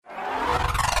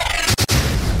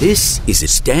This is a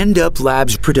Stand Up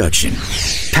Labs production,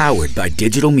 powered by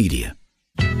digital media.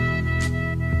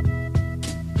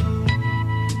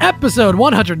 Episode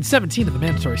 117 of the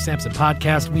Mandatory Sampson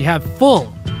podcast. We have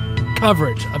full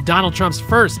coverage of Donald Trump's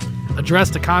first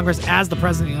address to Congress as the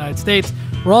President of the United States.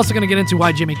 We're also going to get into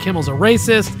why Jimmy Kimmel's a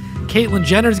racist. Caitlyn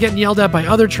Jenner's getting yelled at by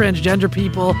other transgender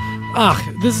people.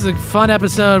 This is a fun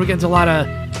episode. We get into a lot of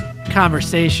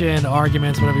conversation,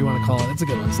 arguments, whatever you want to call it. It's a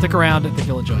good one. Stick around. I think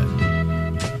you'll enjoy it.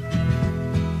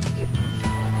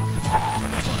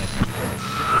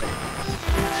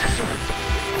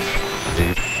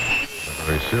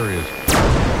 Very serious.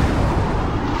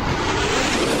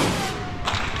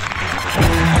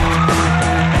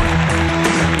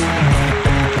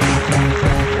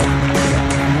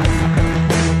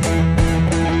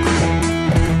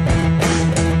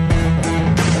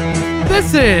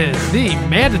 This is the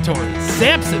Mandatory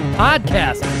Sampson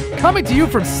podcast, coming to you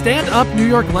from Stand Up New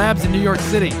York Labs in New York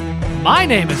City. My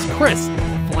name is Chris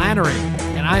Flannery,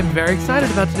 and I'm very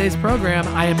excited about today's program.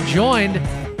 I am joined,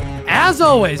 as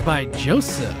always, by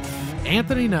Joseph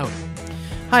Anthony Note.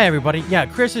 Hi, everybody. Yeah,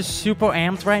 Chris is super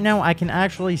amped right now. I can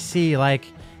actually see,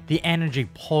 the energy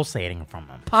pulsating from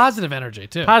him. Positive energy,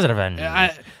 too. Positive energy.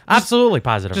 Absolutely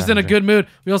positive Just energy. in a good mood.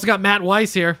 We also got Matt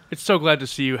Weiss here. It's so glad to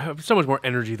see you have so much more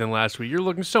energy than last week. You're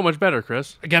looking so much better,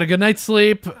 Chris. I got a good night's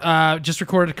sleep. Just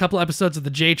recorded a couple episodes of the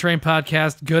J Train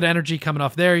podcast. Good energy coming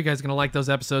off there. You guys are going to like those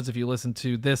episodes if you listen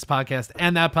to this podcast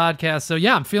and that podcast. So,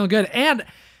 yeah, I'm feeling good. And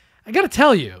I got to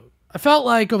tell you, I felt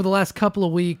like over the last couple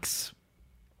of weeks,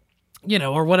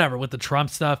 or whatever, with the Trump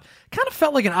stuff, kind of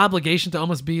felt like an obligation to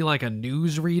almost be like a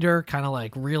news reader, kind of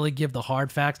like really give the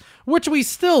hard facts, which we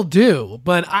still do.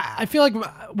 But I feel like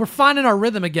we're finding our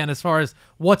rhythm again as far as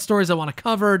what stories I want to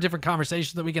cover, different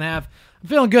conversations that we can have. I'm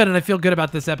feeling good, and I feel good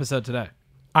about this episode today.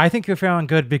 I think you're feeling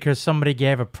good because somebody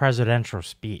gave a presidential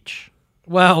speech.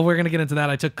 Well, we're going to get into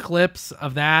that. I took clips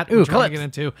of that. Ooh, which we're going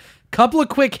clips. to get into. Couple of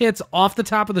quick hits off the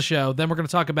top of the show. Then we're going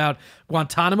to talk about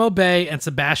Guantanamo Bay and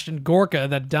Sebastian Gorka,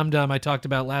 that dum-dum I talked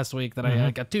about last week that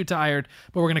I got too tired.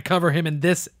 But we're going to cover him in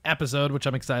this episode, which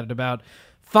I'm excited about.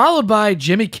 Followed by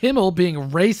Jimmy Kimmel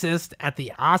being racist at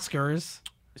the Oscars.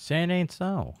 Say it ain't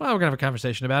so. Well, we're going to have a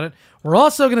conversation about it. We're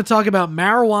also going to talk about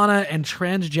marijuana and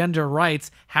transgender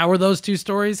rights. How are those two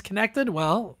stories connected?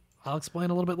 Well, I'll explain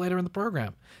a little bit later in the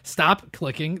program. Stop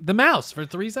clicking the mouse for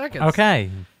 3 seconds.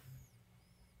 Okay.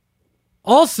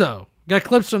 Also, got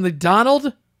clips from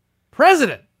the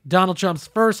President Donald Trump's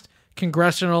first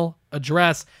congressional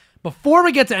address. Before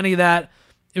we get to any of that,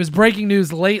 it was breaking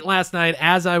news late last night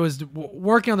as I was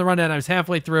working on the rundown. I was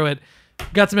halfway through it.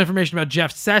 Got some information about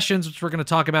Jeff Sessions, which we're going to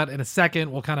talk about in a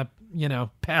second. We'll kind of,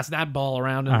 pass that ball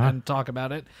around and talk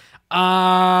about it.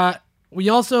 We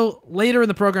also, later in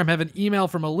the program, have an email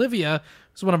from Olivia,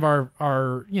 who's one of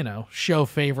our show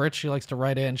favorites. She likes to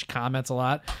write in. She comments a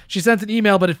lot. She sent an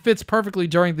email, but it fits perfectly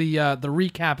during the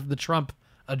recap of the Trump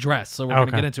address. So we're going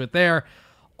to get into it there.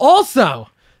 Also,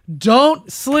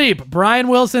 don't sleep. Brian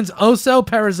Wilson's Oso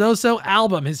Perezoso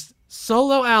album, his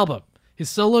solo album, his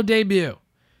solo debut.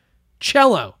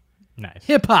 Cello. Nice.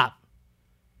 Hip-hop.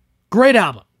 Great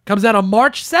album. Comes out on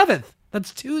March 7th.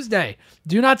 That's Tuesday.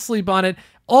 Do not sleep on it.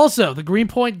 Also, the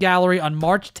Greenpoint Gallery on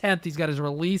March 10th, he's got his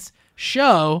release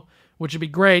show, which would be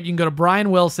great. You can go to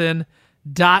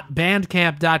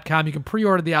brianwilson.bandcamp.com. You can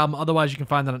pre-order the album. Otherwise, you can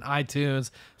find that on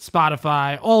iTunes,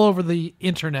 Spotify, all over the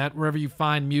internet, wherever you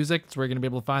find music. That's where you're going to be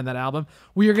able to find that album.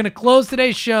 We are going to close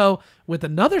today's show with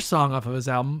another song off of his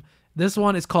album. This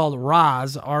one is called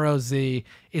Roz, R-O-Z.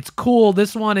 It's cool.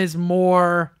 This one is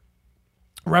more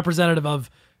representative of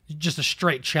just a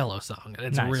straight cello song, and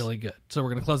it's really good. So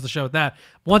we're going to close the show with that.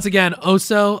 Once again,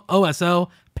 Oso, O-S-O,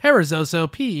 Perezoso,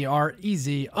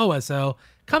 P-E-R-E-Z-O-S-O,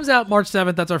 comes out March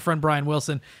 7th. That's our friend Brian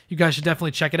Wilson. You guys should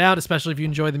definitely check it out, especially if you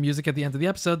enjoy the music at the end of the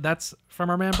episode. That's from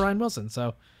our man Brian Wilson.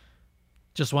 So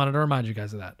just wanted to remind you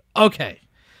guys of that. Okay.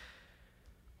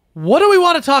 What do we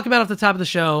want to talk about at the top of the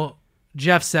show?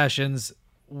 Jeff Sessions.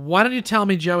 Why don't you tell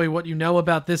me, Joey, what you know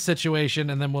about this situation,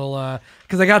 and then we'll,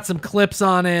 because I got some clips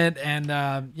on it, and,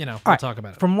 we'll talk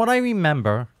about it. From what I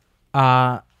remember,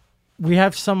 we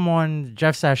have someone,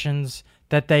 Jeff Sessions,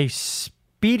 that they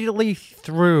speedily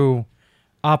threw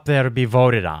up there to be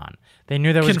voted on. They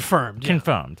knew there was... Confirmed.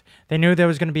 Confirmed. They knew there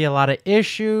was going to be a lot of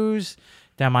issues.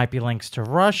 There might be links to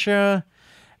Russia.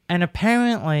 And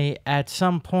apparently, at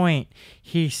some point,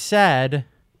 he said,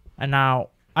 and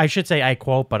now... I should say I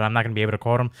quote, but I'm not going to be able to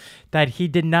quote him, that he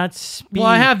did not speak... Well,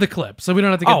 I have the clip, so we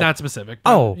don't have to get that specific.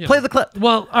 But, play the clip.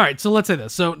 Well, all right, so let's say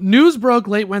this. So news broke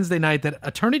late Wednesday night that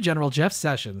Attorney General Jeff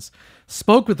Sessions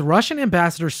spoke with Russian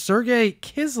Ambassador Sergei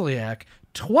Kislyak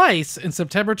twice in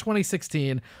September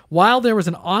 2016, while there was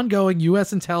an ongoing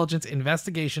U.S. intelligence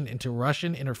investigation into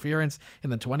Russian interference in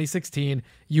the 2016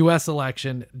 U.S.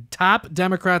 election. Top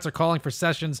Democrats are calling for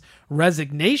Sessions'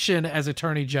 resignation as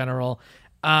Attorney General.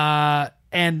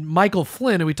 And Michael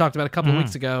Flynn, who we talked about a couple of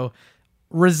weeks ago,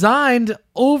 resigned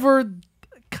over,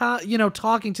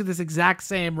 talking to this exact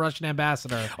same Russian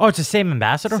ambassador. Oh, it's the same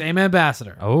ambassador? Same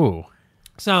ambassador. Oh.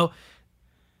 So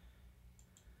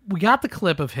we got the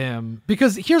clip of him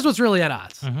because here's what's really at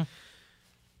odds.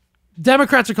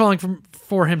 Democrats are calling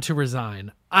for him to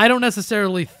resign. I don't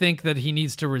necessarily think that he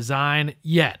needs to resign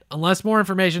yet, unless more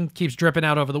information keeps dripping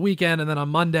out over the weekend and then on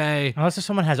Monday. Unless if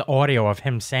someone has audio of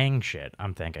him saying shit,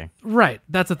 I'm thinking. Right.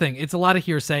 That's the thing. It's a lot of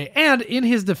hearsay. And in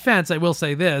his defense, I will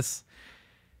say this.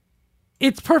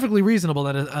 It's perfectly reasonable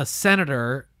that a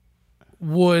senator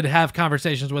would have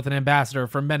conversations with an ambassador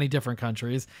from many different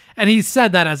countries. And he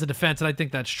said that as a defense, and I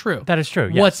think that's true. That is true,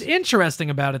 yes. What's interesting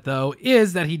about it, though,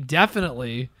 is that he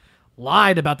definitely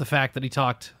lied about the fact that he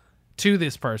talked to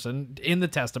this person in the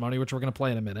testimony, which we're going to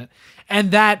play in a minute. And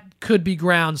that could be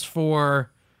grounds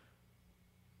for,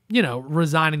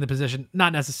 resigning the position.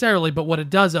 Not necessarily, but what it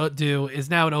does do is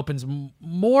now it opens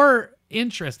more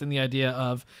interest in the idea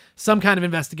of some kind of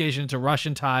investigation into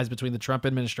Russian ties between the Trump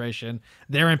administration,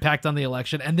 their impact on the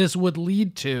election, and this would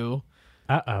lead to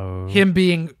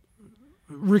him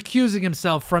recusing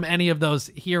himself from any of those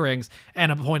hearings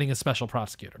and appointing a special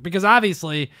prosecutor. Because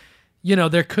obviously,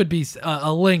 there could be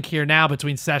a link here now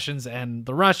between Sessions and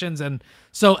the Russians, and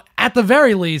so at the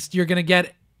very least, you're going to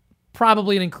get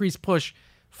probably an increased push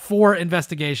for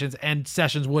investigations, and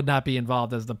Sessions would not be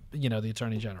involved as the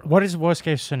Attorney General. What is worst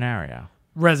case scenario?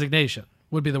 Resignation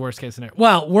would be the worst case scenario.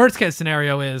 Well, worst case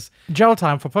scenario is jail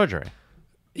time for perjury.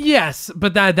 Yes,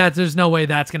 but that there's no way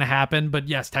that's going to happen. But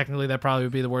yes, technically that probably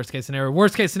would be the worst case scenario.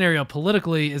 Worst case scenario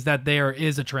politically is that there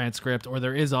is a transcript or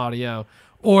there is audio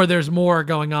or there's more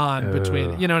going on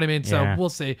between, you know what I mean? So we'll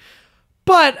see.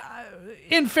 But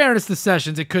in fairness to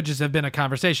Sessions, it could just have been a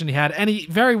conversation he had, and he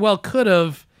very well could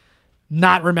have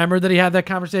not remembered that he had that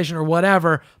conversation or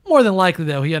whatever. More than likely,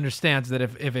 though, he understands that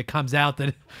if it comes out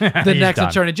that the next done.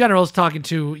 Attorney General is talking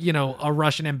to, a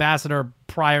Russian ambassador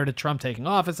prior to Trump taking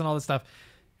office and all this stuff,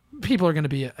 people are going to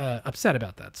be upset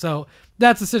about that. So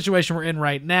that's the situation we're in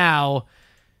right now.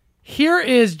 Here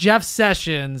is Jeff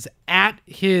Sessions at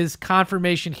his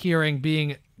confirmation hearing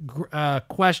being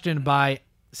questioned by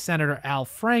Senator Al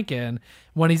Franken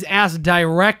when he's asked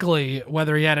directly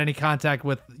whether he had any contact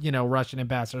with, Russian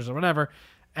ambassadors or whatever.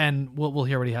 And we'll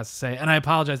hear what he has to say. And I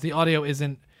apologize. The audio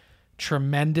isn't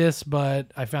tremendous,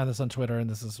 but I found this on Twitter and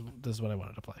this is what I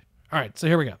wanted to play. All right. So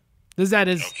here we go. This is at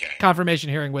his confirmation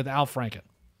hearing with Al Franken.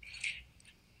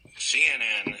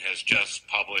 CNN has just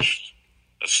published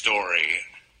a story,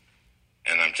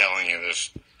 and I'm telling you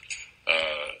this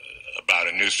about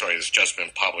a news story that's just been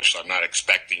published. I'm not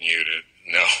expecting you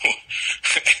to know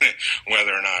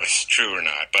whether or not it's true or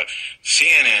not. But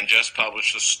CNN just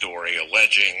published a story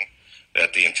alleging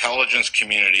that the intelligence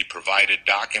community provided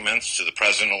documents to the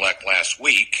president-elect last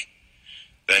week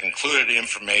that included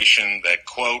information that,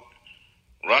 quote,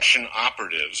 Russian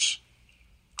operatives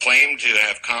claimed to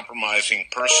have compromising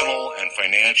personal and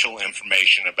financial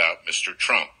information about Mr.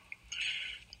 Trump.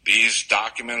 These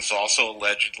documents also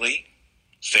allegedly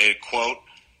stated, quote,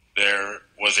 there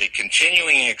was a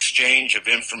continuing exchange of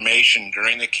information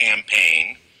during the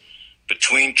campaign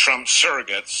between Trump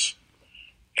surrogates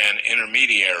and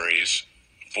intermediaries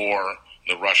for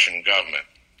the Russian government.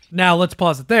 Now, let's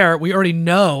pause it there. We already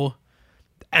know.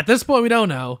 At this point, we don't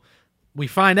know. We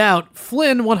find out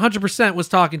Flynn 100% was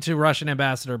talking to Russian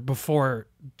ambassador before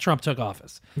Trump took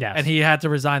office. Yes. And he had to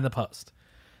resign the post.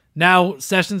 Now,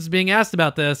 Sessions is being asked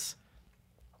about this.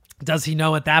 Does he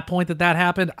know at that point that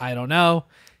happened? I don't know.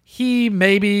 He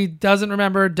maybe does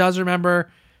remember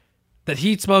that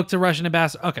he spoke to Russian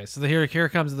ambassador. Okay, so here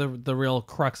comes the real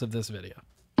crux of this video.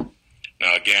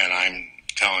 Now, again, I'm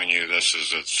telling you this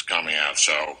as it's coming out,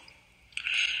 so,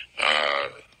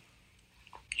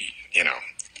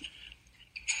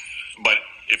 But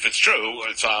if it's true,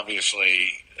 it's obviously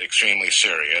extremely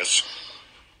serious.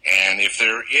 And if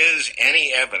there is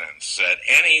any evidence that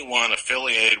anyone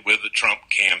affiliated with the Trump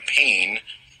campaign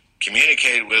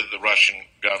communicated with the Russian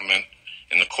government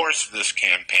in the course of this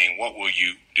campaign, what will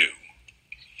you do?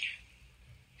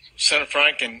 Senator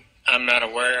Franken, I'm not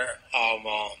aware of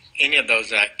any of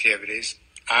those activities.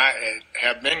 I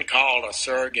have been called a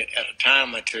surrogate at a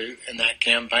time or two in that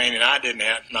campaign, and I did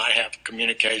not have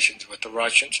communications with the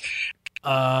Russians.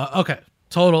 Okay.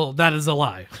 Total. That is a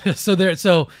lie. So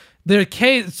their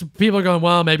case, people are going,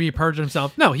 well, maybe he perjured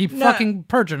himself. No, he fucking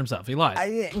perjured himself. He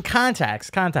lied. In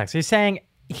context. He's saying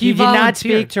He did not volunteered.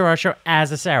 speak to Russia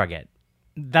as a surrogate.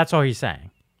 That's all he's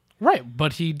saying. Right,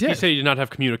 but he did. He said he did not have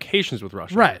communications with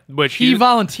Russia. Right, Which he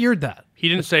volunteered that. He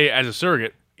didn't say as a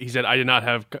surrogate. He said, I did not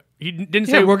have... He didn't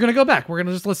Yeah, say... we're going to go back. We're going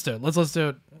to just listen to it. Let's listen to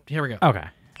it. Here we go. Okay.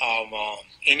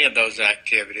 Any of those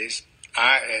activities.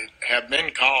 I have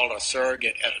been called a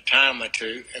surrogate at a time or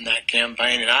two in that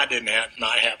campaign, and I did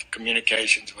not have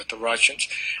communications with the Russians.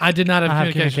 I did not have I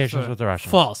have communications with the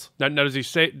Russians. False. Now, does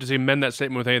he amend that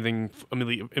statement with anything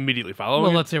immediately following?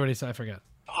 Well, it? let's see what he said. I forget.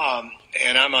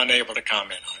 And I'm unable to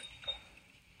comment on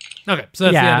it. Okay, so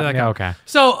that's the end of that. Yeah, comment. okay.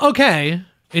 So, okay,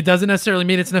 it doesn't necessarily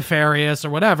mean it's nefarious or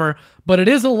whatever, but it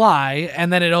is a lie,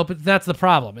 and then it opens. That's the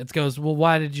problem. It goes, well,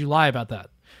 why did you lie about that?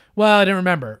 Well, I didn't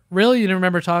remember. Really? You didn't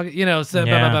remember talking? So blah,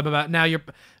 blah, blah, blah, blah. Now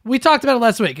we talked about it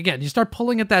last week. Again, you start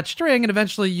pulling at that string, and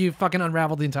eventually you fucking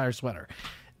unravel the entire sweater.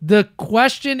 The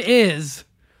question is,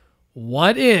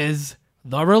 what is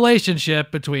the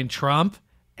relationship between Trump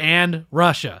and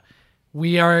Russia?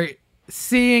 We are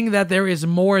seeing that there is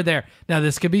more there. Now,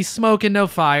 this could be smoke and no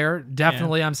fire.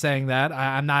 Definitely, I'm saying that.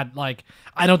 I'm not like,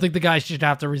 I don't think the guy should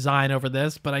have to resign over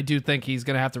this, but I do think he's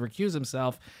going to have to recuse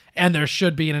himself, and there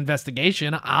should be an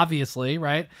investigation, obviously,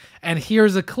 right? And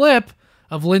here's a clip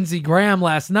of Lindsey Graham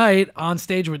last night on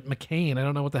stage with McCain. I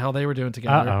don't know what the hell they were doing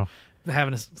together. Uh-oh.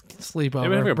 Having a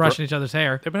sleepover, having a brushing each other's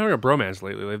hair. They've been having a bromance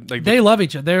lately. Like They love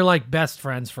each other. They're like best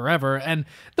friends forever. And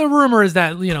the rumor is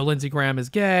that, Lindsey Graham is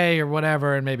gay or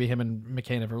whatever, and maybe him and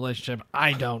McCain have a relationship.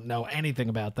 I don't know anything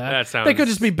about that. That sounds they could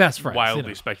just be best friends.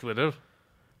 wildly speculative.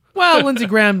 Well, Lindsey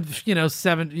Graham,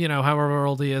 however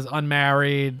old he is,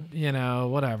 unmarried,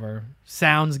 whatever.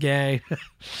 Sounds gay.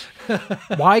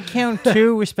 Why can't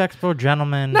two respectable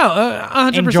gentlemen No,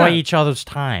 100%. enjoy each other's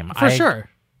time? For sure.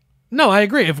 No, I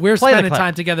agree. If we're Play the spending clip.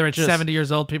 time together at 70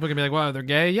 years old, people are going to be like, wow, they're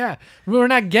gay? Yeah. We're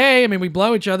not gay. I mean, we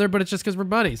blow each other, but it's just because we're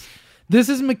buddies. This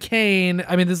is McCain.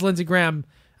 I mean, this is Lindsey Graham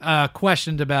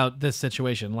questioned about this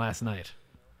situation last night.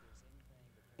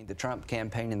 The Trump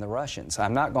campaign and the Russians.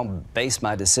 I'm not going to base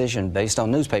my decision based on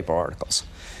newspaper articles.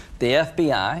 The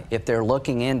FBI, if they're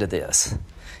looking into this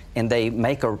and they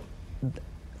make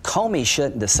Comey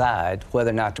shouldn't decide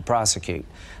whether or not to prosecute.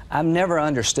 I've never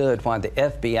understood why the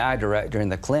FBI director in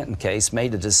the Clinton case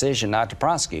made a decision not to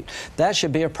prosecute. That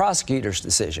should be a prosecutor's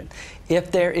decision.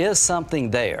 If there is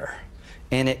something there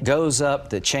and it goes up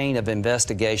the chain of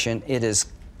investigation, it is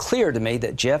clear to me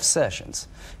that Jeff Sessions,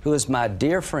 who is my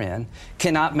dear friend,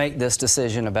 cannot make this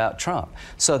decision about Trump.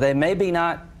 So there may be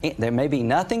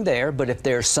nothing there, but if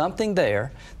there's something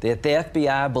there that the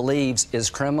FBI believes is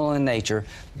criminal in nature,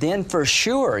 then for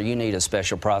sure you need a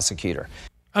special prosecutor.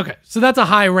 Okay, so that's a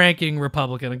high-ranking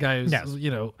Republican, a guy who's, Yes.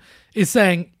 is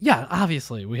saying, yeah,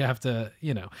 obviously we have to,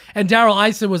 And Darrell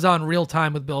Issa was on Real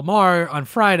Time with Bill Maher on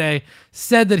Friday,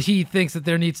 said that he thinks that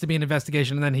there needs to be an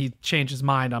investigation, and then he changed his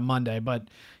mind on Monday. But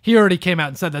he already came out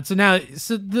and said that. So now,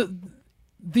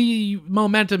 the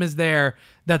momentum is there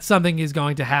that something is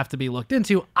going to have to be looked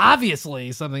into.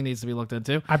 Obviously, something needs to be looked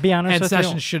into. I'll be honest and with you.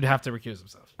 Sessions should have to recuse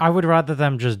himself. I would rather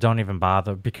them just don't even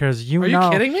bother because Are you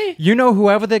kidding me? You know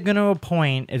whoever they're going to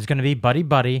appoint is going to be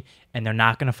buddy-buddy, and they're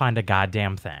not going to find a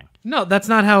goddamn thing. No, that's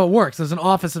not how it works. There's an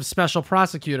Office of Special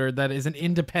Prosecutor that is an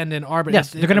independent arbiter. Yes,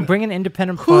 they're going to bring an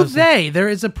independent Who person. they? There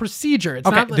is a procedure. It's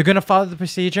Okay, not like, they're going to follow the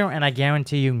procedure, and I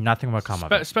guarantee you nothing will come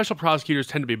of it. Special prosecutors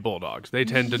tend to be bulldogs. They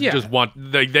tend to Yeah. just want...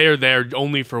 They are there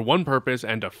only for one purpose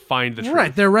and to find the truth.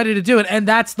 right. They're ready to do it, and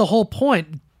that's the whole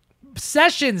point.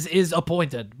 Sessions is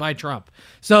appointed by Trump,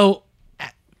 so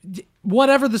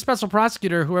whatever the special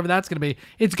prosecutor, whoever that's going to be,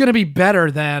 it's going to be better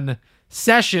than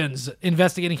Sessions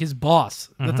investigating his boss.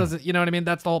 That doesn't, you know what I mean?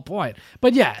 That's the whole point.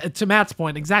 But yeah, to Matt's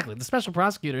point, exactly. The special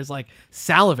prosecutor is like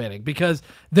salivating because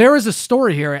there is a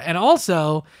story here, and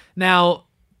also now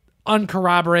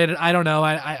uncorroborated. I don't know.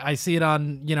 I see it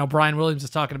on, Brian Williams was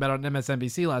talking about it on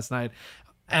MSNBC last night.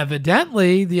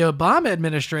 Evidently, the Obama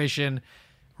administration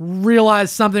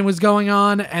realized something was going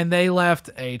on, and they left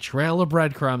a trail of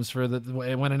breadcrumbs for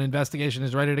when an investigation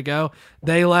is ready to go.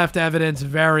 They left evidence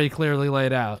very clearly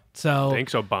laid out. So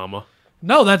Thanks, Obama.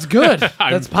 no, that's good.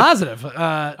 That's positive.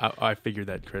 I figured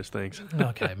that, Chris. Thanks.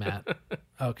 Okay, Matt.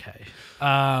 Okay.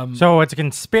 So it's a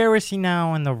conspiracy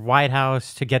now in the White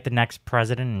House to get the next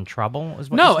president in trouble?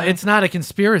 Is what No, you're saying? it's not a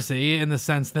conspiracy in the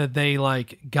sense that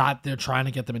they're trying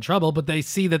to get them in trouble, but they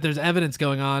see that there's evidence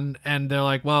going on, and they're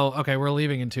like, well, okay, we're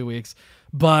leaving in 2 weeks.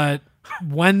 But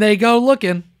when they go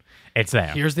looking, It's there.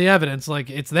 here's the evidence. Like,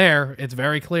 it's there. It's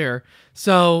very clear.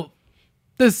 So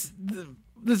this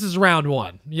is round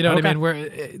one. You know what I Okay. mean? Where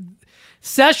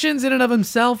Sessions in and of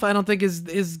himself, I don't think is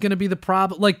going to be the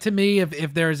problem. Like, to me,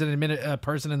 if there is a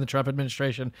person in the Trump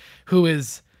administration who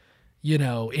is,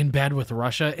 in bed with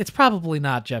Russia, it's probably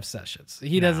not Jeff Sessions.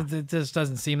 It just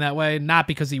doesn't seem that way. Not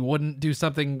because he wouldn't do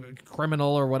something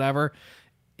criminal or whatever.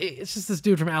 It's just this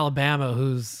dude from Alabama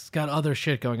who's got other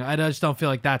shit going on. I just don't feel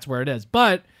like that's where it is.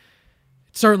 But it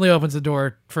certainly opens the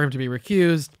door for him to be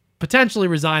recused, potentially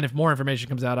resign if more information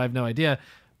comes out. I have no idea.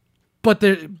 But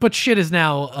shit is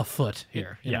now afoot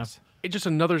here. Yes. It's just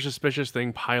another suspicious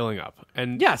thing piling up.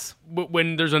 And yes,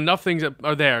 when there's enough things that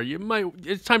are there,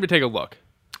 it's time to take a look.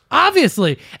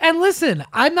 Obviously. And listen,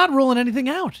 I'm not ruling anything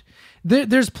out.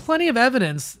 There's plenty of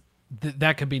evidence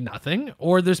that could be nothing,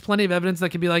 or there's plenty of evidence that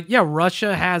could be like, yeah,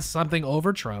 Russia has something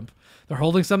over Trump. They're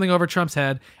holding something over Trump's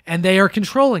head, and they are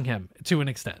controlling him to an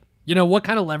extent. What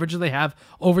kind of leverage do they have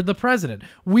over the president?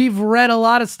 We've read a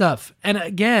lot of stuff. And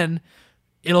again,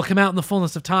 it'll come out in the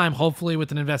fullness of time, hopefully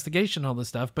with an investigation and all this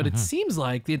stuff. But it seems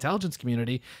like the intelligence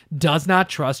community does not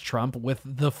trust Trump with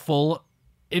the full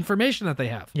information that they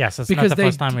have. Yes, it's not the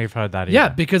first time we've heard that either. Yeah,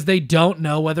 because they don't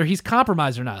know whether he's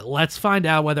compromised or not. Let's find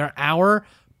out whether our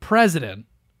president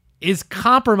is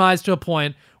compromised to a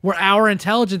point where our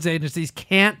intelligence agencies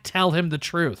can't tell him the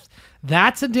truth.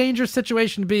 That's a dangerous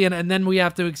situation to be in, and then we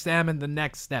have to examine the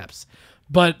next steps.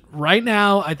 But right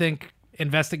now, I think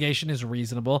investigation is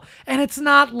reasonable, and it's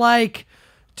not like,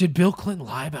 did Bill Clinton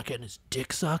lie about getting his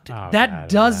dick sucked? That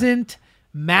doesn't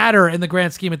matter in the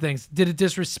grand scheme of things. Did it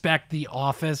disrespect the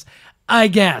office? I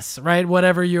guess, right?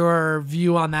 Whatever your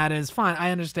view on that is, fine.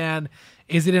 I understand.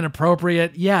 Is it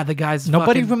inappropriate? Yeah, the guy's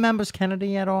Nobody remembers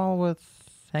Kennedy at all with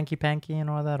Hanky Panky and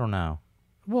all that, or no?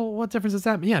 Well, what difference does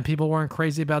that make? Yeah, people weren't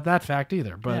crazy about that fact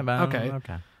either. But okay.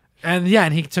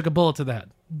 And he took a bullet to the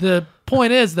head. The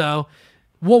point is, though,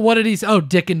 what did he say? Oh,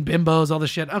 dick and bimbos, all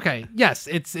this shit. Okay, yes,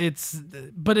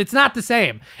 but it's not the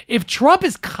same. If Trump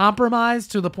is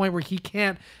compromised to the point where he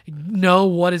can't know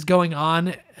what is going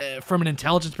on from an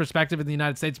intelligence perspective in the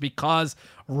United States because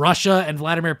Russia and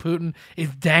Vladimir Putin is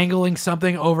dangling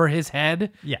something over his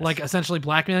head, like essentially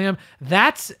blackmailing him,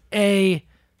 that's a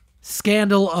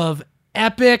scandal of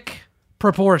epic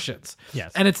proportions.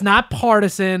 Yes. And it's not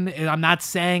partisan. I'm not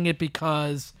saying it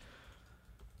because,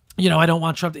 I don't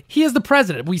want Trump he is the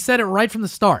president. We said it right from the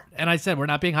start. And I said, we're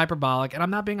not being hyperbolic, and I'm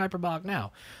not being hyperbolic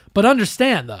now. But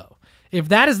understand, though, if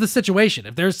that is the situation,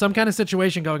 if there's some kind of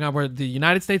situation going on where the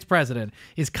United States president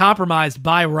is compromised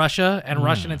by Russia and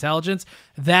Russian intelligence,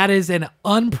 that is an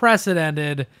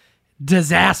unprecedented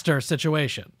disaster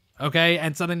situation. Okay,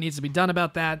 and something needs to be done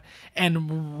about that.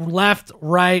 And left,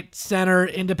 right, center,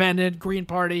 independent, Green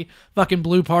Party, fucking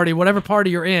Blue Party, whatever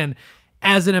party you're in,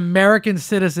 as an American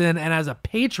citizen and as a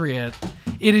patriot,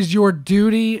 it is your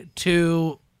duty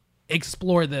to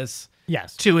explore this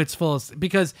to its fullest,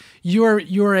 because you're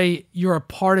a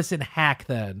partisan hack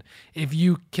then if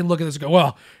you can look at this and go,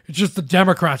 well, it's just the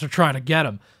Democrats are trying to get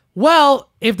him. Well,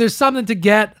 if there's something to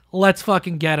get, let's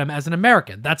fucking get him as an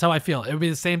American. That's how I feel. It would be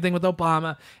the same thing with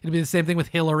Obama. It would be the same thing with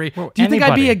Hillary. Well, do you think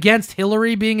I'd be against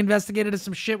Hillary being investigated if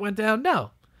some shit went down?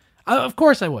 No. Of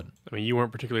course I wouldn't. I mean, you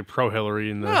weren't particularly pro-Hillary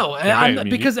in the... No,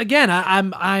 because again,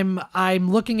 I'm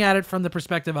looking at it from the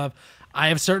perspective of I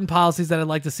have certain policies that I'd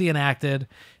like to see enacted.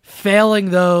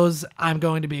 Failing those, I'm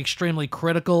going to be extremely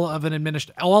critical of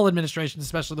all administrations,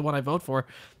 especially the one I vote for.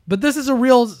 But this is a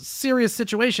real serious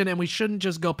situation, and we shouldn't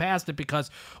just go past it because,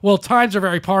 well, times are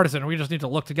very partisan, and we just need to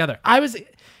look together. I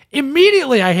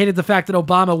hated the fact that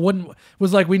Obama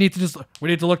was like, we need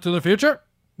to look to the future.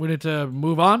 We need to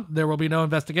move on. There will be no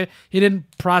investigation. He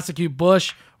didn't prosecute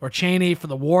Bush or Cheney for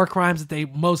the war crimes that they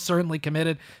most certainly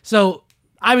committed. So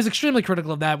I was extremely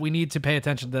critical of that. We need to pay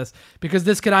attention to this because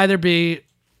this could either be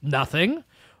nothing,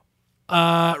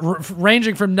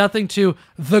 ranging from nothing to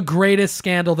the greatest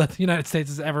scandal that the United States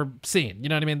has ever seen. You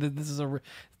know what I mean? This is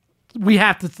we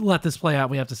have to let this play out.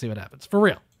 We have to see what happens. For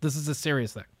real. This is a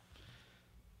serious thing.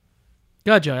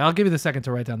 Go ahead, Joey. I'll give you the second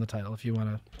to write down the title if you want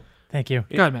to. Thank you.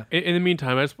 Go ahead, Matt. In the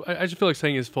meantime, I just feel like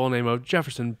saying his full name of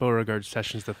Jefferson Beauregard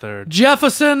Sessions III.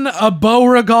 Jefferson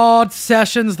Beauregard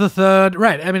Sessions III.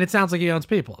 Right. I mean, it sounds like he owns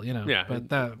people, Yeah.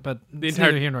 But it's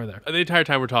neither here nor there. The entire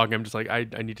time we're talking, I'm just like, I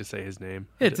need to say his name.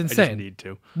 It's insane. I just need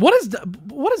to. What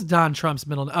is Don Trump's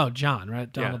middle name? Oh, John,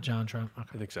 right? Donald John Trump. Okay.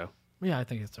 I think so. Yeah, I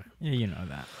think it's right. Yeah, you know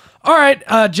that. All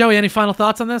right, Joey, any final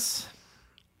thoughts on this?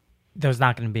 There's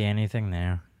not going to be anything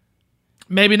there.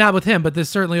 Maybe not with him, but this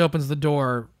certainly opens the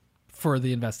door for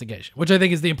the investigation, which I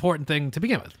think is the important thing to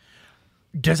begin with.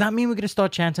 Does that mean we're going to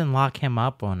start chanting lock him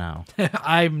up or no?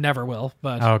 I never will,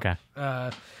 but... Oh, okay.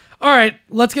 All right,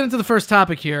 let's get into the first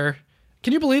topic here.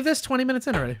 Can you believe this? 20 minutes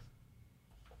in already.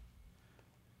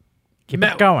 Keep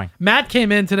it going. Matt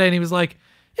came in today and he was like,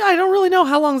 yeah, I don't really know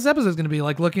how long this episode is going to be,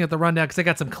 like looking at the rundown, because I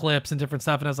got some clips and different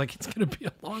stuff, and I was like, it's going to be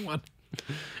a long one.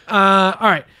 All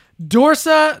right.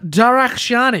 Dorsa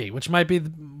Darakhshani, which might be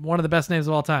one of the best names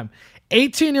of all time.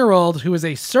 18-year-old who is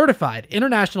a certified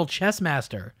international chess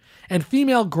master and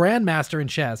female grandmaster in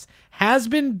chess, has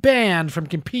been banned from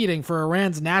competing for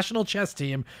Iran's national chess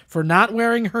team for not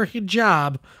wearing her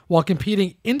hijab while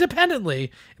competing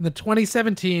independently in the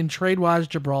 2017 Tradewise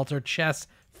Gibraltar Chess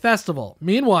Festival.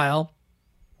 Meanwhile,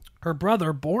 her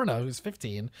brother, Borna, who's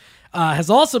 15, has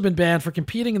also been banned for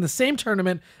competing in the same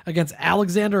tournament against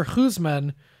Alexander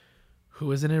Huzman,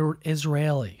 who is an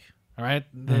Israeli. All right?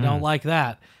 They don't like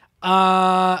that.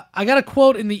 I got a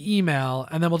quote in the email,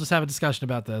 and then we'll just have a discussion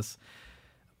about this.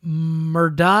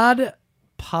 Murdad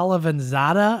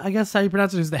Palavanzada, I guess how you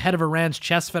pronounce it, who's the head of Iran's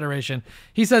chess federation.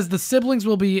 He says the siblings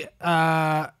will be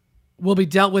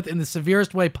dealt with in the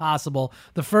severest way possible.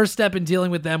 The first step in dealing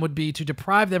with them would be to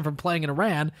deprive them from playing in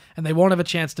Iran, and they won't have a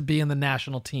chance to be in the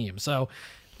national team. So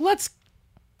let's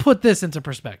put this into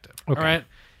perspective. Okay. All right.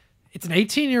 It's an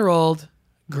 18-year-old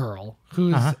girl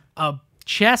who's a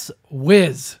chess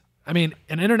whiz. I mean,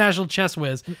 an international chess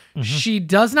whiz. Mm-hmm. She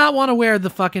does not want to wear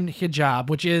the fucking hijab,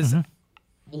 which is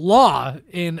law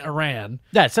in Iran.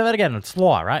 Yeah, say that again. It's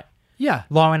law, right? Yeah.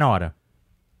 Law and order.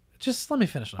 Just let me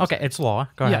finish. Okay, it's law.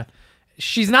 Go ahead.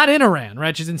 She's not in Iran,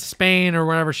 right? She's in Spain or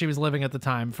wherever she was living at the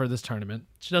time for this tournament.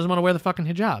 She doesn't want to wear the fucking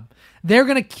hijab. They're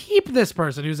going to keep this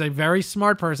person, who's a very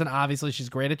smart person. Obviously, she's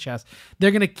great at chess.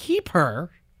 They're going to keep her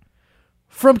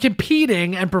from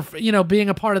competing and being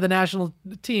a part of the national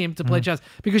team to play chess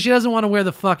because she doesn't want to wear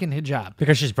the fucking hijab.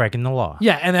 Because she's breaking the law.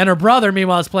 Yeah, and then her brother,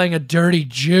 meanwhile, is playing a dirty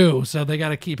Jew, so they got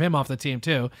to keep him off the team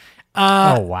too.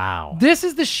 Oh, wow. This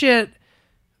is the shit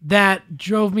that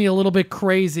drove me a little bit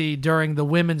crazy during the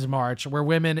Women's March, where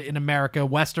women in America,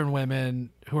 Western women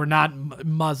who are not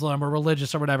Muslim or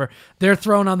religious or whatever, they're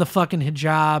thrown on the fucking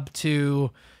hijab to,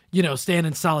 stand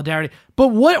in solidarity.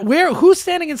 But who's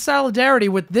standing in solidarity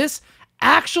with this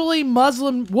actually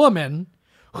Muslim woman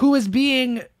who is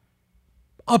being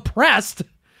oppressed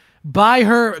by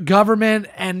her government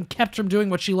and kept from doing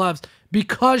what she loves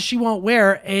because she won't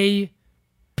wear a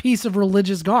piece of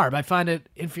religious garb? I find it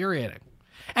infuriating.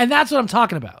 And that's what I'm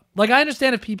talking about. Like, I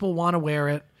understand if people want to wear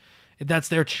it, if that's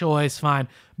their choice, fine.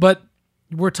 But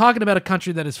we're talking about a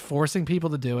country that is forcing people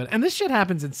to do it. And this shit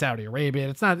happens in Saudi Arabia.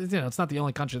 It's not, it's not the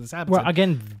only country this happens in. Well,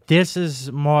 again, this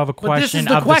is more of a question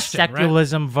of the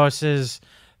secularism versus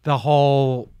the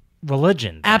whole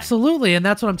religion thing. Absolutely. And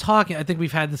that's what I'm talking. I think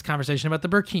we've had this conversation about the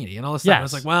burkini and all this stuff. Yes.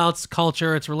 It's like, well, it's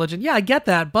culture, it's religion. Yeah, I get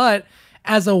that. But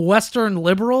as a Western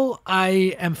liberal,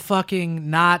 I am fucking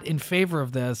not in favor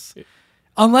of this.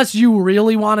 Unless you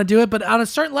really want to do it, but on a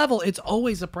certain level, it's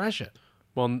always oppression.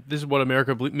 Well, this is what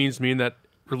America means to me, that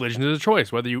religion is a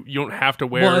choice. Whether you don't have to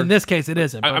wear. Well, in this case, it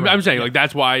isn't. I'm saying, like,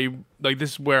 that's why, like,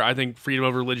 this is where I think freedom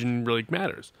of religion really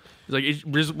matters. It's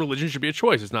like religion should be a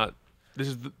choice. It's not. This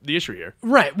is the issue here.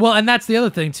 Right. Well, and that's the other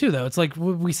thing too, though. It's like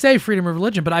we say freedom of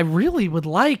religion, but I really would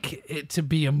like it to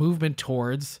be a movement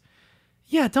towards,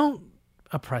 don't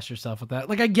oppress yourself with that.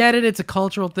 Like, I get it. It's a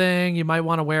cultural thing. You might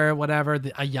want to wear it, whatever, a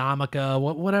yarmulke,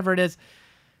 whatever it is.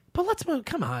 But let's move.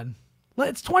 Come on.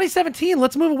 It's 2017.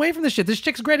 Let's move away from this shit. This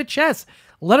chick's great at chess.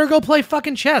 Let her go play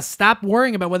fucking chess. Stop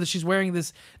worrying about whether she's wearing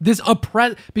this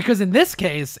because in this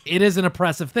case, it is an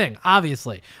oppressive thing.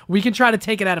 Obviously, we can try to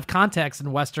take it out of context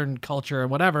in Western culture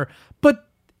and whatever, but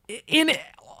in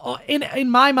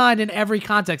my mind, in every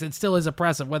context, it still is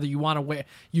oppressive. Whether you want to wear,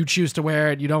 you choose to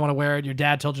wear it, you don't want to wear it, your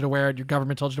dad told you to wear it, your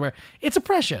government told you to wear it. It's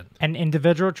oppression. An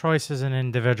individual choice is an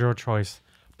individual choice,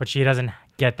 but she doesn't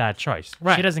get that choice.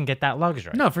 Right. She doesn't get that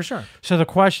luxury. No, for sure. So the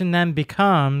question then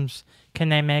becomes, can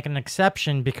they make an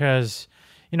exception? Because,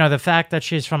 the fact that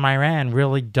she's from Iran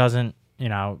really doesn't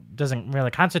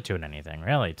really constitute anything,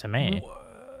 really, to me.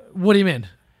 What do you mean?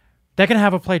 They can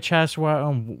have her play chess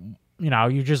where,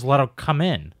 you just let her come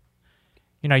in.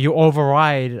 You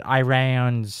override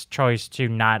Iran's choice to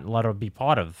not let her be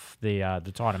part of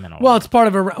the tournament. Well, it's part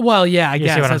of a. Well, yeah, I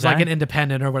guess it's like an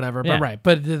independent or whatever. Yeah. But right.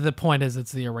 But the point is,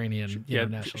 it's the Iranian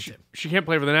national team. She can't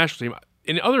play for the national team.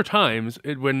 In other times,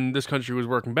 when this country was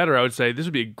working better, I would say this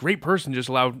would be a great person to just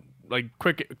allow like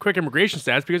quick immigration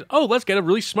status because let's get a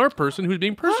really smart person who's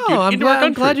being persecuted into our country.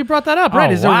 I'm glad you brought that up.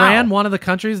 Right? Is Iran one of the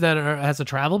countries that has a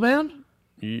travel ban?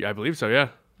 I believe so. Yeah.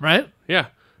 Right. Yeah.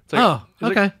 Like,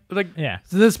 okay. Yeah.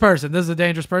 So this is a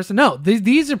dangerous person. No,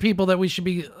 these are people that we should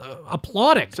be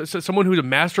applauding. So someone who's a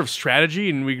master of strategy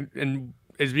and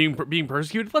is being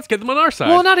persecuted. Let's get them on our side.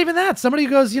 Well, not even that. Somebody who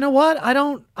goes, you know what?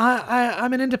 I'm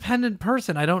an independent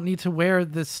person. I don't need to wear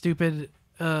this stupid.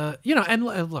 And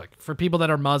look, for people that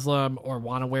are Muslim or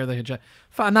want to wear the hijab,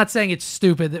 I'm not saying it's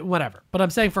stupid, whatever. But I'm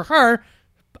saying for her,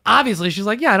 obviously, she's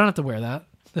like, yeah, I don't have to wear that.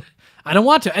 I don't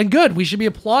want to. And good. We should be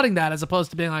applauding that as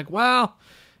opposed to being like, well,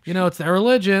 it's their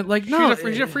religion. Like, no.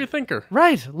 She's a free thinker.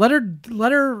 Right. Let her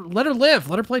live.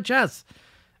 Let her play chess.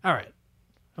 All right.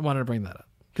 I wanted to bring that up.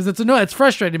 Because it's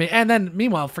frustrating to me. And then,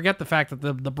 meanwhile, forget the fact that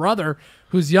the brother,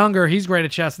 who's younger, he's great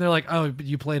at chess, and they're like, oh, but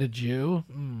you played a Jew?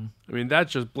 Mm. I mean,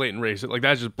 that's just blatant racist. Like,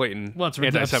 that's just blatant Well, it's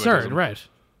anti-Semitism. absurd, right?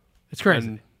 It's crazy.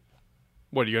 And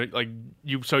what, are you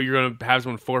gonna, so you're going to have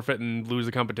someone forfeit and lose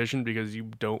the competition because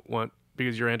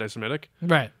because you're anti-Semitic?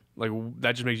 Right. Like,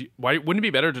 that just makes you... Why wouldn't it be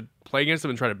better to play against them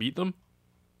and try to beat them?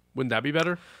 Wouldn't that be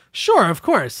better? Sure, of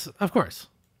course.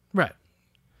 Right.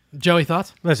 Joey,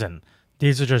 thoughts? Listen,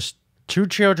 these are just two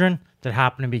children that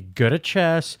happen to be good at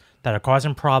chess that are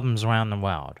causing problems around the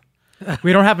world.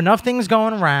 We don't have enough things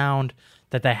going around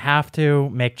that they have to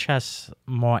make chess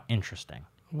more interesting.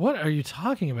 What are you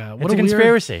talking about? It's a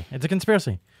conspiracy. It's a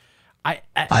conspiracy.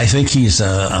 I think he's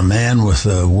a man with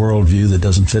a worldview that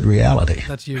doesn't fit reality.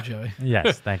 That's you, Joey.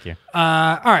 Yes, thank you.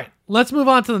 All right, let's move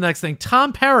on to the next thing.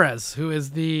 Tom Perez, who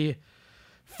is the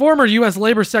former U.S.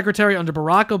 Labor Secretary under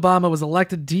Barack Obama, was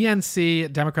elected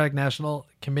DNC, Democratic National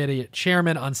Committee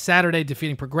chairman on Saturday,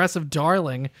 defeating progressive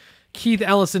darling Keith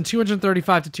Ellison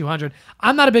 235-200.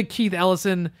 I'm not a big Keith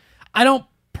Ellison. I don't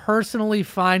personally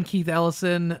find Keith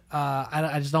Ellison.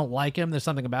 I just don't like him. There's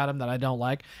something about him that I don't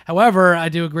like. However, I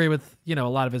do agree with a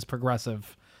lot of his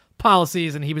progressive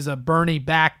policies, and he was a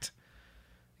Bernie-backed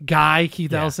guy,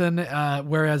 Keith Ellison,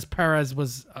 whereas Perez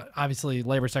was obviously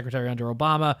Labor Secretary under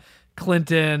Obama.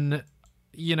 Clinton,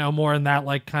 more in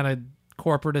that kind of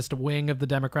corporatist wing of the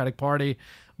Democratic Party.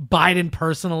 Biden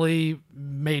personally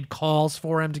made calls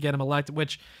for him to get him elected,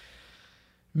 which,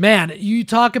 man, you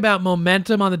talk about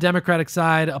momentum on the Democratic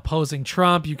side opposing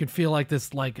Trump. You can feel like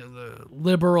this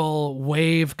liberal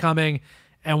wave coming.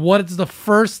 And what is the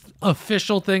first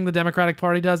official thing the Democratic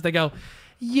Party does? They go,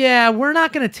 yeah, we're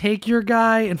not going to take your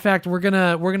guy. In fact, we're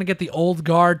gonna get the old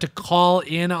guard to call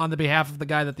in on the behalf of the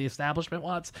guy that the establishment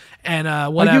wants.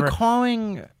 And whatever. Are you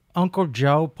calling Uncle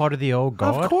Joe part of the old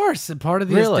guard? Of course, and part of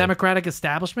the Really? Democratic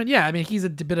establishment. Yeah, I mean, he's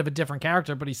a bit of a different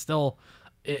character, but he's still,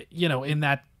 in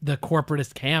the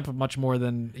corporatist camp much more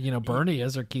than Bernie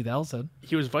is or Keith Ellison.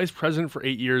 He was vice president for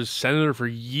 8 years, senator for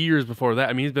years before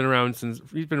that. I mean, he's been around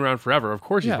forever. Of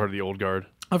course, he's part of the old guard.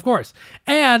 Of course,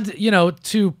 and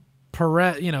to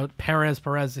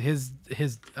Perez,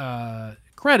 his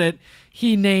credit,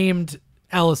 he named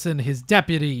Ellison his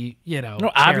deputy,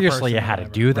 No, obviously chairperson you or had to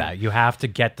whatever. do that. Right. You have to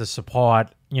get the support.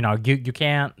 You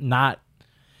can't not.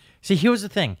 See, here's the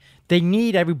thing. They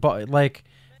need everybody. Like,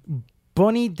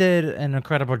 Bernie did an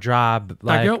incredible job,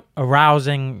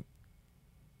 arousing.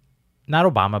 Not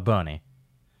Obama, Bernie.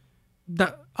 You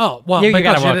gotta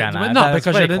work on that. No, That's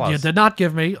because very you close. did not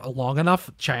give me a long enough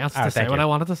chance to say thank what you. I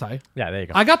wanted to say. Yeah, there you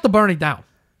go. I got the Bernie down.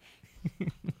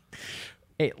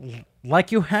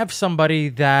 Like, you have somebody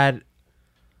that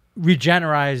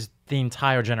regenerized the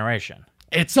entire generation.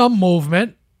 It's a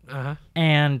movement.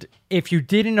 And if you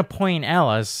didn't appoint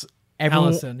Ellison,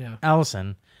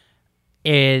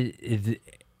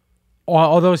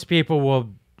 all those people will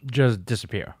just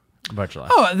disappear virtually.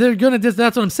 Oh, they're gonna.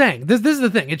 That's what I'm saying. This is the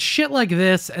thing. It's shit like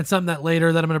this and something that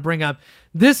later that I'm gonna bring up.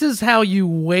 This is how you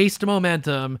waste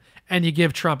momentum and you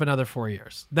give Trump another 4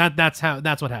 years. That's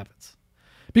what happens.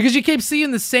 Because you keep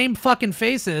seeing the same fucking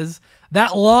faces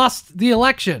that lost the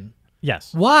election.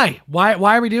 Yes. Why? Why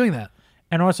are we doing that?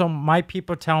 And also, my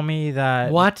people tell me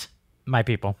that... What? My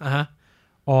people. Uh-huh.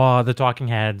 Or the talking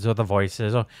heads, or the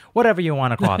voices, or whatever you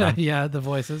want to call them. Yeah, the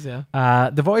voices, yeah.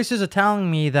 The voices are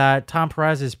telling me that Tom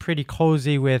Perez is pretty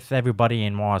cozy with everybody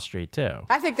in Wall Street, too.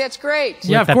 I think that's great.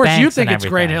 Yeah, of the course you banks think and it's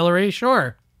great, everything. Hillary.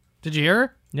 Sure. Did you hear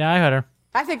her? Yeah, I heard her.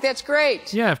 I think that's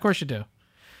great. Yeah, of course you do.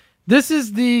 This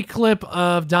is the clip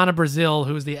of Donna Brazile,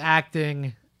 who is the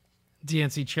acting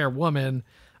DNC chairwoman,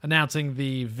 announcing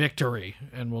the victory.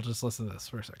 And we'll just listen to this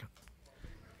for a second.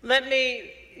 Let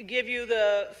me give you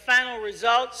the final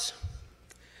results.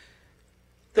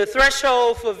 The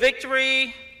threshold for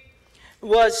victory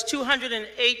was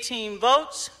 218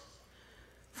 votes,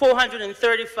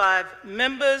 435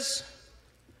 members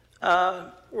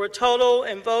were total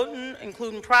in voting,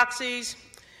 including proxies.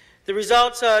 The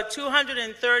results are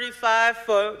 235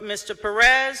 for Mr.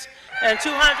 Perez and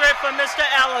 200 for Mr.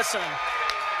 Ellison.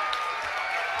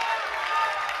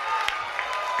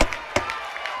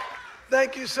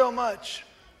 Thank you so much.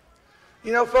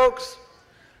 Folks,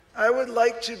 I would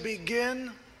like to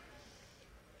begin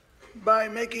by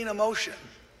making a motion.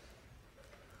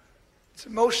 It's a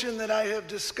motion that I have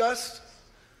discussed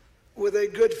with a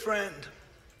good friend,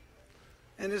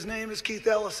 and his name is Keith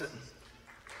Ellison.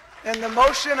 And the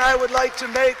motion I would like to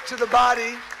make to the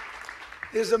body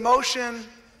is a motion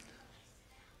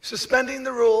suspending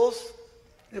the rules,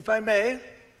 if I may,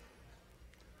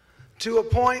 to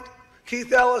appoint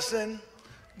Keith Ellison,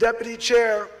 Deputy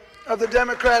Chair of the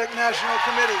Democratic National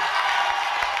Committee.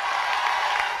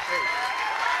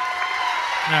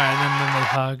 All right, and then they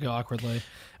hug awkwardly.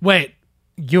 Wait.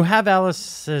 You have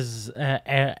Ellison's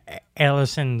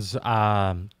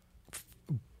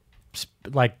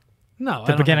like no,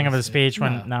 the beginning of his speech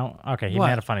when okay, he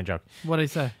made a funny joke. What did he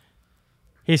say?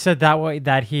 He said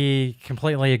that he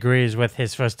completely agrees with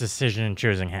his first decision in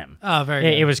choosing him. Oh, very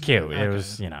good. It was cute. Okay. It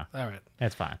was, all right.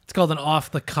 It's fine. It's called an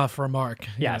off-the-cuff remark.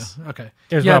 Yes. Okay.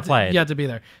 It was well played. You had to be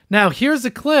there. Now, here's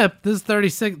a clip. This is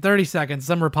 30 seconds.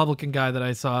 Some Republican guy that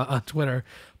I saw on Twitter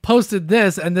posted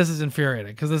this, and this is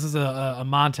infuriating because this is a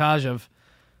montage of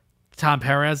Tom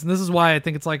Perez, and this is why I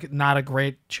think it's like not a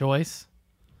great choice.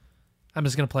 I'm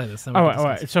just going to play this. All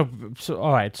right.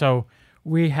 So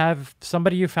we have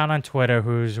somebody you found on Twitter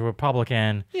who's a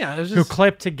Republican who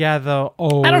clipped together.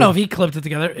 I don't know if he clipped it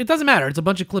together. It doesn't matter. It's a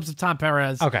bunch of clips of Tom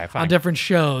Perez on different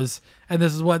shows. And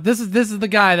this is the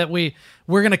guy that we're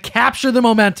going to capture the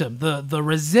momentum, the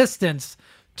resistance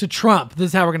to Trump. This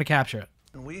is how we're going to capture it.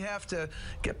 We have to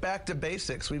get back to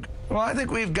basics. I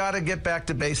think we've got to get back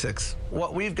to basics.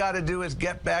 What we've got to do is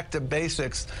get back to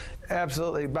basics.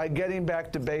 Absolutely. By getting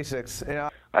back to basics.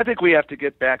 I think we have to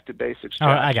get back to basics. Oh,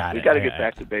 I got it. We got to get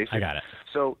back to basics. I got it.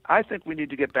 So I think we need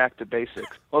to get back to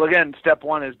basics. Well, again, step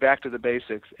one is back to the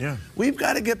basics. Yeah. We've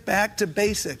got to get back to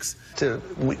basics.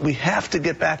 We have to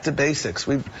get back to basics.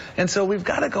 So we've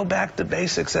got to go back to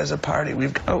basics as a party. We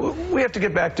have to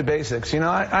get back to basics. You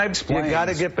got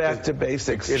to get back to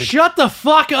basics. Shut the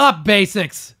fuck up,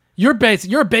 basics. You're basic.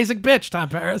 You're a basic bitch, Tom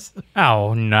Perez.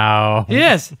 Oh no. He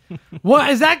is. What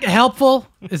is that helpful?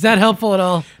 Is that helpful at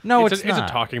all? No, it's not.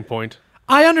 It's a talking point.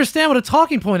 I understand what a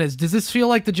talking point is. Does this feel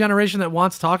like the generation that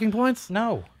wants talking points?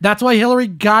 No. That's why Hillary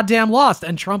goddamn lost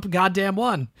and Trump goddamn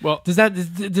won. Well, does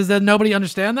that nobody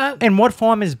understand that? In what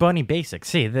form is Bernie basic?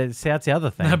 See, that's the other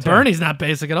thing. Bernie's not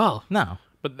basic at all. No.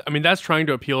 But I mean, that's trying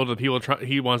to appeal to the people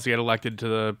he wants to get elected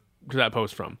to that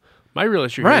post from. My real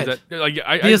issue right. is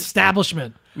that the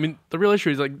establishment. I mean, the real issue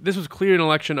is this was clearly an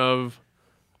election of,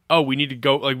 we need to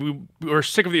go. We're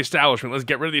sick of the establishment. Let's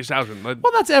get rid of the establishment.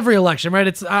 Well, that's every election,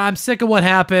 right? I'm sick of what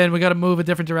happened. We got to move a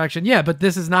different direction. Yeah, but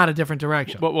this is not a different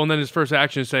direction. Well, and then his first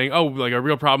action is saying, our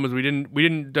real problem is we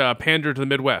didn't pander to the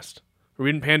Midwest, or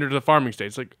we didn't pander to the farming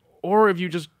states. Or if you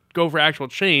just go for actual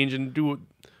change and be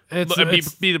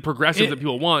the progressive that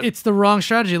people want. It's the wrong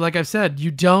strategy. Like I've said, you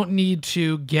don't need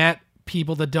to get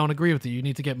people that don't agree with you. You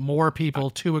need to get more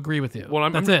people to agree with you. Well,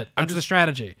 that's it. That's the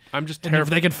strategy. I'm just terrified. If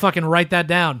they can fucking write that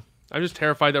down. I'm just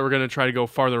terrified that we're going to try to go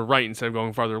farther right instead of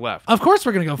going farther left. Of course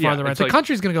we're going to go farther right. The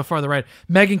country's going to go farther right.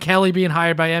 Megyn Kelly being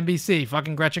hired by NBC.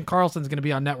 Fucking Gretchen Carlson's going to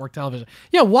be on network television.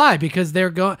 Yeah, why? Because they're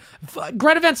going...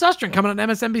 Greta Van Susteren coming on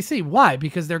MSNBC. Why?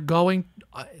 Because they're going...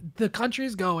 the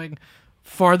country's going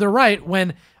farther right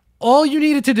when all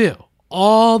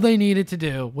they needed to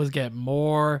do was get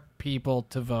more people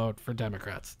to vote for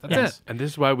Democrats. That's it. And this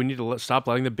is why we need to stop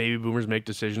letting the baby boomers make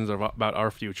decisions about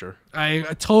our future. I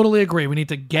totally agree. We need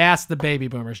to gas the baby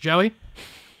boomers. Joey?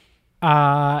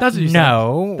 That's what you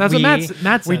said. That's what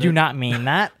Matt said. We do not mean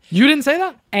that. You didn't say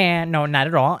that? And no, not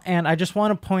at all. And I just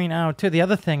want to point out, too, the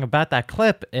other thing about that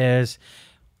clip is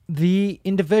the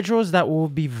individuals that will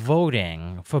be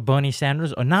voting for Bernie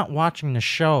Sanders are not watching the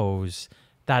shows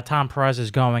that Tom Perez is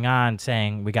going on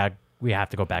saying we have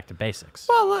to go back to basics.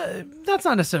 Well, that's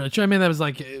not necessarily true. I mean, that was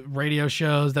radio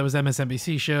shows, that was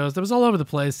MSNBC shows, that was all over the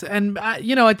place. And,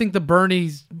 I think the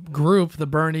Bernie group, the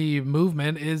Bernie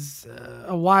movement is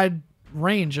a wide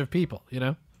range of people,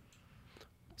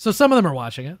 So some of them are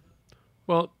watching it.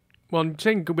 Well, I'm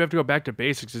saying we have to go back to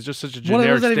basics. It's just such a generic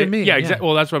What does that even mean? Yeah, exactly.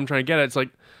 Well, that's what I'm trying to get at. It's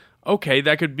okay,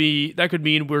 that could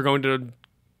mean we're going to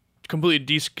completely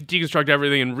deconstruct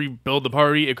everything and rebuild the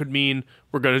party. It could mean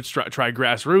we're going to try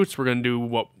grassroots. We're going to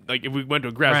do if we went to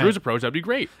a grassroots approach, that'd be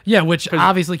great. Yeah, which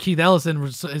obviously Keith Ellison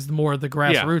is more the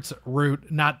grassroots route,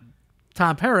 not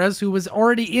Tom Perez, who was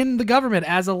already in the government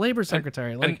as a labor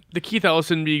secretary. And the Keith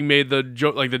Ellison being made the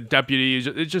deputy,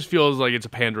 it just feels like it's a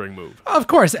pandering move. Of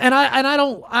course, and I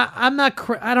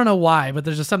don't know why, but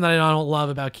there's just something I don't love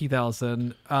about Keith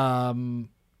Ellison.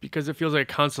 Because it feels like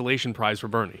a consolation prize for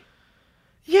Bernie.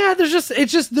 Yeah,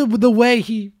 it's just the way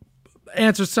he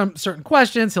answers some certain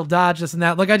questions. He'll dodge this and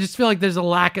that. I just feel like there's a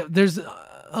lack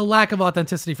of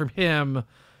authenticity from him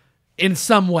in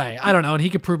some way. I don't know, and he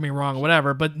could prove me wrong or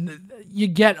whatever. But you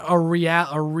get a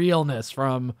realness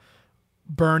from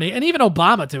Bernie and even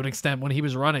Obama to an extent when he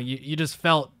was running. You just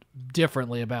felt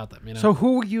differently about them. So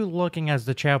who are you looking as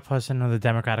the chairperson of the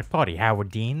Democratic Party? Howard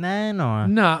Dean then, or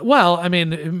no? Well, I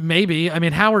mean, maybe. I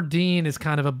mean, Howard Dean is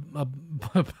kind of a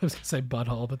I was gonna say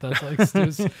butthole, but that's like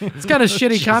it's kind of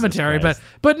shitty commentary. Christ.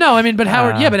 But no, I mean, but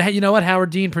Howard, but you know what? Howard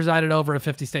Dean presided over a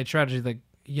 50-state strategy that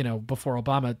before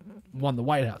Obama won the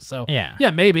White House. So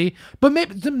yeah, maybe. But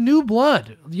maybe some new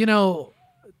blood.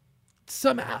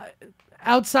 Some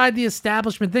outside the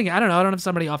establishment thing. I don't know. I don't have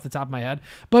somebody off the top of my head,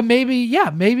 but maybe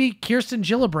Kirsten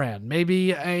Gillibrand,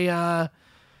 maybe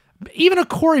even a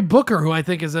Cory Booker, who I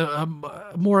think is a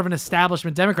more of an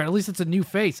establishment Democrat. At least it's a new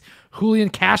face. Julian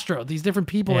Castro. These different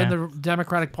people in the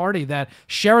Democratic Party. That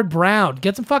Sherrod Brown.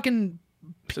 Get some fucking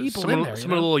people in there.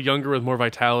 Someone a little younger with more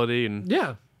vitality and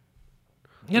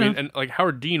and like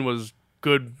Howard Dean was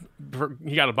good.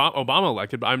 He got Obama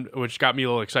elected, which got me a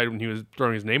little excited when he was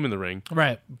throwing his name in the ring.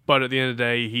 Right. But at the end of the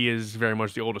day, he is very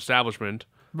much the old establishment.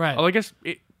 Right. Well, I guess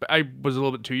I was a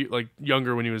little bit too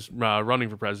younger when he was running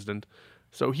for president.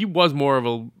 So he was more of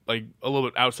a little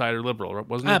bit outsider liberal,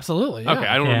 wasn't he? Absolutely. Yeah. Okay,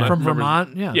 I don't remember. From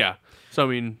Vermont, yeah. Yeah. So I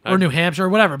mean, or New Hampshire, or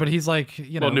whatever. But he's like,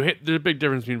 Well, there's a big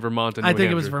difference between Vermont and New Hampshire. I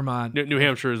think it was Vermont. New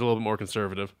Hampshire is a little bit more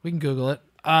conservative. We can Google it.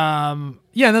 And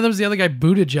then there was the other guy,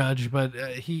 Buttigieg, but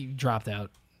he dropped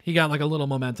out. He got like a little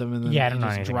momentum and then he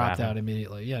just dropped out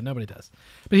immediately. Yeah, nobody does.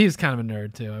 But he's kind of a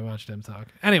nerd too. I watched him talk.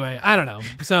 Anyway, I don't know.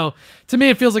 So to me,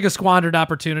 it feels like a squandered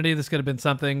opportunity. This could have been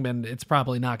something, and it's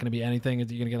probably not going to be anything. You're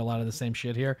going to get a lot of the same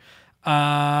shit here.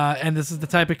 And this is the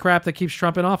type of crap that keeps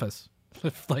Trump in office,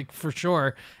 like for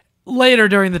sure. Later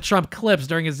during the Trump clips,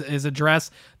 during his address,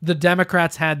 the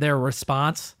Democrats had their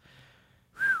response.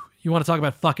 You want to talk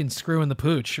about fucking screwing the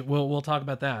pooch? We'll talk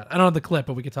about that. I don't have the clip,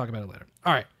 but we can talk about it later.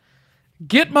 All right.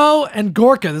 Gitmo and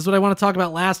Gorka. This is what I want to talk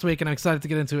about last week, and I'm excited to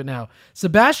get into it now.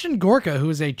 Sebastian Gorka,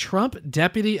 who is a Trump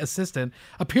deputy assistant,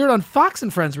 appeared on Fox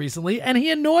and Friends recently, and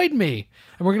he annoyed me.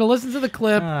 And we're going to listen to the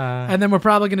clip, and then we're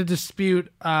probably going to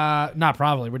dispute, not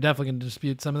probably, we're definitely going to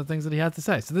dispute some of the things that he has to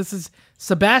say. So this is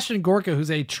Sebastian Gorka, who's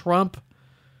a Trump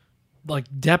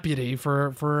deputy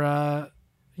for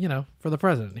the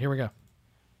president. Here we go.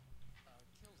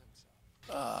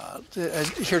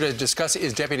 Here to discuss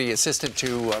is Deputy Assistant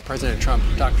to President Trump,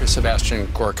 Dr. Sebastian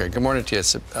Gorka. Good morning to you,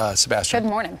 Sebastian. Good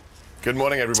morning. Good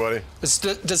morning, everybody.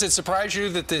 Does it surprise you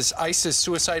that this ISIS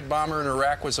suicide bomber in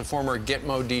Iraq was a former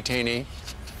Gitmo detainee?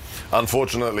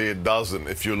 Unfortunately, it doesn't.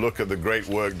 If you look at the great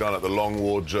work done at the Long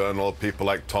War Journal, people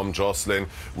like Tom Joslin,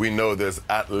 we know there's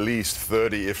at least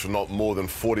 30, if not more than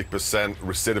 40%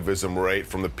 recidivism rate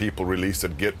from the people released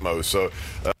at Gitmo. So,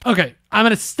 okay, I'm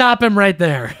going to stop him right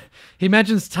there. He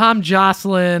mentions Tom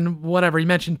Joslin, whatever. He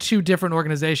mentioned two different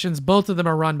organizations. Both of them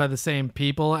are run by the same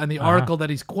people. And the article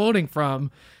that he's quoting from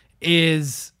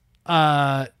is,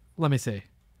 let me see.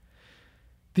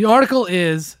 The article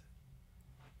is,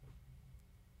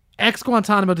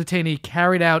 ex-Guantanamo detainee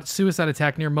carried out suicide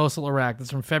attack near Mosul, Iraq.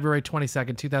 That's from February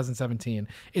 22nd, 2017.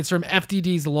 It's from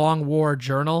FDD's Long War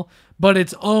Journal, but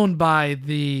it's owned by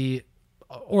the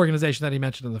organization that he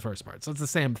mentioned in the first part. So it's the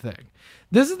same thing.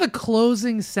 This is the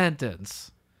closing sentence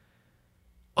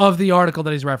of the article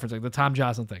that he's referencing, the Tom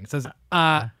Joslin thing. It says,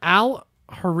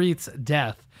 Al-Harith's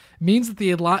death means that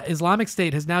the Islamic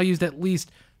State has now used at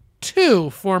least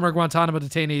 2 former Guantanamo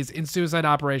detainees in suicide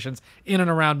operations in and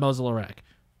around Mosul, Iraq.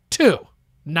 2.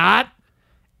 Not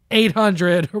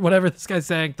 800 or whatever this guy's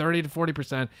saying, 30 to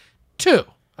 40%. 2.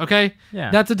 Okay?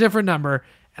 Yeah. That's a different number.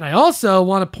 And I also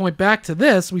want to point back to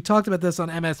this. We talked about this on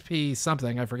MSP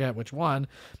something. I forget which one.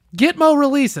 Gitmo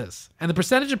releases and the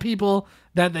percentage of people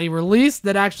that they released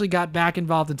that actually got back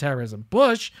involved in terrorism.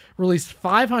 Bush released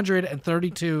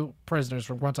 532 prisoners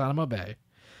from Guantanamo Bay.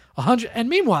 100. And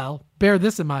meanwhile, bear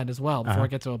this in mind as well before I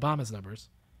get to Obama's numbers.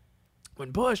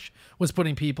 When Bush was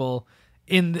putting people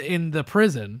in the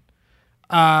prison,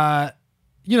 this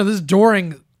is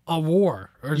during a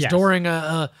war or during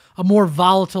a more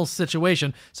volatile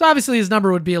situation. So obviously his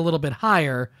number would be a little bit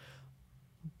higher.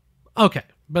 Okay,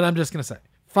 but I'm just going to say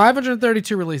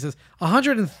 532 releases,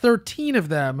 113 of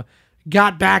them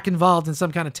got back involved in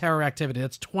some kind of terror activity.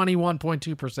 That's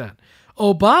 21.2%.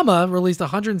 Obama released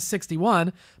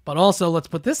 161, but also let's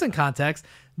put this in context.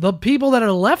 The people that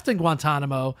are left in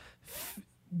Guantanamo,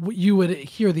 you would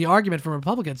hear the argument from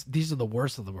Republicans, these are the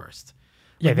worst of the worst.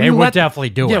 Yeah, they would definitely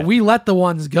do it. Yeah, we let the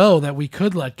ones go that we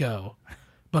could let go.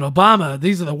 But Obama,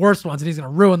 these are the worst ones, and he's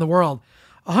going to ruin the world.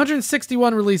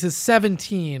 161 releases,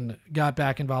 17 got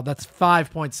back involved. That's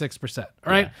 5.6%. All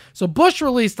right? Yeah. So Bush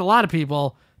released a lot of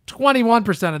people.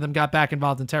 21% of them got back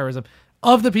involved in terrorism.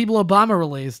 Of the people Obama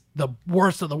released, the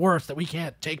worst of the worst that we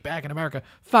can't take back in America,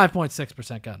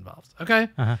 5.6% got involved. Okay?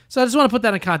 So I just want to put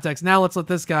that in context. Now let's let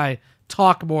this guy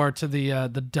talk more to the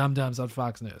dum-dums on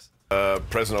Fox News.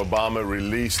 President Obama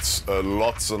released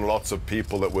lots and lots of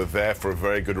people that were there for a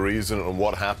very good reason. And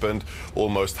what happened?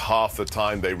 Almost half the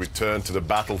time they returned to the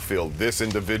battlefield. This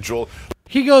individual...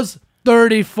 He goes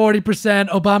 30, 40%.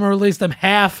 Obama released them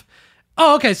half.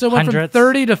 Oh, okay. So it went from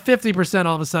 30 to 50%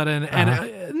 all of a sudden.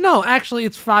 And no, actually,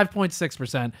 it's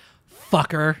 5.6%.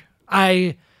 Fucker.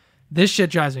 This shit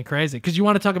drives me crazy because you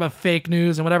want to talk about fake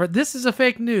news and whatever. This is a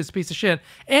fake news piece of shit.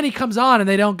 And he comes on and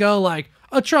they don't go like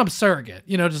a Trump surrogate,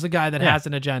 just a guy that has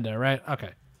an agenda, right?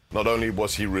 Okay. Not only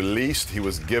was he released, he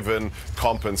was given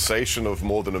compensation of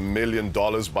more than $1 million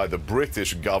by the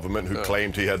British government who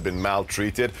claimed he had been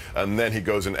maltreated. And then he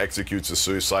goes and executes a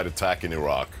suicide attack in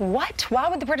Iraq. What? Why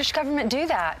would the British government do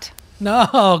that?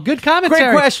 No, good commentary.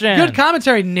 Great question. Good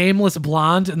commentary. Nameless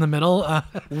blonde in the middle.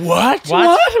 What?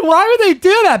 Why would they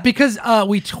do that? Because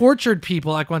we tortured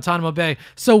people at Guantanamo Bay.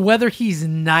 So whether he's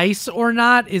nice or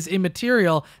not is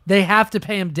immaterial. They have to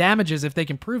pay him damages if they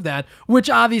can prove that, which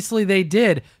obviously they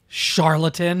did.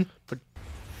 Charlatan.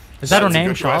 Is that her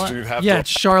name, Charlotte? Yeah, it's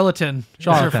Charlatan.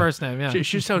 That's her first name, yeah.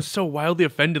 She sounds so wildly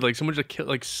offended, like someone just killed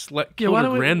her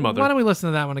grandmother. Why don't we listen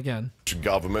to that one again?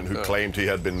 Government who claimed he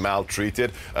had been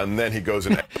maltreated, and then he goes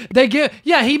and...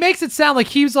 he makes it sound like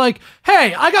he was like,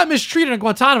 hey, I got mistreated in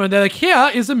Guantanamo, and they're like, here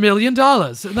is $1 million.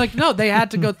 And like, no, they had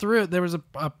to go through it. There was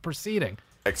a proceeding.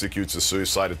 Executes a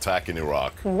suicide attack in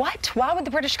Iraq. What? Why would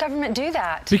the British government do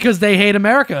that? Because they hate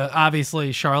America,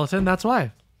 obviously, Charlatan. That's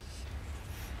why.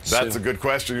 That's a good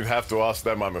question. You'd have to ask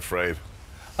them, I'm afraid.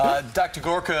 Dr.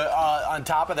 Gorka, on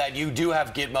top of that, you do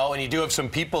have Gitmo, and you do have some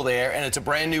people there, and it's a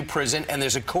brand new prison, and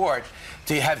there's a court.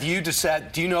 Do you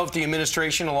know if the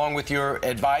administration, along with your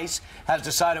advice, has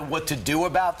decided what to do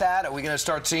about that? Are we going to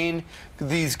start seeing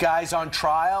these guys on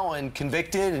trial and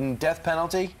convicted and death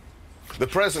penalty? The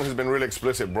president has been really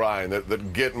explicit, Brian, that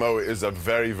Gitmo is a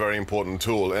very, very important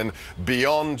tool. And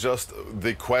beyond just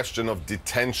the question of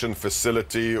detention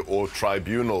facility or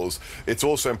tribunals, it's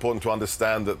also important to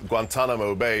understand that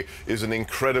Guantanamo Bay is an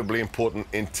incredibly important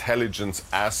intelligence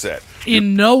asset.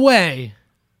 In no way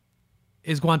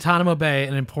is Guantanamo Bay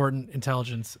an important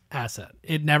intelligence asset.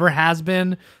 It never has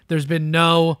been. There's been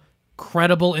no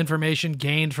credible information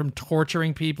gained from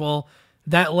torturing people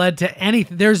that led to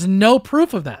anything. There's no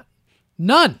proof of that.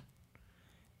 None.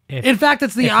 In fact,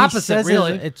 it's the opposite,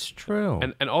 really. It's true.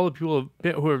 And all the people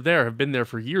who are there have been there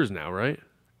for years now, right?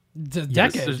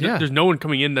 Decades, There's no one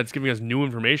coming in that's giving us new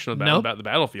information about the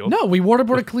battlefield. No, we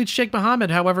waterboarded Khalid Sheikh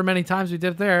Mohammed however many times we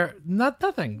did it there.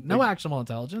 Nothing. No actionable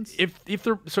intelligence. If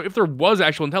there was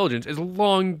actual intelligence, it's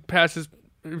long past its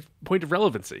point of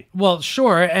relevancy. Well,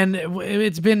 sure, and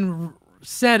it's been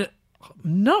said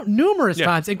numerous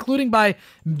times, including by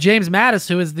James Mattis,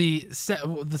 who is the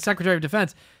Secretary of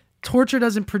Defense. Torture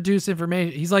doesn't produce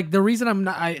information. He's like, the reason I'm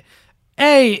not...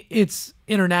 it's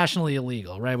internationally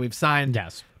illegal, right? We've signed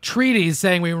treaties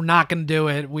saying we were not going to do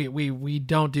it. We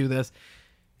don't do this.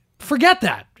 Forget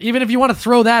that. Even if you want to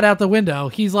throw that out the window,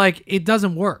 he's like, it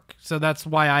doesn't work. So that's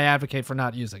why I advocate for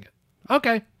not using it.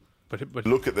 Okay. But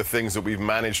look at the things that we've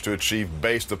managed to achieve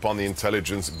based upon the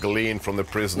intelligence gleaned from the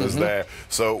prisoners there.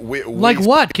 So like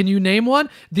what? Can you name one?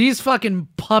 These fucking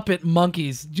puppet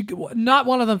monkeys. Not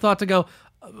one of them thought to go,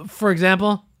 for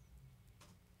example...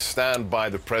 stand by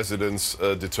the president's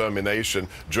determination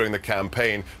during the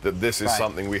campaign that this is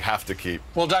something we have to keep.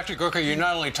 Well, Dr. Gorka, you're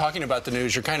not only talking about the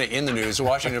news, you're kind of in the news. The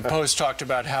Washington Post talked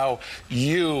about how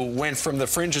you went from the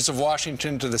fringes of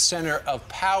Washington to the center of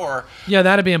power. Yeah,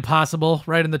 that'd be impossible,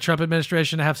 right? In the Trump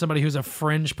administration, to have somebody who's a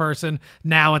fringe person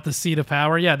now at the seat of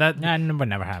power. Yeah, that would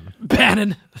never happen.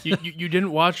 Bannon. You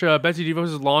didn't watch Betsy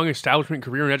DeVos' long establishment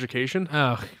career in education?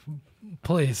 Oh,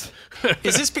 please.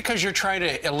 Is this because you're trying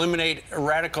to eliminate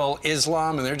radical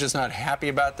Islam and they're just not happy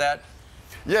about that?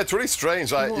 Yeah, it's really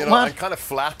strange. I'm kind of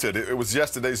flattered. It was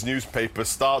yesterday's newspaper,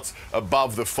 starts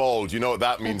above the fold. You know what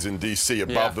that means in D.C.,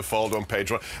 above the fold on page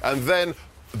 1. And then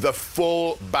the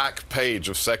full back page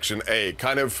of Section A,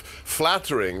 kind of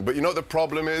flattering. But you know what the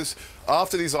problem is?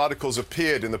 After these articles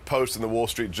appeared in the Post and the Wall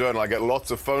Street Journal, I get lots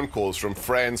of phone calls from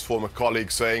friends, former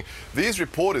colleagues saying, these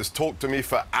reporters talked to me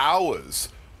for hours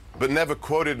but never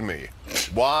quoted me.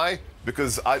 Why?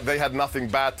 because they had nothing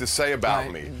bad to say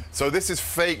about me. So this is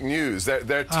fake news.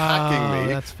 They're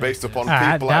attacking me based upon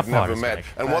people I've never met.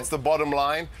 And what's the bottom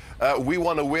line? We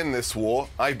want to win this war.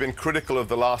 I've been critical of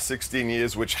the last 16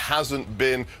 years, which hasn't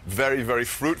been very, very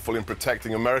fruitful in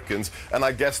protecting Americans. And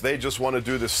I guess they just want to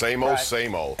do the same old,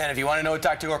 same old. And if you want to know what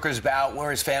Dr. Gorka is about,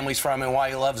 where his family's from, and why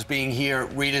he loves being here,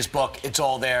 read his book. It's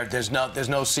all there. There's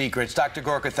no secrets. Dr.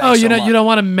 Gorka, thanks so much. You don't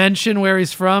want to mention where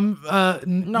he's from?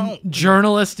 No.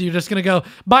 Journalist, you're just going to go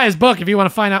buy his book if you want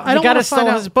to find out. I don't want to find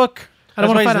out his book. I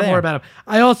don't want to find out more about him.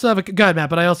 I also have go ahead, Matt,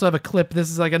 but I also have a clip.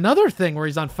 This is like another thing where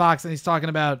he's on Fox and he's talking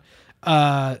about,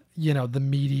 the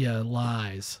media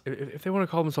lies. If they want to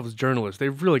call themselves journalists,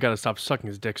 they've really got to stop sucking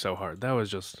his dick so hard. That was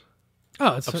just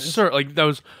it's absurd. Like that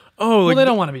was they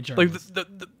don't want to be journalists. Like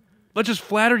let's just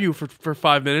flatter you for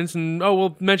 5 minutes, and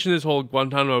we'll mention this whole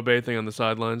Guantanamo Bay thing on the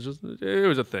sidelines. It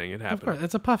was a thing. It happened. Of course,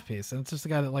 it's a puff piece, and it's just a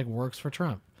guy that works for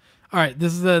Trump. All right,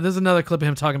 this is another clip of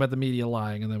him talking about the media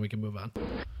lying, and then we can move on.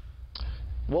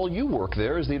 While you work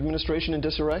there, is the administration in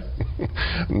disarray?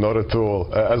 Not at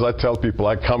all. As I tell people,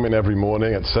 I come in every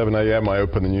morning at 7 a.m., I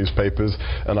open the newspapers,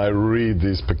 and I read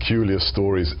these peculiar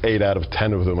stories. 8 out of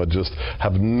 10 of them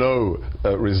have no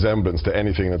resemblance to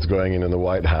anything that's going in the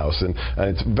White House. And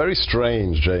it's very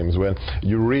strange, James, when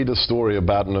you read a story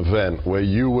about an event where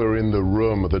you were in the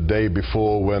room the day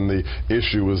before when the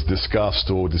issue was discussed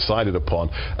or decided upon,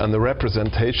 and the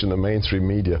representation in the mainstream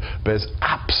media bears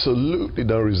absolutely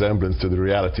no resemblance to the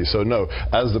reality. So no,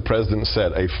 as the president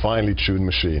said, a finely tuned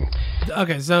machine.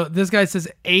 Okay, so this guy says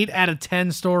 8 out of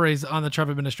 10 stories on the Trump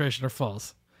administration are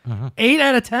false. 8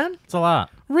 out of 10? It's a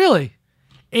lot. Really?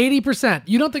 80%.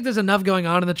 You don't think there's enough going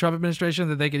on in the Trump administration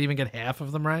that they could even get half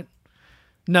of them right?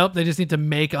 Nope, they just need to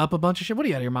make up a bunch of shit. What are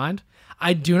you out of your mind?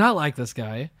 I do not like this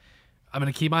guy. I'm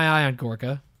going to keep my eye on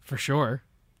Gorka, for sure,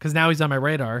 because now he's on my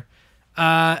radar.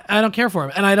 I don't care for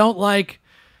him. And I don't like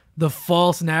the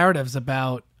false narratives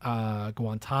about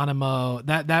Guantanamo.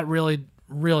 That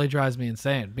really drives me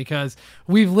insane, because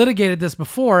we've litigated this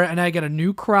before, and I get a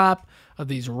new crop of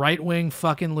these right-wing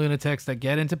fucking lunatics that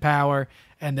get into power,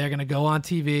 and they're going to go on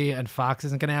TV, and Fox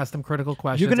isn't going to ask them critical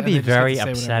questions. You're going to be very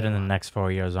upset in the next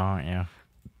 4 years, aren't you?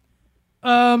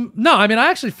 No, I mean,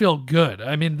 I actually feel good.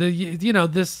 I mean,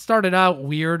 this started out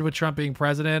weird with Trump being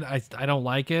president. I don't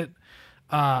like it.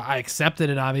 I accepted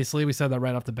it, obviously. We said that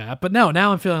right off the bat. But no,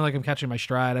 now I'm feeling like I'm catching my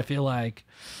stride. I feel like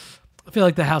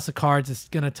the House of Cards is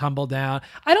going to tumble down.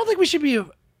 I don't think we should be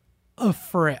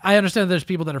afraid. I understand there's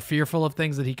people that are fearful of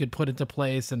things that he could put into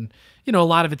place, and, a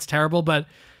lot of it's terrible, but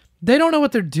they don't know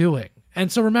what they're doing. And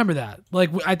so remember that.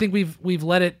 I think we've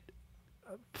let it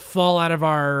fall out of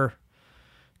our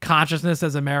consciousness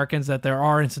as Americans that there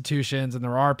are institutions and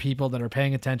there are people that are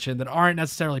paying attention that aren't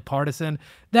necessarily partisan,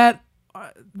 that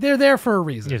they're there for a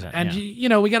reason. And,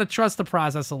 we got to trust the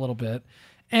process a little bit.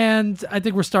 And I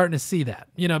think we're starting to see that,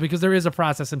 because there is a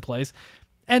process in place.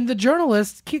 And the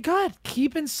journalists,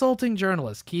 keep insulting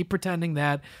journalists. Keep pretending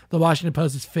that the Washington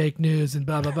Post is fake news and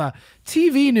blah, blah, blah.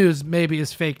 TV news maybe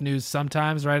is fake news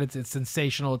sometimes, right? It's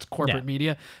sensational. It's corporate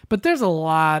media. But there's a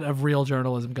lot of real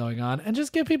journalism going on. And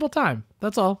just give people time.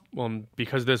 That's all. Well,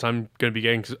 because of this, I'm going to be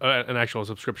getting an actual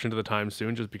subscription to the Times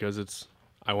soon, just because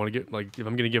I want to get, if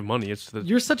I'm going to give money, it's the...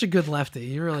 You're such a good lefty.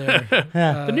 You really are.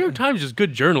 The New York Times is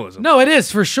good journalism. No, it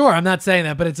is, for sure. I'm not saying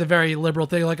that, but it's a very liberal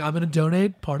thing. I'm going to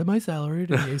donate part of my salary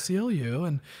to the ACLU,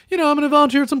 and, I'm going to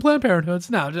volunteer at some Planned Parenthoods.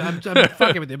 No, I'm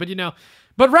fucking with you.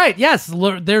 But right, yes,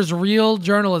 there's real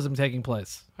journalism taking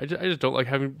place. I just don't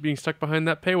like being stuck behind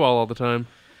that paywall all the time.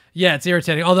 Yeah, it's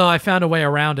irritating. Although I found a way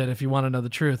around it if you want to know the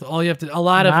truth. All you have to...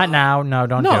 Not now. No,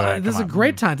 don't do it. No, this is a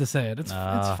great time to say it. It's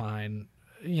fine.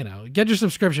 Get your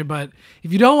subscription, but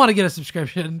if you don't want to get a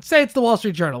subscription, say it's the Wall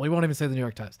Street Journal. We won't even say the New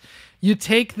York Times. You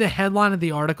take the headline of the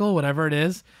article, whatever it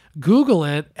is, Google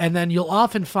it, and then you'll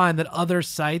often find that other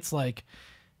sites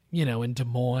in Des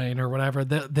Moines or whatever,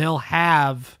 they'll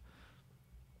have,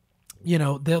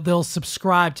 they'll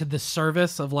subscribe to this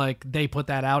service of they put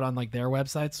that out on their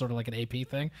website, sort of like an AP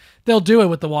thing. They'll do it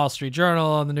with the Wall Street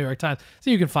Journal and the New York Times, so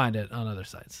you can find it on other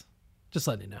sites. Just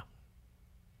letting you know.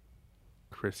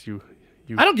 Chris,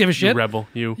 I don't give a shit. You rebel.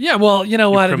 Yeah, well, you know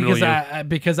what?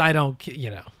 Because I don't,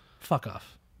 fuck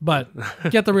off. But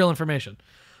get the real information.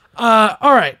 All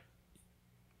right.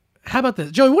 How about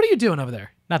this? Joey, what are you doing over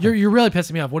there? Nothing. You're really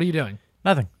pissing me off. What are you doing?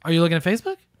 Nothing. Are you looking at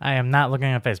Facebook? I am not looking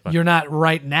at Facebook. You're not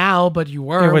right now, but you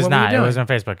were. It was what not. Were you doing? It was on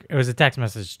Facebook. It was a text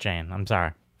message chain. I'm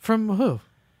sorry. From who?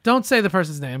 Don't say the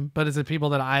person's name, but is it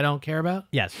people that I don't care about?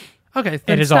 Yes. Okay.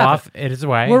 It is off. It is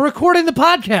away. We're recording the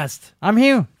podcast. I'm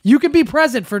here. You can be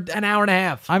present for an hour and a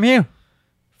half. I'm here.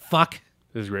 Fuck.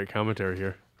 This is great commentary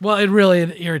here. Well, it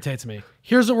really irritates me.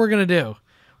 Here's what we're going to do.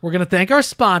 We're going to thank our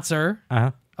sponsor.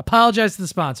 Apologize to the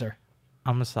sponsor.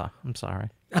 I'm sorry.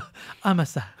 I'm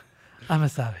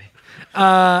sorry.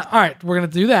 All right, we're going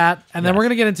to do that. And then we're going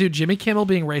to get into Jimmy Kimmel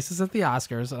being racist at the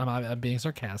Oscars. I'm being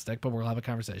sarcastic, but we'll have a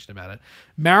conversation about it.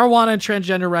 Marijuana and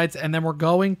transgender rights. And then we're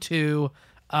going to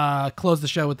close the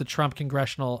show with the Trump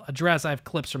congressional address. I have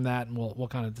clips from that, and we'll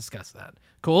kind of discuss that.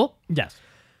 Cool? Yes.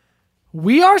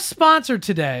 We are sponsored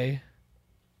today,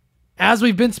 as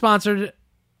we've been sponsored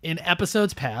in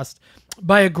episodes past,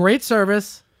 by a great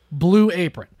service, Blue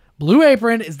Apron. Blue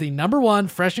Apron is the #1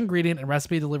 fresh ingredient and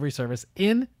recipe delivery service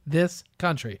in this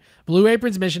country. Blue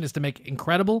Apron's mission is to make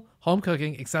incredible home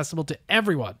cooking accessible to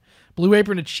everyone. Blue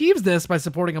Apron achieves this by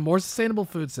supporting a more sustainable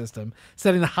food system,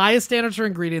 setting the highest standards for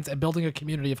ingredients, and building a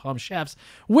community of home chefs,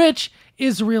 which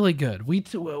is really good. We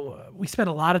spent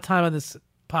a lot of time on this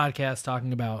podcast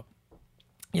talking about,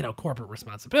 corporate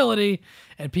responsibility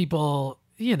and people,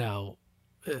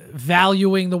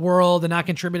 valuing the world and not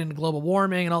contributing to global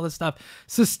warming and all this stuff.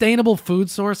 Sustainable food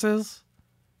sources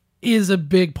is a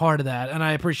big part of that. And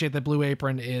I appreciate that Blue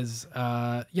Apron is,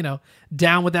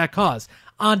 down with that cause.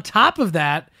 On top of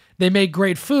that, they make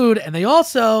great food, and they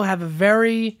also have a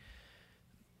very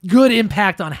good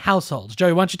impact on households.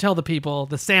 Joey, why don't you tell the people,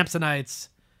 the Samsonites,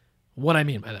 what I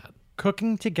mean by that?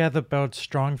 Cooking together builds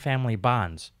strong family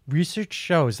bonds. Research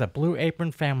shows that Blue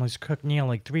Apron families cook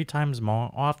nearly 3 times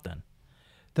more often.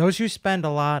 Those who spend a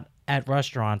lot at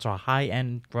restaurants or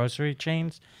high-end grocery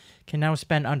chains can now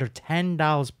spend under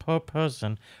 $10 per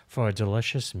person for a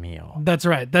delicious meal. That's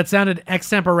right. That sounded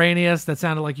extemporaneous. That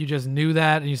sounded like you just knew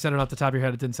that, and you said it off the top of your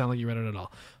head. It didn't sound like you read it at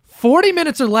all. 40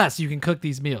 minutes or less, you can cook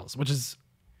these meals,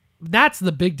 that's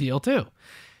the big deal, too.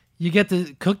 You get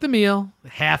to cook the meal,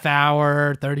 half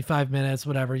hour, 35 minutes,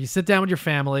 whatever. You sit down with your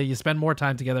family. You spend more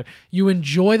time together. You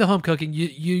enjoy the home cooking.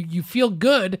 You feel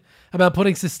good about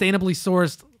putting sustainably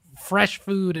sourced fresh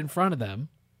food in front of them,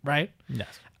 right?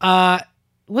 Yes.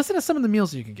 Listen to some of the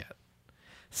meals you can get.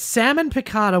 Salmon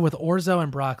piccata with orzo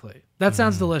and broccoli. That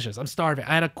sounds delicious. I'm starving.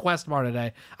 I had a Quest bar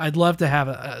today. I'd love to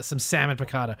have some salmon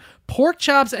piccata. Pork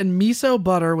chops and miso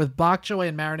butter with bok choy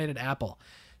and marinated apple.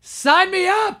 Sign me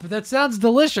up. That sounds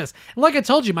delicious. And like I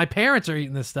told you, my parents are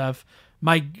eating this stuff.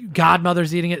 My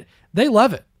godmother's eating it. They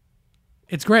love it.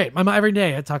 It's great. My mom, every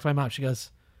day I talk to my mom. She goes,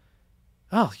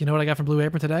 "Oh, you know what I got from Blue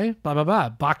Apron today? Blah, blah, blah.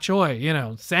 Bok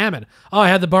choy, salmon. Oh, I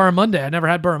had the barramundi. I never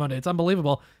had barramundi. It's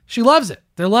unbelievable." She loves it.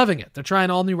 They're loving it. They're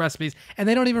trying all new recipes. And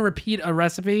they don't even repeat a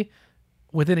recipe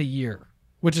within a year,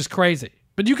 which is crazy.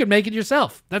 But you can make it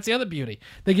yourself. That's the other beauty.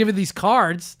 They give you these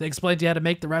cards. They explain to you how to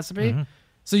make the recipe. Mm-hmm.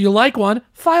 So you like one,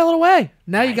 file it away.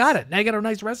 Now you got it. Now you got a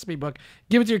nice recipe book.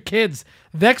 Give it to your kids.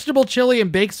 Vegetable chili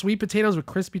and baked sweet potatoes with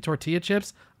crispy tortilla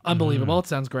chips. Unbelievable. It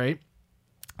sounds great.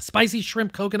 Spicy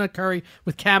shrimp coconut curry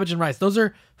with cabbage and rice. Those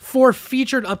are 4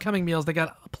 featured upcoming meals. They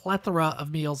got a plethora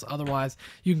of meals otherwise.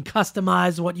 You can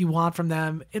customize what you want from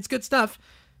them. It's good stuff.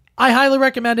 I highly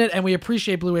recommend it, and we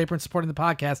appreciate Blue Apron supporting the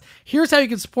podcast. Here's how you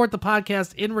can support the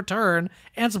podcast in return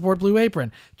and support Blue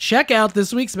Apron. Check out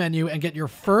this week's menu and get your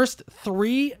first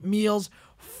 3 meals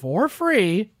for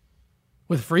free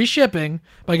with free shipping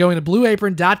by going to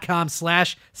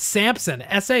blueapron.com/Samson,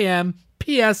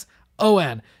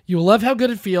 SAMPSON. You will love how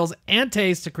good it feels and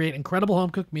tastes to create incredible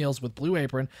home-cooked meals with Blue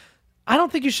Apron. I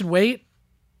don't think you should wait.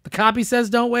 The copy says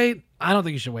don't wait. I don't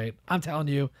think you should wait. I'm telling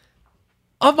you,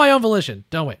 of my own volition,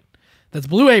 don't wait. That's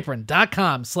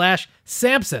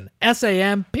blueapron.com/Samson,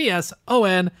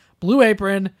 SAMPSON. Blue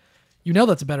Apron. You know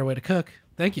that's a better way to cook.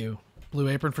 Thank you, Blue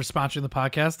Apron, for sponsoring the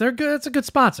podcast. They're good. It's a good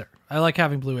sponsor. I like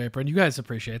having Blue Apron. You guys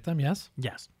appreciate them, yes?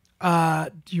 Yes.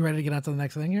 You ready to get on to the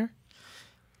next thing here?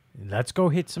 Let's go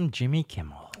hit some Jimmy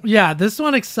Kimmel. Yeah, this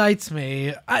one excites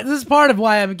me. This is part of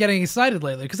why I'm getting excited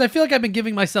lately, because I feel like I've been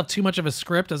giving myself too much of a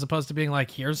script as opposed to being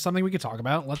like, here's something we could talk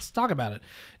about. Let's talk about it.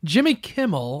 Jimmy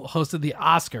Kimmel hosted the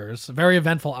Oscars, very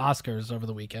eventful Oscars over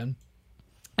the weekend.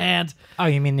 And oh,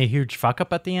 you mean the huge fuck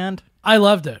up at the end? I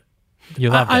loved it. You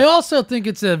loved it. I also think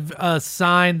it's a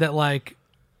sign that, like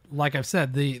I've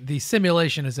said, the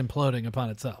simulation is imploding upon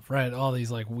itself, right? All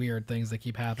these like weird things that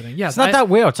keep happening. Yes, it's not that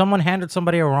weird. Someone handed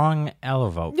somebody a wrong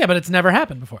vote. Yeah, but it's never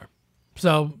happened before.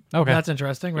 So okay, that's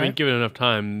interesting, right? I mean, give it enough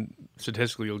time,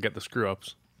 statistically, you'll get the screw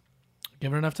ups.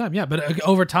 Give it enough time, yeah. But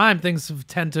over time, things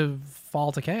tend to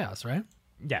fall to chaos, right?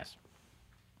 Yes.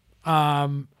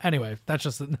 Anyway, that's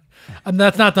just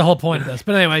that's not the whole point of this.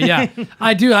 But anyway, yeah,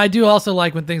 I do also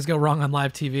like when things go wrong on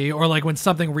live TV, or like when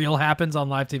something real happens on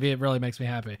live TV. It really makes me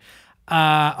happy.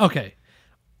 Okay,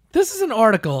 this is an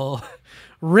article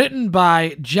written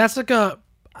by Jessica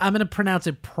I'm going to pronounce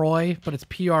it Proy, but it's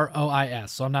Prois.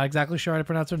 So I'm not exactly sure how to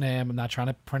pronounce her name. I'm not trying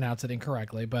to pronounce it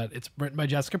incorrectly, but it's written by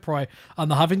Jessica Proy on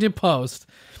the Huffington Post.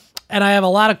 And I have a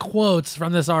lot of quotes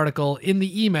from this article in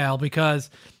the email because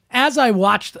as I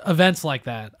watched events like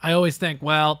that, I always think,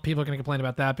 well, people are going to complain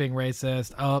about that being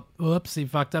racist. Oh, whoops, he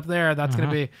fucked up there. That's going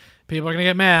to be, people are going to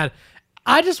get mad.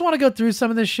 I just want to go through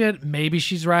some of this shit. Maybe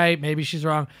she's right. Maybe she's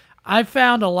wrong. I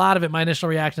found a lot of it. My initial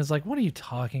reaction is like, what are you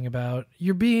talking about?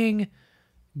 You're being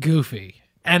goofy.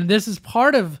 And this is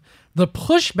part of the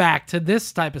pushback to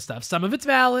this type of stuff. Some of it's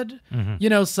valid. You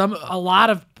know, a lot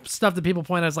of stuff that people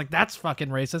point out is like, that's fucking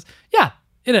racist. Yeah,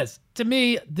 it is. To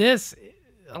me,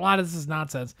 a lot of this is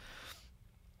nonsense.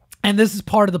 And this is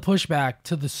part of the pushback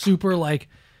to the super, like,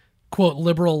 quote,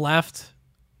 liberal left.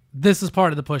 This is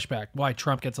part of the pushback, why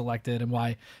Trump gets elected and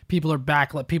why people are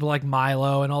back, people like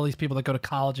Milo and all these people that go to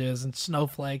colleges and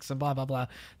snowflakes and blah, blah, blah.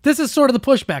 This is sort of the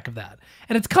pushback of that.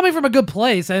 And it's coming from a good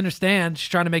place. I understand. She's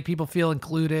trying to make people feel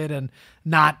included and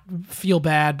not feel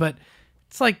bad. But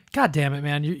it's like, God damn it,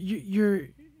 man.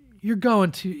 You're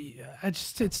going to,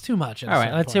 it's too much. All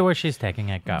right, let's see where she's taking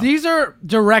it. Go. These are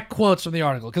direct quotes from the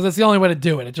article because that's the only way to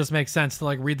do it. It just makes sense to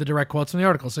like read the direct quotes from the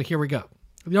article. So here we go.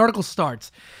 The article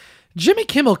starts. Jimmy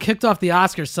Kimmel kicked off the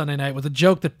Oscars Sunday night with a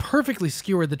joke that perfectly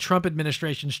skewered the Trump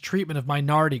administration's treatment of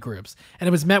minority groups, and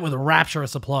it was met with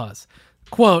rapturous applause.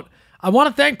 Quote, I want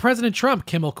to thank President Trump,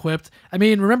 Kimmel quipped. I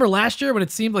mean, remember last year when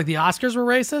it seemed like the Oscars were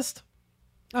racist?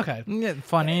 Okay. Yeah,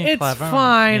 funny, it's clever.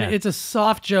 fine. Yeah. It's a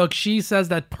soft joke. She says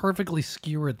that perfectly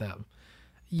skewered them.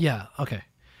 Yeah, okay.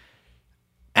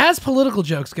 As political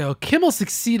jokes go, Kimmel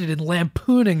succeeded in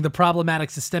lampooning the problematic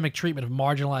systemic treatment of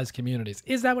marginalized communities.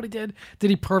 Is that what he did? Did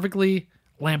he perfectly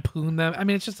lampoon them? I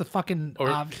mean, it's just a fucking...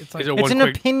 it's an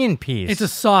opinion piece. It's a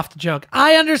soft joke.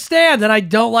 I understand that I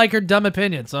don't like her dumb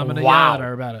opinion, so I'm going to yell at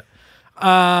her about it.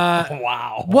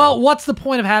 Wow. Well, what's the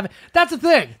point of having... That's the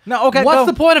thing. No, okay, What's go.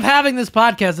 the point of having this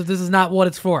podcast if this is not what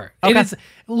it's for? Okay. It is...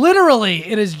 Literally,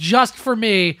 it is just for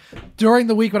me during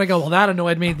the week when I go, well, that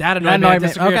annoyed me, I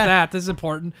disagree with that, this is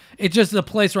important. It's just a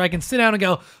place where I can sit down and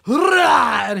go,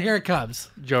 hurrah, and here it comes.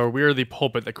 Joe, we're the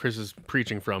pulpit that Chris is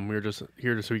preaching from. We're just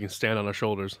here so we can stand on our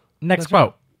shoulders. Next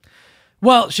quote.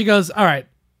 Well, she goes, all right,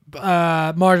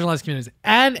 marginalized communities.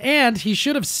 And he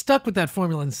should have stuck with that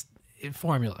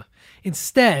formula.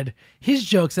 Instead, his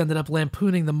jokes ended up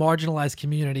lampooning the marginalized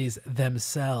communities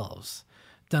themselves.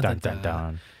 Dun, dun, dun,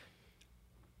 dun.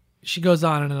 She goes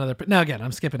on in another... Now, again,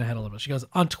 I'm skipping ahead a little bit. She goes,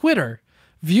 on Twitter,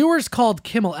 viewers called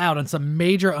Kimmel out on some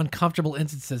major uncomfortable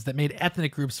instances that made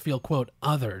ethnic groups feel, quote,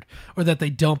 othered, or that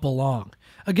they don't belong.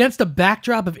 Against a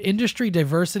backdrop of industry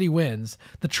diversity wins,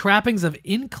 the trappings of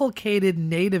inculcated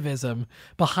nativism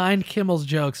behind Kimmel's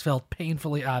jokes felt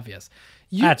painfully obvious.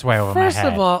 That's way over my head. First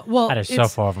of all, well... That is so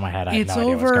far over my head. I have no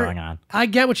idea what's going on. I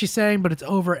get what she's saying, but it's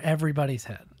over everybody's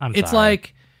head. It's sorry.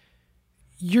 like...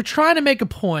 You're trying to make a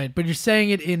point, but you're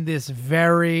saying it in this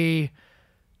very,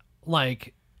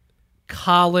 like,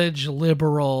 college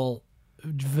liberal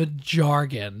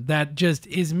jargon that just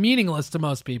is meaningless to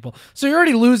most people. So you're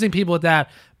already losing people with that.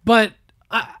 But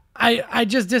I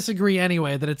just disagree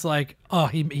anyway that it's like, oh,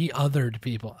 he othered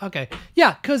people. Okay.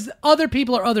 Yeah, because other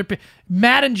people are other people.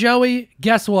 Matt and Joey,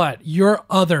 guess what? You're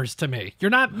others to me.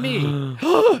 You're not me.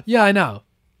 Yeah, I know.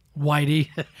 Whitey.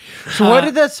 So where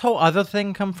did this whole other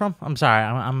thing come from? I'm sorry.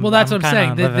 Well, that's what I'm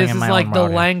saying. This is like the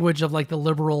mode. language of like the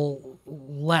liberal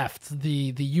left,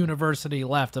 the university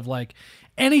left of like,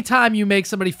 anytime you make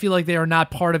somebody feel like they are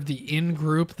not part of the in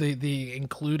group, the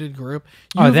included group.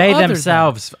 They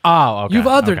themselves. Them. Oh, okay. You've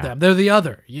othered them. They're the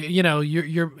other. You know,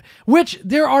 you're which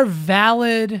there are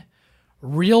valid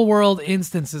real world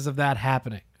instances of that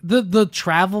happening. The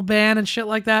travel ban and shit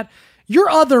like that. You're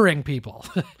othering people.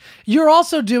 You're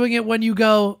also doing it when you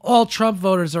go, all Trump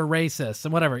voters are racist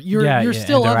and whatever. You're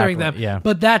still othering them. Yeah.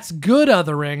 But that's good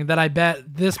othering that I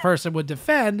bet this person would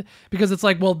defend because it's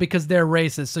like, well, because they're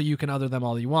racist, so you can other them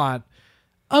all you want.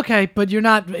 Okay, but you're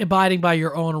not abiding by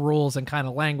your own rules and kind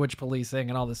of language policing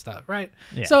and all this stuff, right?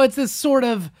 Yeah. So it's this sort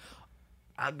of,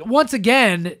 once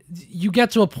again, you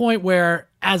get to a point where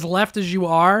as left as you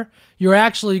are, you're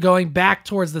actually going back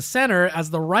towards the center as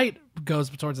the right goes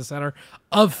towards the center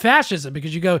of fascism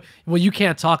because you go, well, you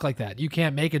can't talk like that. You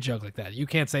can't make a joke like that. You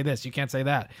can't say this. You can't say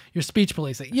that. You're speech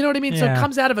policing. You know what I mean? Yeah. So it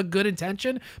comes out of a good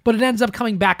intention, but it ends up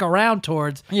coming back around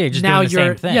towards just now doing the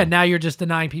same thing. Yeah, now you're just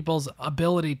denying people's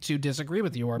ability to disagree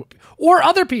with you or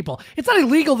other people. It's not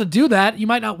illegal to do that. You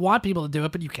might not want people to do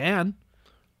it, but you can.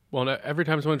 Well, every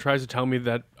time someone tries to tell me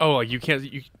that, oh, like you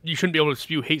shouldn't be able to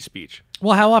spew hate speech.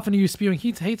 Well, how often are you spewing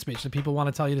hate speech that people want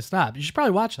to tell you to stop? You should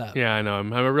probably watch that. Yeah, I know.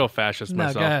 I'm a real fascist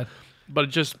myself. Go ahead. But it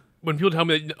just when people tell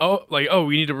me that,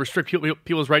 we need to restrict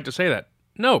people's right to say that.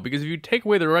 No, because if you take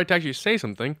away their right to actually say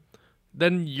something,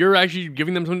 then you're actually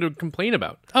giving them something to complain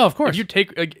about. Oh, of course. If you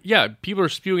take, people are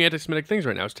spewing anti-Semitic things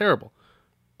right now. It's terrible.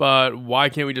 But why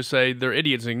can't we just say they're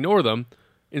idiots and ignore them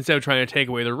instead of trying to take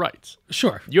away their rights?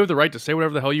 Sure. You have the right to say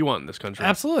whatever the hell you want in this country.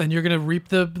 Absolutely, and you're going to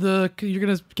reap you're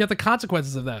going to get the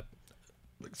consequences of that.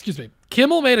 Excuse me.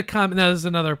 Kimmel made a comment. Now, this is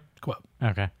another quote.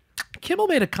 Okay. Kimmel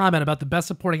made a comment about the Best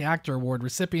Supporting Actor Award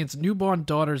recipient's newborn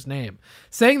daughter's name,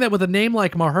 saying that with a name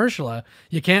like Mahershala,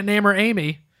 you can't name her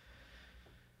Amy.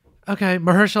 Okay,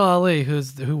 Mahershala Ali,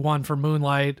 who won for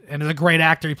Moonlight and is a great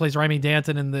actor. He plays Remy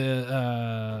Danton in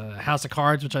the House of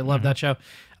Cards, which I love that show.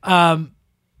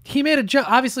 He made a joke.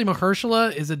 Obviously,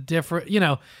 Mahershala is a different,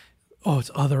 it's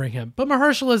othering him. But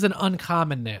Mahershala is an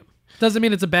uncommon name. Doesn't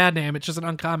mean it's a bad name. It's just an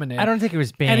uncommon name. I don't think it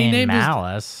was being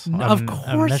malice. Of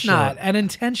course not. And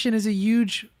intention is a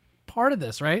huge part of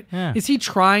this, right? Yeah. Is he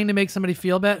trying to make somebody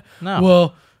feel bad? No.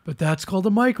 Well, but that's called a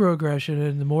microaggression,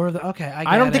 and the more of the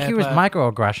I don't think he was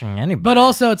microaggressioning anybody. But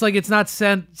also, it's like it's not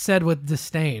said with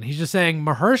disdain. He's just saying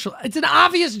Mahershala. It's an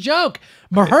obvious joke.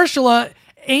 Mahershala.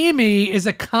 Amy is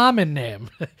a common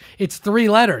name. It's 3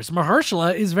 letters.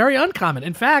 Mahershala is very uncommon.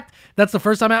 In fact, that's the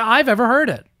first time I've ever heard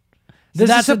it. This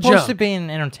that's is supposed to be an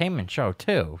entertainment show,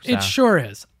 too. So. It sure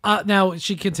is. Now,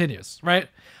 she continues, right?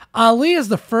 Ali is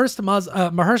the first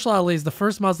Mahershala Ali is the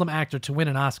first Muslim actor to win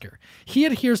an Oscar. He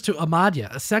adheres to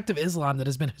Ahmadiyya, a sect of Islam that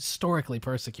has been historically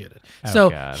persecuted.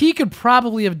 God. He could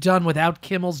probably have done without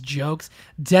Kimmel's jokes,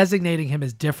 designating him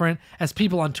as different, as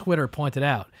people on Twitter pointed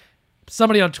out.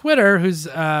 Somebody on Twitter, who's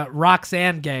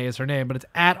Roxanne Gay is her name, but it's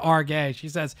 @rgay. She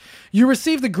says, "You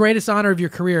received the greatest honor of your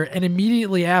career, and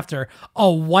immediately after, a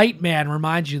white man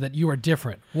reminds you that you are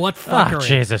different. What fuckery!" Oh,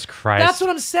 Jesus Christ! That's what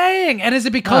I'm saying. And is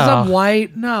it because I'm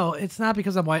white? No, it's not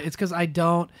because I'm white. It's because I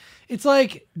don't. It's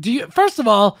like, first of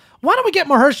all, why don't we get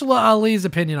Mahershala Ali's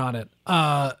opinion on it?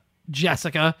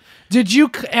 Jessica, did you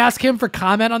ask him for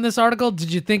comment on this article?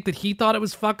 Did you think that he thought it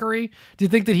was fuckery? Do you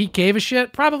think that he gave a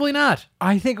shit? Probably not.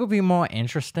 I think it would be more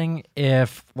interesting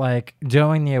if,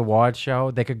 during the award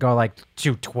show, they could go,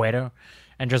 to Twitter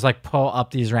and just, pull up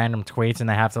these random tweets and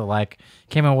they have to,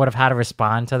 Kimmel would have had to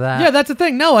respond to that. Yeah, that's the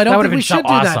thing. No, I don't think we should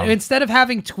do awesome. that. Instead of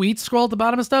having tweets scroll at the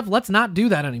bottom of stuff, let's not do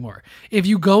that anymore. If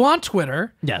you go on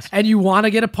Twitter and you want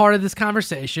to get a part of this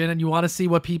conversation and you want to see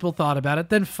what people thought about it,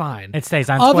 then fine. It stays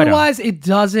on Twitter. Otherwise, it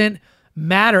doesn't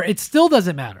matter. It still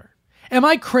doesn't matter. Am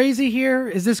I crazy here?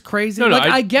 Is this crazy? No,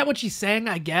 I get what she's saying,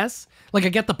 I guess. I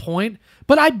get the point.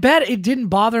 But I bet it didn't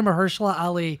bother Mahershala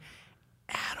Ali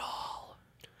at all.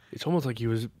 It's almost like he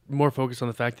was more focused on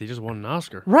the fact that he just won an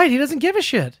Oscar. Right. He doesn't give a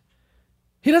shit.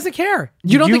 He doesn't care.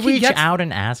 Did you reach out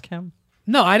and ask him?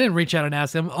 No, I didn't reach out and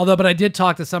ask him. But I did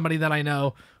talk to somebody that I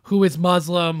know who is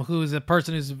Muslim, who's a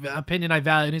person whose opinion I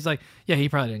value, and he's like, yeah, he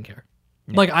probably didn't care.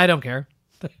 Yeah. I don't care.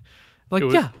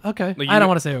 Yeah, okay. I don't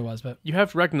want to say who it was, but you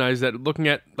have to recognize that looking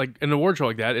at an award show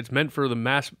like that, it's meant for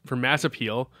mass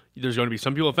appeal. There's going to be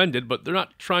some people offended, but they're not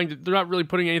really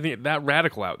putting anything that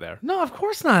radical out there. No, of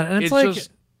course not. And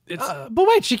but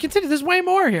wait, she continues. There's way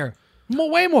more here.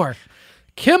 Way more.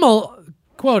 Kimmel,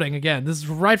 quoting again, this is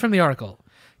right from the article.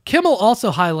 Kimmel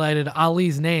also highlighted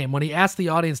Ali's name when he asked the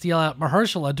audience to yell out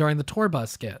Mahershala during the tour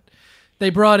bus skit. They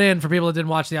brought in, for people that didn't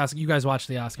watch the Oscars, you guys watched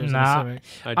the Oscars, nah, I'm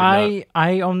assuming.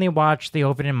 I only watched the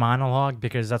opening monologue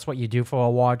because that's what you do for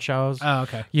award shows. Oh,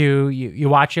 okay. You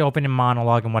watch the opening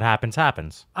monologue and what happens.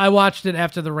 I watched it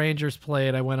after the Rangers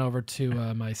played. I went over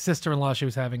to my sister-in-law. She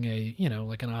was having an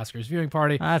Oscars viewing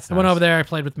party. That's I went over there. I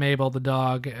played with Mabel, the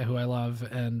dog, who I love,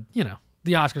 and,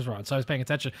 the Oscars were on, so I was paying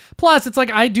attention. Plus, it's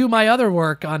I do my other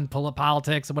work on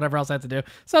politics and whatever else I have to do.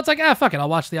 So it's fuck it, I'll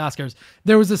watch the Oscars.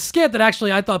 There was a skit that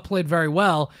actually I thought played very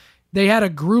well. They had a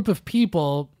group of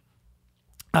people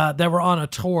that were on a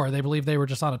tour. They believed they were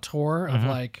just on a tour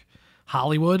of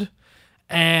Hollywood.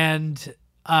 And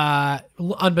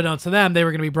unbeknownst to them, they were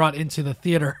going to be brought into the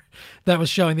theater that was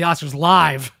showing the Oscars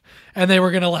live. And they were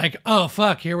going to oh,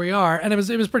 fuck, here we are. And it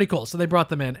was pretty cool. So they brought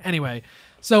them in. Anyway,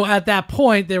 so at that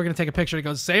point, they were going to take a picture. It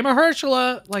goes, say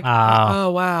Mahershala.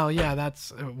 Oh, wow. Yeah,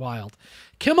 that's wild.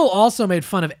 Kimmel also made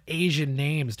fun of Asian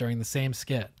names during the same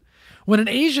skit. When an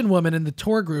Asian woman in the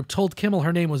tour group told Kimmel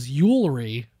her name was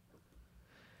Yulri,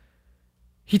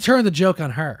 he turned the joke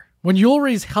on her. When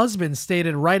Yulri's husband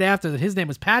stated right after that his name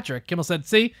was Patrick, Kimmel said,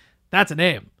 see, that's a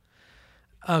name.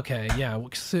 Okay, yeah,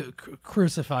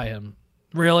 crucify him.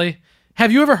 Really?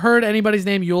 Have you ever heard anybody's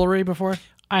name Yulri before?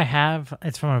 I have.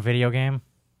 It's from a video game.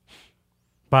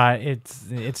 But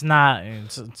it's not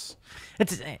it's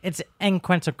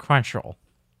inconsequential.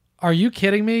 Are you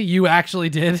kidding me? You actually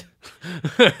did?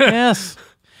 Yes.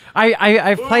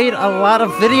 I've played a lot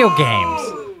of video games.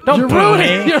 Don't boo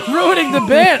me. You're ruining the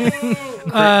bit.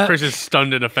 Chris is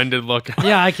stunned and offended look.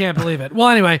 Yeah, I can't believe it. Well,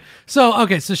 anyway, so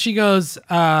she goes.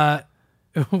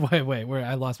 Wait, where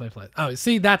I lost my place. Oh,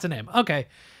 see, that's a name. Okay.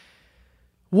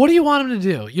 What do you want him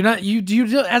to do?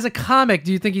 Do as a comic,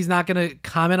 do you think he's not going to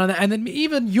comment on that? And then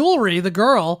even Yulri, the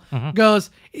girl, goes,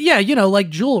 yeah, like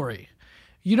jewelry.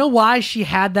 You know why she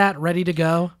had that ready to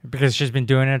go? Because she's been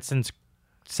doing it since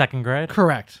 2nd grade?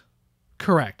 Correct.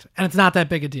 And it's not that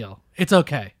big a deal. It's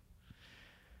okay.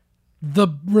 The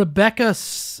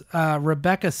Rebecca's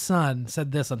son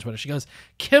said this on Twitter. She goes,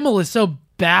 Kimmel is so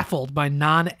baffled by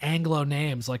non-Anglo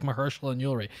names like Mahershala and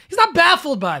Yulri. He's not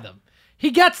baffled by them. He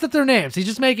gets that they're names. He's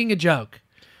just making a joke.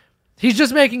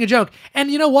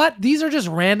 And you know what? These are just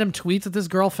random tweets that this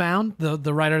girl found,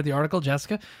 the writer of the article,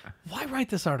 Jessica. Why write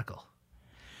this article?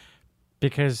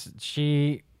 Because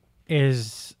she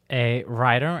is a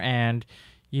writer and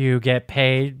you get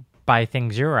paid by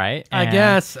things you write. I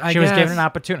guess. She was given an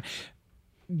opportunity.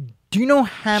 Do you know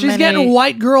how many... She's getting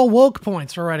white girl woke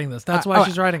points for writing this. That's why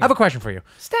she's writing it. I have a question for you.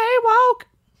 Stay woke.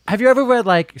 Have you ever read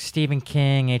like Stephen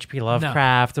King, H.P.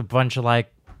 Lovecraft, a bunch of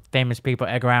like famous people,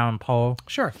 Edgar Allan Poe?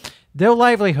 Sure. Their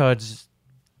livelihoods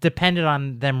depended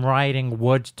on them writing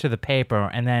words to the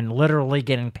paper and then literally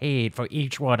getting paid for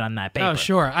each word on that paper. Oh,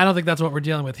 sure. I don't think that's what we're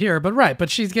dealing with here, but right. But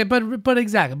but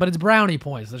exactly. But it's brownie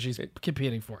points that she's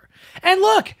competing for. And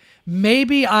look,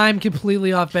 maybe I'm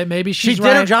completely off. Maybe she did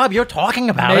her job. You're talking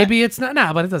about maybe it's not.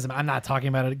 No, but it doesn't. I'm not talking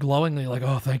about it glowingly. Like,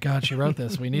 oh, thank God she wrote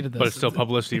this. We needed this. But it's still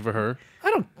publicity for her. I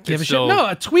don't give a shit.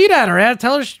 No, tweet at her.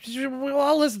 Tell her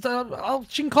I'll listen.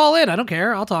 She can call in. I don't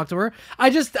care. I'll talk to her. I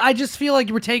just feel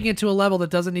like we're taking it to a level that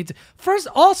doesn't need to. First,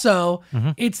 also,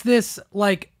 it's this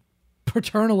like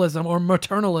paternalism or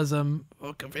maternalism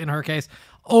in her case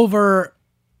over,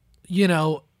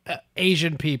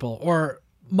 Asian people or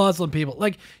Muslim people.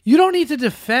 Like, you don't need to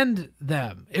defend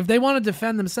them. If they want to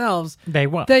defend themselves, they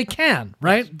will. They can,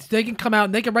 right? Yes. They can come out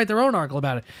and they can write their own article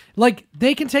about it. Like,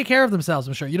 they can take care of themselves,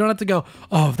 I'm sure. You don't have to go,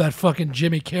 oh, that fucking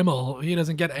Jimmy Kimmel, he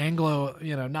doesn't get Anglo,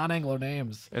 non-Anglo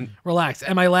names. And relax.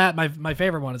 And my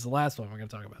favorite one is the last one we're going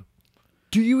to talk about.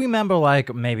 Do you remember,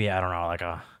 like, maybe, I don't know, like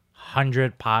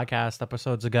 100 podcast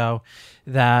episodes ago,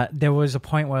 that there was a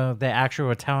point where they actually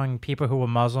were telling people who were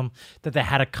Muslim that they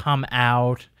had to come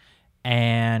out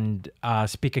and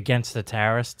speak against the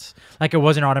terrorists? Like, it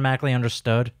wasn't automatically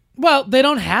understood? Well, they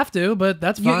don't have to, but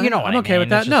that's fine. You know what I'm okay with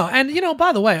that. Just... No, and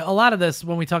by the way, a lot of this,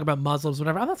 when we talk about Muslims,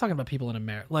 whatever, I'm not talking about people in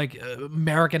America, like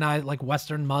Americanized, like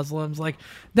Western Muslims, like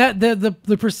that.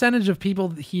 The percentage of people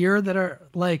here that are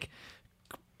like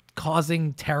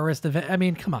causing terrorist event. I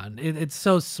mean, come on, it's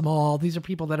so small. These are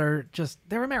people that are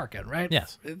they're American, right?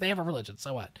 Yes, they have a religion.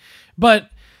 So what?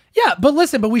 But yeah, but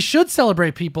listen, but we should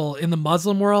celebrate people in the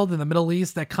Muslim world, in the Middle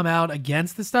East, that come out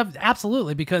against this stuff.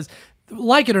 Absolutely, because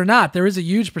like it or not, there is a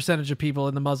huge percentage of people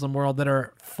in the Muslim world that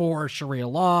are for Sharia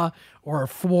law or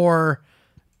for,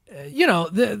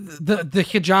 the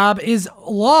hijab is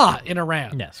law in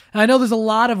Iran. Yes. And I know there's a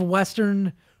lot of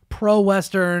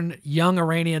pro-Western young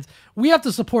Iranians. We have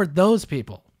to support those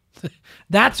people.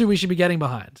 That's who we should be getting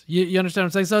behind. You understand what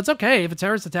I'm saying? So it's okay if a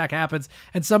terrorist attack happens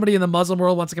and somebody in the Muslim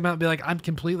world wants to come out and be like, I'm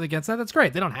completely against that. That's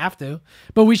great. They don't have to.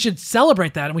 But we should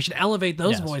celebrate that and we should elevate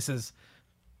those voices.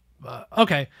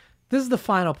 Okay. This is the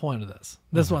final point of this.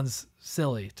 This one's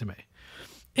silly to me.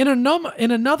 In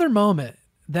another moment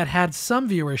that had some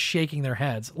viewers shaking their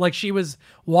heads, like she was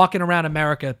walking around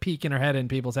America, peeking her head in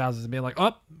people's houses and being like,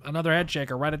 oh, another head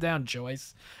shaker. Write it down,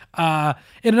 Joyce. In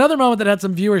another moment that had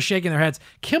some viewers shaking their heads,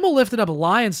 Kimmel lifted up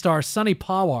Lion star Sunny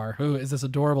Pawar, who is this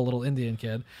adorable little Indian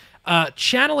kid,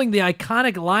 channeling the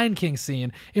iconic Lion King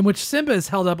scene in which Simba is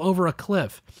held up over a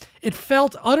cliff. It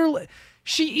felt utterly...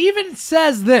 She even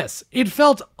says this. It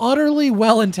felt utterly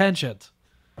well-intentioned.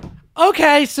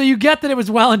 Okay, so you get that it was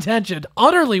well-intentioned,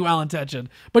 utterly well-intentioned,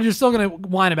 but you're still going to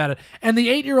whine about it. And the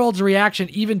 8-year-old's reaction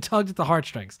even tugged at the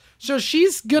heartstrings. So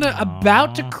she's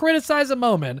about to criticize a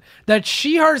moment that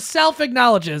she herself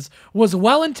acknowledges was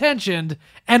well-intentioned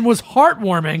and was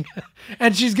heartwarming,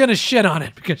 and she's going to shit on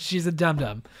it because she's a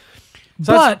dum-dum.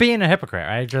 So that's being a hypocrite,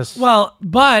 right?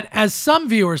 But as some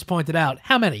viewers pointed out,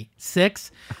 how many?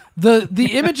 6? The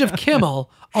image of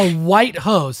Kimmel, a white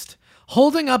host,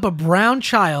 holding up a brown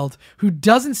child who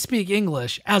doesn't speak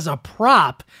English as a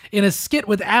prop in a skit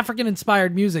with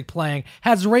African-inspired music playing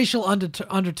has racial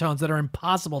undertones that are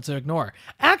impossible to ignore.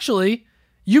 Actually,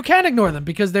 you can ignore them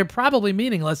because they're probably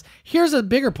meaningless. Here's a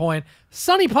bigger point.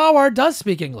 Sunny Pawar does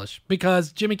speak English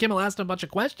because Jimmy Kimmel asked him a bunch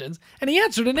of questions and he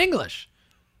answered in English.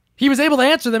 He was able to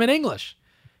answer them in English.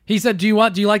 He said, "Do you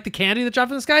like the candy that dropped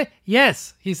from the sky?"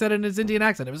 Yes, he said it in his Indian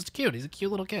accent. It was cute. He's a cute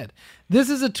little kid. This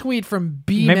is a tweet from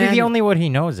B. Maybe the only word he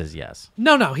knows is yes.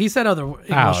 No, he said other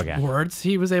English words.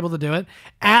 He was able to do it.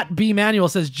 At B. Manuel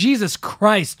says, "Jesus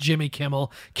Christ, Jimmy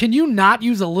Kimmel, can you not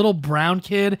use a little brown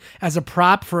kid as a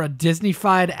prop for a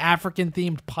Disney-fied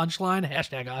African-themed punchline?"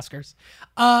 Hashtag Oscars.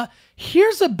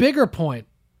 Here's a bigger point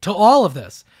to all of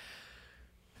this.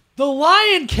 The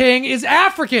Lion King is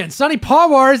African. Sonny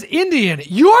Pawar is Indian.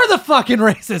 You're the fucking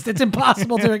racist. It's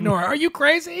impossible to ignore. Are you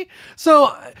crazy?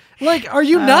 So, like, are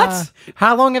you nuts?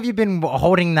 How long have you been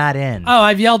holding that in? Oh,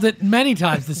 I've yelled it many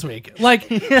times this week. Like,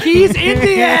 he's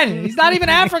Indian. He's not even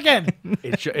African.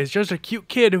 It's just a cute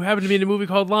kid who happened to be in a movie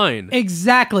called Lion.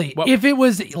 Exactly. Well, if it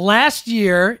was last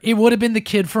year, it would have been the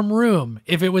kid from Room.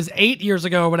 If it was 8 years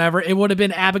ago or whatever, it would have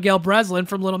been Abigail Breslin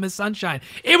from Little Miss Sunshine.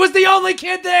 It was the only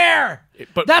kid there.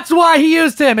 But that's why he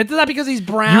used him. It's not because he's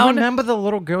brown. You remember the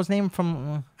little girl's name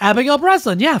from Abigail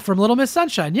Breslin? Yeah, from Little Miss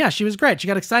Sunshine. Yeah, she was great. She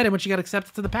got excited when she got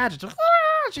accepted to the pageant.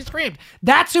 She screamed.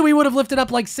 That's who we would have lifted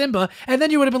up like Simba, and then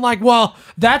you would have been like, "Well,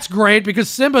 that's great because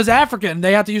Simba's African.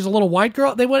 They have to use a little white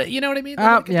girl. They would, you know what I mean?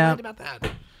 Yeah. About that.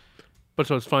 But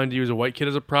so it's fine to use a white kid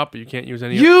as a prop, but you can't use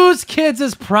any. Use kids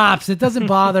as props. It doesn't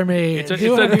bother me.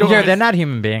 They're not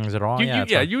human beings at all.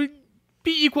 You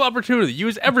be equal opportunity.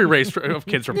 Use every race of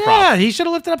kids for props. Yeah, he should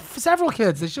have lifted up several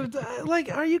kids. They should have,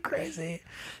 are you crazy?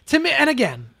 To me, and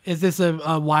again, is this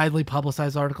a widely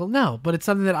publicized article? No, but it's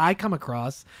something that I come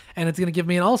across, and it's going to give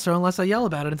me an ulcer unless I yell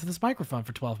about it into this microphone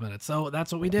for 12 minutes. So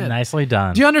that's what we did. Nicely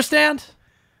done. Do you understand?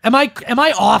 Am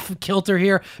I off kilter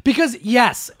here? Because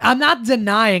yes, I'm not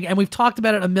denying, and we've talked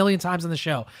about it a million times on the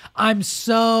show. I'm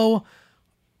so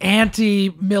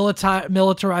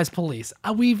anti-militarized police.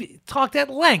 We've talked at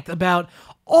length about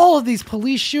all of these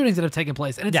police shootings that have taken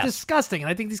place, and it's disgusting, and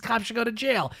I think these cops should go to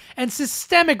jail, and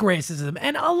systemic racism,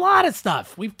 and a lot of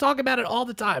stuff. We've talked about it all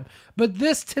the time. But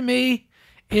this, to me,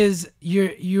 is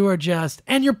you are just,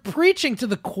 and you're preaching to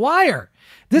the choir.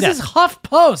 This is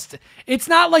HuffPost. It's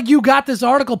not like you got this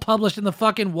article published in the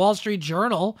fucking Wall Street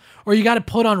Journal, or you got it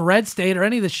put on Red State or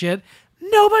any of this shit.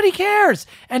 Nobody cares.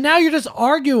 And now you're just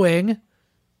arguing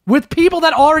with people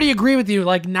that already agree with you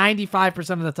like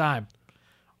 95% of the time.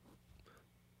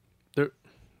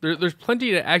 There's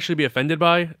plenty to actually be offended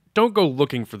by. Don't go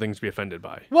looking for things to be offended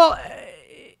by. Well,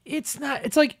 it's not.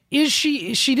 It's like,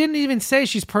 she didn't even say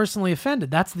she's personally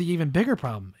offended. That's the even bigger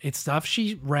problem. It's stuff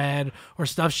she read or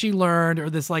stuff she learned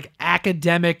or this like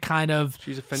academic kind of.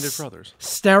 She's offended for others.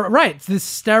 Right. This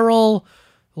sterile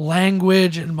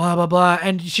language and blah, blah, blah.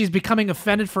 And she's becoming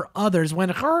offended for others when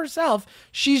herself,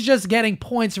 she's just getting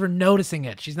points for noticing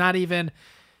it. It's not even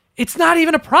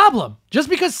a problem. Just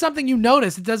because something you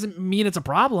notice, it doesn't mean it's a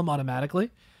problem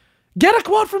automatically. Get a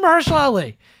quote from Mahershala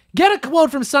Ali. Get a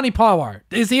quote from Sonny Pawar.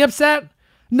 Is he upset?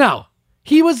 No.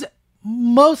 He was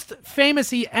most famous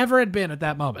he ever had been at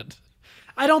that moment.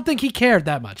 I don't think he cared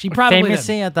that much. He probably famous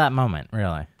didn't. At that moment,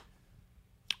 really.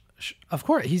 Of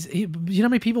course. You know how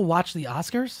many people watch the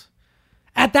Oscars?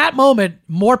 At that moment,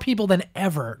 more people than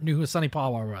ever knew who Sonny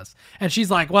Pawar was. And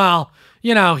she's like, well,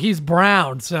 he's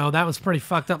brown, so that was pretty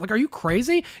fucked up. Like, are you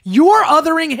crazy? You're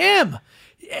othering him.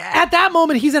 At that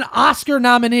moment, he's an Oscar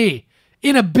nominee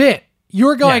in a bit.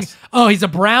 You're going, oh, he's a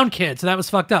brown kid, so that was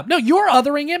fucked up. No, you're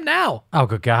othering him now. Oh,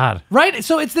 good God. Right?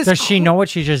 So it's this. Does she know what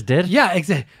she just did? Yeah,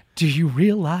 exactly. Do you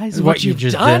realize what you've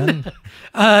just done?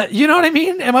 You know what I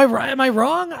mean? Am I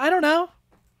wrong? I don't know.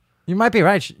 You might be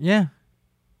right. Yeah.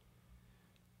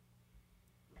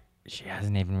 She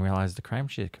hasn't even realized the crime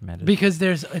she had committed. Because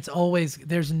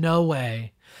there's no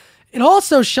way. It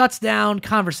also shuts down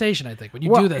conversation, I think, when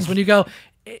you do this. When you go,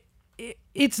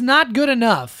 it's not good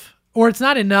enough. Or it's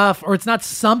not enough, or it's not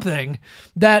something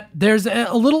that there's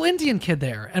a little Indian kid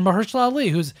there, and Mahershala Ali,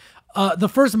 who's the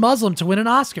first Muslim to win an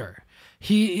Oscar.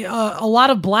 A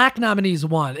lot of black nominees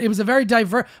won. It was a very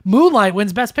diverse. Moonlight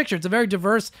wins Best Picture. It's a very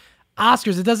diverse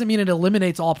Oscars. It doesn't mean it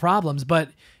eliminates all problems, but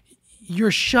you're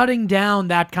shutting down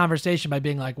that conversation by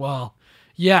being like, well,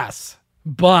 yes,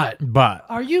 but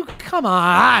are you? Come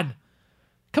on,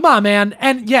 man.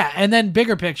 And and then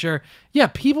bigger picture. Yeah,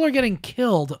 people are getting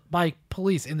killed by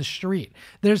police in the street.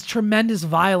 There's tremendous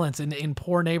violence in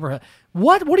poor neighborhood.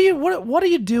 What are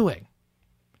you doing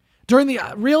during the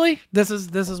really? This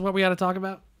is what we got to talk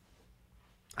about.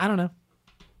 I don't know.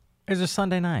 It's a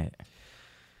Sunday night.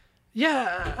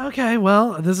 Yeah. Okay.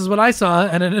 Well, this is what I saw,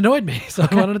 and it annoyed me, so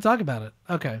I wanted to talk about it.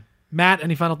 Okay, Matt,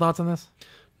 any final thoughts on this?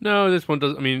 No, this one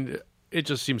doesn't. I mean, it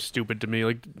just seems stupid to me.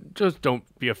 Like, just don't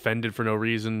be offended for no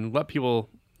reason. Let people.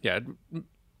 Yeah.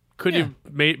 Could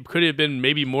have been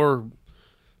maybe more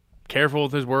careful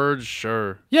with his words,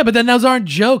 sure. Yeah, but then those aren't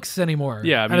jokes anymore.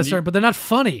 Yeah, I mean, but they're not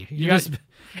funny.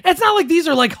 It's not like these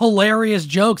are like hilarious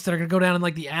jokes that are gonna go down in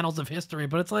like the annals of history.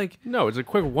 But it's like no, it's a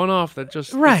quick one-off that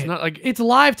just right. It's not like it's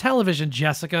live television,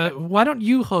 Jessica. Why don't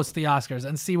you host the Oscars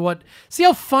and see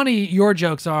how funny your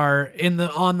jokes are in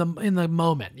the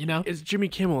moment? You know, it's Jimmy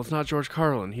Kimmel. It's not George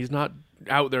Carlin. He's not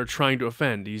out there trying to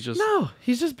offend. He's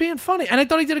just being funny, and I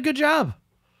thought he did a good job.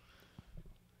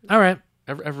 All right.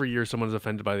 Every year, someone's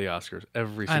offended by the Oscars.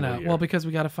 Every single year. Well, because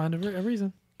we got to find a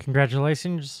reason.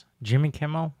 Congratulations, Jimmy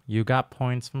Kimmel. You got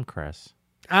points from Chris.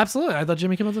 Absolutely. I thought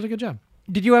Jimmy Kimmel did a good job.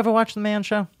 Did you ever watch The Man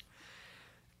Show?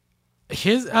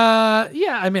 Yeah,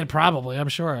 I mean, probably. I'm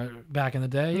sure back in the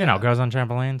day. Yeah. You know, goes on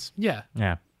trampolines. Yeah.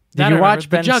 Yeah. Did you watch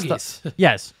Ben Juggies?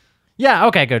 Yes. Yeah,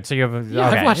 okay, good. So you have Yeah,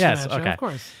 okay. I've watched yes, The Man Show, okay. of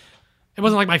course. It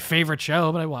wasn't like my favorite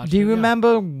show, but I watched it. Do you yeah.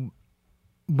 remember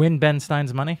Win Ben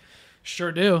Stein's Money?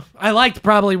 Sure do. I liked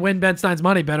probably Win Ben Stein's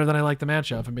Money better than I liked The Man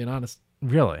Show, if I'm being honest.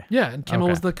 Really? Yeah, and Kimmel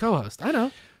was the co-host. I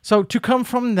know. So to come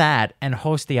from that and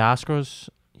host the Oscars,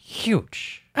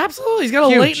 huge. Absolutely. He's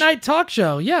got a late night talk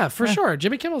show. Yeah, for sure.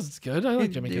 Jimmy Kimmel's good. I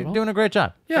like Jimmy Kimmel. You're doing a great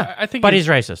job. Yeah. I think but he's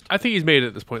racist. I think he's made it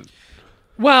at this point.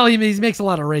 Well, he makes a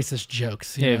lot of racist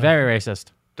jokes. Yeah, very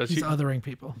racist. He's othering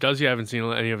people. Does you haven't seen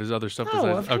any of his other stuff? No,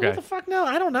 besides, okay. What the fuck? No,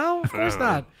 I don't know. Of course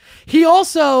not. He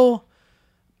also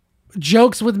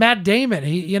jokes with Matt Damon.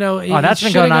 That's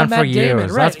been going on for years. Damon.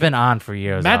 Right. That's been on for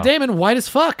years. Matt Damon, white as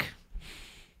fuck.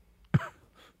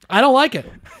 I don't like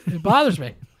it. It bothers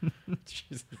me.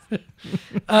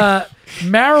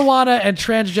 Marijuana and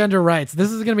transgender rights. This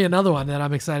is going to be another one that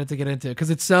I'm excited to get into because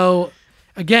it's so.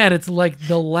 Again, it's like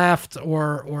the left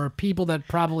or people that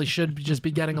probably should just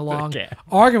be getting along,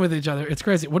 arguing with each other. It's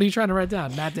crazy. What are you trying to write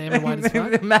down? Matt Damon, white as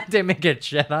fuck? Matt Damon get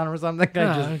shit on or something?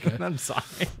 Okay. I'm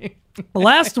sorry.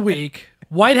 Last week,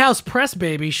 White House press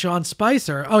baby Sean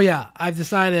Spicer. Oh yeah, I've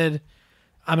decided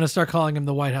I'm going to start calling him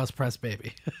the White House press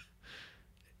baby.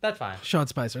 That's fine. Sean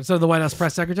Spicer. Instead of the White House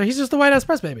press secretary, he's just the White House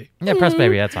press baby. Yeah, press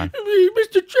baby. That's fine.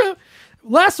 Mr. Trump.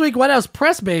 Last week, White House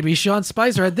press baby Sean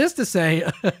Spicer had this to say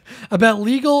about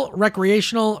legal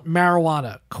recreational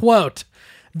marijuana. Quote,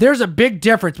 "There's a big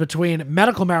difference between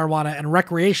medical marijuana and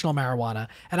recreational marijuana.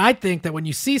 And I think that when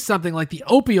you see something like the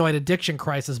opioid addiction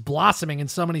crisis blossoming in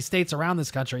so many states around this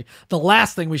country, the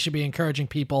last thing we should be encouraging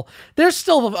people, there's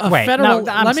still a federal...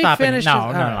 No, I'm let me stopping. finish.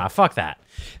 No, fuck that.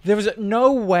 There was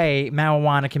no way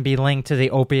marijuana can be linked to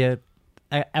the opiate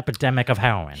epidemic of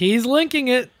heroin. He's linking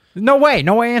it. No way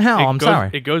in hell. I'm sorry.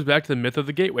 It goes back to the myth of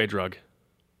the gateway drug.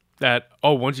 That,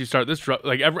 once you start this drug,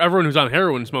 like everyone who's on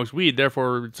heroin smokes weed,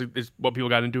 therefore it's what people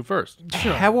got into first.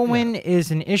 Sure. Heroin is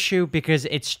an issue because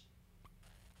it's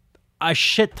a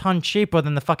shit ton cheaper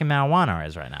than the fucking marijuana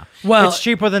is right now. Well, it's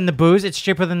cheaper than the booze. It's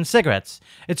cheaper than the cigarettes.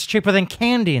 It's cheaper than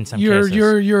candy in some cases.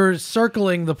 You're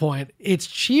circling the point. It's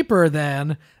cheaper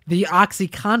than the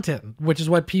OxyContin, which is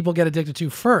what people get addicted to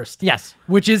first. Yes.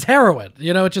 Which is heroin.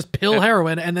 It's just pill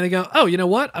heroin, and then they go, oh, you know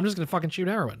what? I'm just going to fucking shoot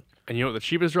heroin. And you know what the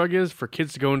cheapest drug is? For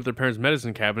kids to go into their parents'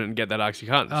 medicine cabinet and get that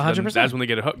OxyContin. So 100%. That's when they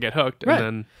get hooked. Right. And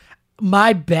then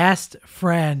my best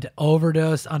friend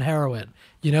overdosed on heroin.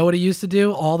 You know what he used to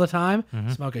do all the time?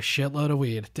 Smoke a shitload of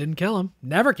weed. Didn't kill him.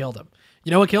 Never killed him.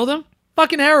 You know what killed him?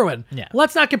 Fucking heroin. Yeah.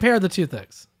 Let's not compare the two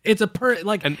things. It's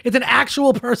it's an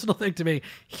actual personal thing to me.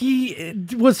 He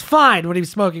was fine when he was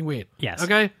smoking weed. Yes.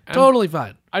 Okay? Totally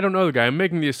fine. I don't know the guy. I'm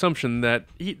making the assumption that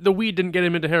the weed didn't get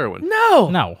him into heroin.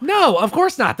 No, of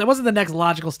course not. That wasn't the next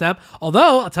logical step.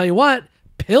 Although, I'll tell you what,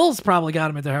 pills probably got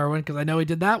him into heroin because I know he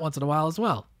did that once in a while as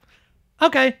well.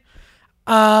 Okay.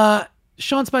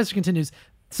 Sean Spicer continues.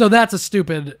 So that's a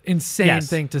stupid, insane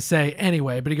thing to say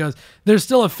anyway. But he goes, there's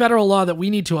still a federal law that we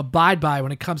need to abide by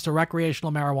when it comes to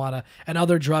recreational marijuana and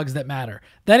other drugs that matter.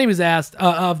 Then he was asked,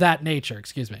 of that nature,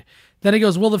 excuse me. Then he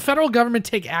goes, will the federal government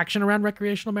take action around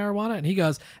recreational marijuana? And he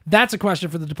goes, that's a question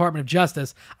for the Department of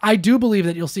Justice. I do believe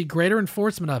that you'll see greater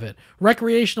enforcement of it.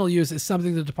 Recreational use is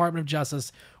something the Department of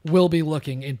Justice will be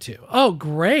looking into. Oh,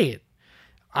 great.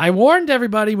 I warned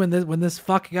everybody when this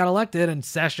fuck got elected and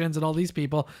Sessions and all these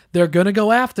people, they're going to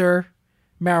go after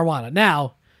marijuana.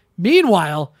 Now,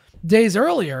 meanwhile, days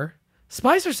earlier,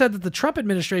 Spicer said that the Trump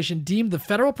administration deemed the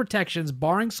federal protections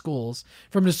barring schools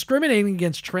from discriminating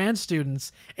against trans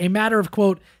students a matter of,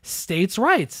 quote, states'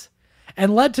 rights,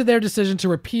 and led to their decision to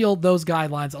repeal those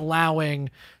guidelines allowing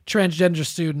transgender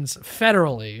students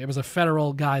federally, it was a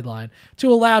federal guideline, to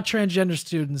allow transgender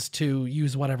students to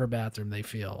use whatever bathroom they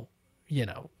feel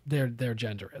their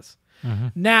gender is.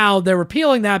 Now they're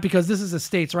repealing that because this is a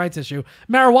states' rights issue.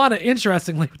 Marijuana,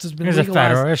 interestingly, which has been legalized, a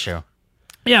federal issue.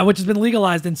 Yeah, which has been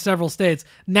legalized in several states.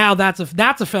 Now that's a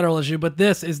federal issue, but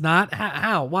this is not.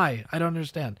 How? Why? I don't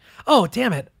understand. Oh,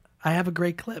 damn it! I have a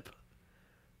great clip.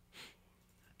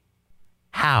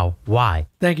 How? Why?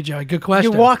 Thank you, Joey. Good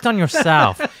question. You walked on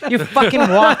yourself. You fucking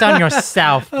walked on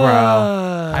yourself, bro.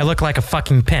 I look like a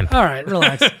fucking pimp. All right,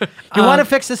 relax. You want to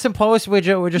fix this in post? Would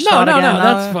you No, start again?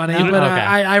 that's funny. No? But Okay.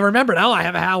 I remembered. Oh, I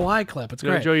have a How Why clip. It's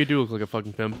great. Joe, you do look like a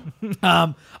fucking pimp.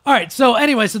 All right. So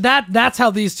anyway, so that's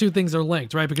how these two things are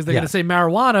linked, right? Because they're going to say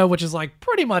marijuana, which is like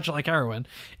pretty much like heroin,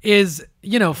 is,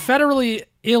 federally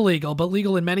illegal, but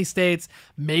legal in many states,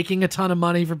 making a ton of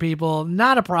money for people,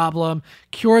 not a problem,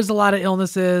 cures a lot of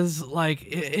illnesses, like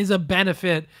is a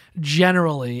benefit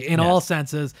generally in all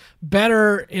senses.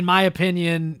 Better, in my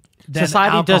opinion, than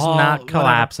Society alcohol, does not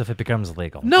collapse whatever. if it becomes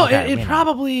legal. No, Okay, it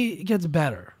probably gets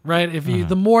better, right? If you,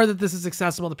 the more that this is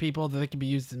accessible to people, that it can be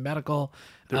used in medical,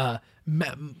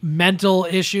 mental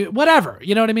issue, whatever.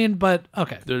 You know what I mean? But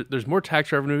okay, There's more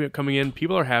tax revenue coming in.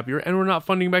 People are happier, and we're not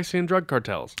funding Mexican drug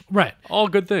cartels. right. All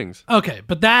good things. Okay,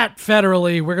 but that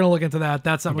federally, we're going to look into that.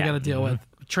 That's something we're going to deal with.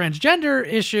 Transgender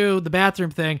issue, the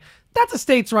bathroom thing, that's a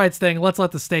states' rights thing. Let's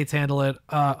let the states handle it.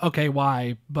 Okay,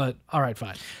 why? But all right,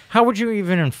 fine. How would you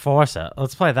even enforce it?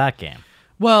 Let's play that game.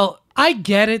 Well, I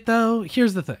get it, though.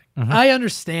 Here's the thing. I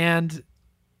understand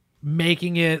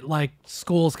making it like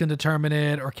schools can determine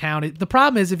it or county. The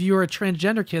problem is if you're a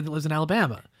transgender kid that lives in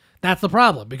Alabama. That's the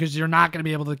problem, because you're not going to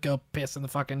be able to go piss in the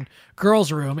fucking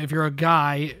girls' room if you're a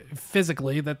guy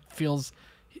physically that feels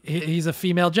he's a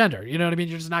female gender. You know what I mean?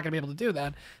 You're just not going to be able to do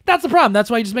that. That's the problem. That's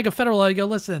why you just make a federal law. You go,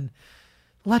 listen,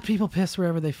 let people piss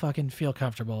wherever they fucking feel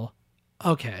comfortable.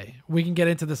 Okay, we can get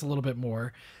into this a little bit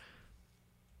more.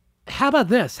 How about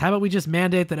this? How about we just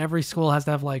mandate that every school has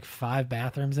to have like 5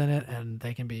 bathrooms in it, and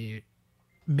they can be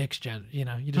mixed gender?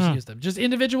 You just use them. Just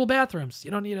individual bathrooms.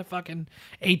 You don't need a fucking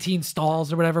 18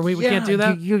 stalls or whatever. We can't do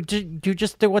that. You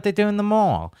just do what they do in the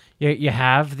mall. You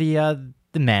have the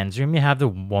men's room, you have the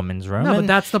woman's room. No, but and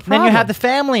that's the Then you problem. have the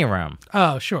family room.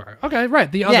 Oh, sure. Okay,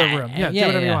 right. The other Yeah, room. Yeah, yeah, do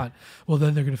whatever you yeah. want. Well,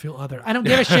 then they're going to feel other. I don't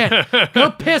give a shit. Go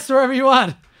piss wherever you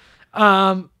want.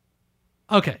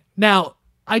 Okay. Now,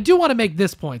 I do want to make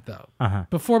this point, though,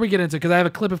 before we get into it, because I have a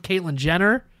clip of Caitlyn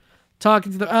Jenner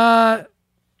talking to the...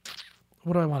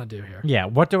 what do I want to do here? Yeah,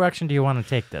 what direction do you want to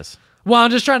take this? Well,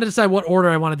 I'm just trying to decide what order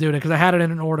I want to do it in, because I had it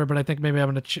in an order, but I think maybe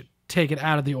I'm going to take it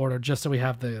out of the order just so we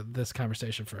have this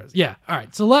conversation first. Yeah, all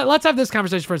right. So let's have this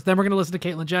conversation first. Then we're going to listen to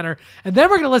Caitlyn Jenner, and then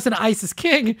we're going to listen to Isis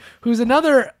King, who's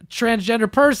another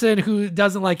transgender person who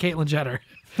doesn't like Caitlyn Jenner.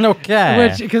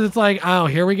 Okay. Because it's like, oh,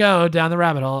 here we go down the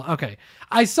rabbit hole. Okay.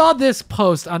 I saw this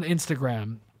post on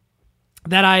Instagram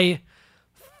that I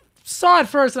saw at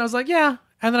first, and I was like, yeah.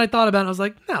 And then I thought about it, and I was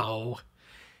like, no.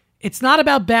 It's not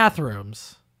about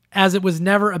bathrooms, as it was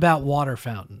never about water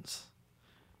fountains.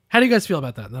 How do you guys feel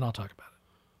about that? And then I'll talk about it.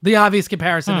 The obvious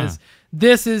comparison is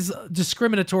this is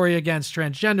discriminatory against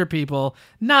transgender people,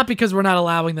 not because we're not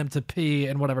allowing them to pee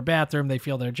in whatever bathroom they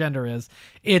feel their gender is.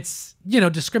 It's,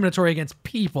 discriminatory against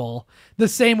people, the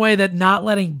same way that not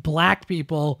letting black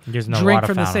people There's no drink water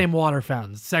from the fountain. same water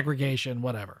fountains, segregation,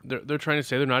 whatever. They're trying to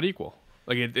say they're not equal.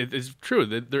 Like it is true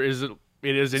that there is it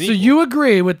is an So equal. you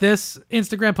agree with this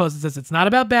Instagram post that says it's not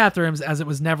about bathrooms, as it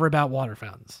was never about water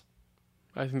fountains?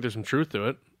 I think there's some truth to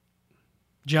it.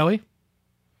 Joey?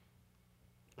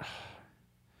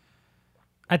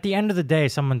 At the end of the day,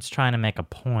 someone's trying to make a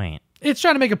point. It's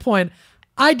trying to make a point.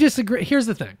 I disagree. Here's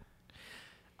the thing.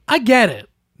 I get it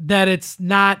that it's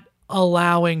not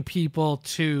allowing people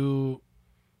to,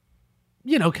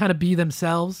 kind of be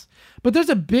themselves. But there's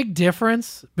a big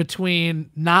difference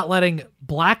between not letting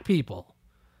black people,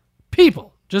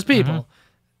 just people,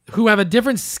 who have a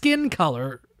different skin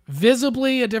color,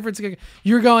 visibly a different skin.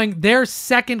 You're going, they're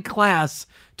second class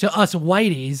to us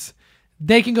whiteys.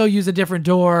 They can go use a different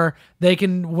door. They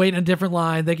can wait in a different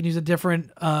line. They can use a different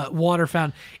water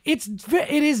fountain. It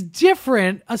is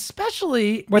different,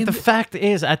 especially. But the fact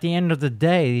is, at the end of the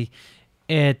day,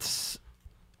 there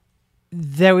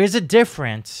is a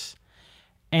difference,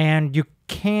 and you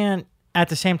can't at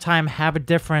the same time have a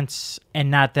difference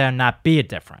and not be a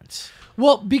difference.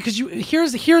 Well, because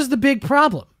here's the big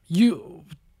problem.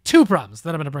 Two problems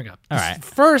that I'm going to bring up. All right.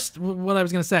 First, what I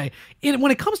was going to say, when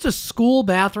it comes to school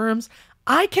bathrooms,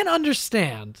 I can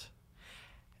understand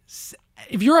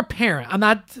if you're a parent. I'm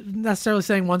not necessarily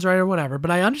saying one's right or whatever, but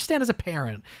I understand as a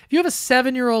parent, if you have a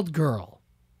 7-year-old girl,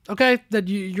 okay, that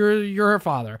you're her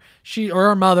father, or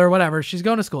her mother, whatever, she's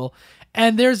going to school,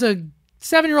 and there's a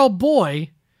 7-year-old boy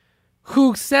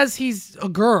who says he's a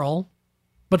girl,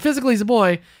 but physically he's a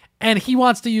boy, and he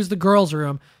wants to use the girls'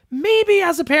 room. Maybe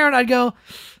as a parent, I'd go,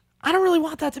 I don't really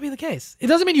want that to be the case. It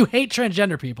doesn't mean you hate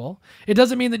transgender people. It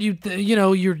doesn't mean that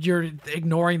you're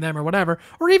ignoring them or whatever,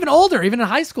 or even older, even in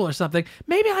high school or something.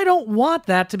 Maybe I don't want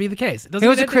that to be the case. It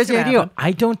was a crazy idea.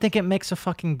 I don't think it makes a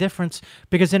fucking difference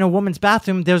because in a woman's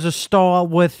bathroom, there's a stall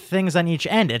with things on each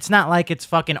end. It's not like it's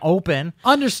fucking open.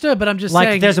 Understood, but I'm just like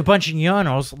saying. There's a bunch of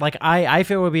urinals. Like I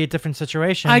feel it would be a different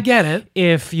situation. I get it.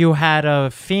 If you had a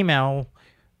female.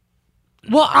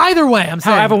 Well, either way, I'm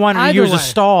saying. However, one would use a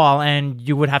stall, and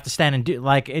you would have to stand and do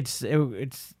it's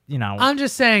I'm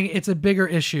just saying it's a bigger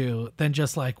issue than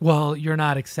just like, well, you're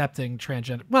not accepting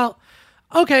transgender. Well,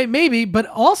 okay, maybe, but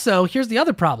also here's the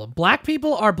other problem: black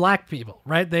people are black people,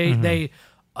 right? They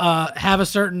have a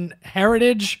certain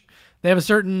heritage, they have a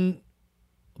certain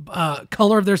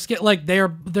color of their skin. Like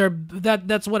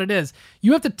that's what it is.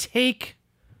 You have to take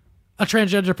a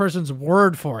transgender person's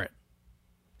word for it.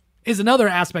 Is another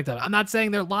aspect of it. I'm not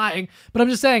saying they're lying, but I'm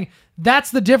just saying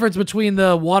that's the difference between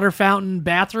the water fountain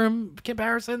bathroom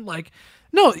comparison. Like,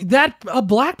 no, that a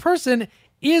black person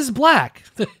is black.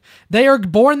 They are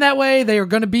born that way. They are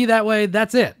going to be that way.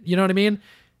 That's it. You know what I mean?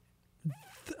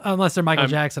 Unless they're Michael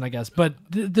Jackson, I guess. But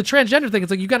the transgender thing, it's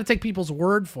like you got to take people's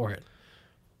word for it.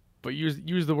 But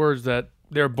use the words that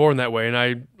they're born that way, and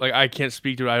I can't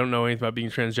speak to it. I don't know anything about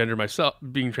being transgender myself,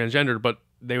 being transgendered, but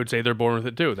they would say they're born with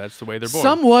it too. That's the way they're born.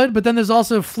 Some would, but then there's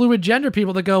also fluid gender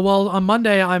people that go, well, on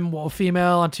Monday I'm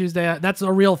female, on Tuesday that's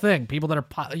a real thing. People that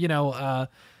are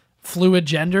fluid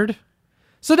gendered.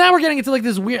 So now we're getting into like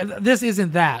this weird. This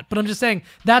isn't that, but I'm just saying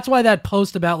that's why that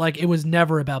post about like it was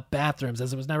never about bathrooms,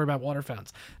 as it was never about water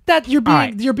fountains. That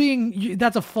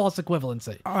that's a false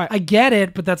equivalency. I get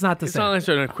it, but that's not the same. Not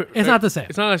necessarily it's not the same.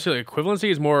 It's not necessarily equivalency.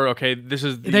 It's more okay. This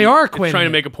is they are equating trying to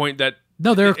it. make a point that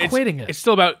no, they're equating it. It's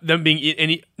still about them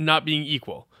being not being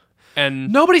equal,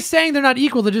 and nobody's saying they're not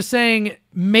equal. They're just saying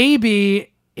maybe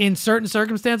in certain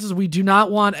circumstances we do not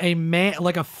want a man,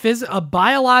 like a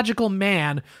biological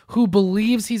man who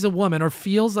believes he's a woman or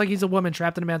feels like he's a woman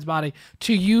trapped in a man's body,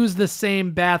 to use the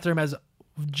same bathroom as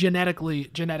genetic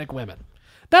women.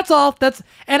 That's all.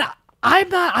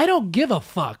 I don't give a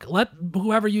fuck. Let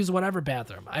whoever use whatever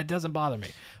bathroom. It doesn't bother me.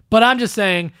 But I'm just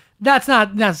saying that's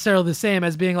not necessarily the same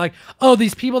as being like, oh,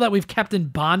 these people that we've kept in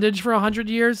bondage for 100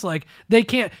 years, like they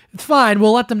can't. It's fine.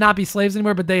 We'll let them not be slaves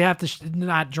anymore, but they have to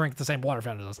not drink the same water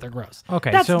fountain as us. They're gross.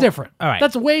 Okay, that's different. All right,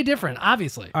 that's way different.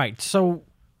 Obviously. All right, so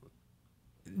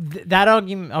that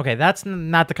argument. Okay, that's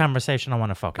not the conversation I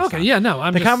want to focus on. Okay, yeah,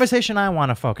 no. The conversation I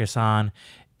want to focus on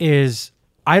is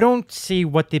I don't see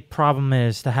what the problem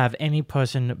is to have any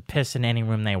person piss in any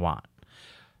room they want.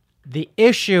 The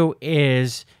issue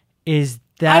is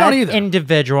that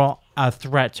individual a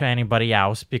threat to anybody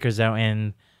else because they're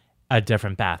in a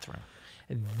different bathroom?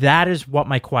 That is what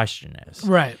my question is.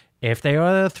 Right. If they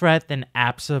are a threat, then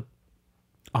absolutely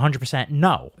 100%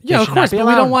 no. Yeah, of course, but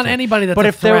we don't want anybody that's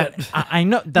a threat. I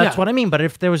know, that's what I mean, but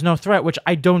if there was no threat, which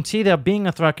I don't see there being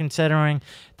a threat considering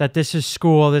that this is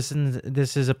school, this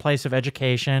is a place of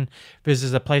education, this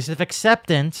is a place of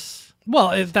acceptance.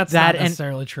 Well, that's not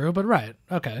necessarily true, but right.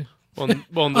 Okay.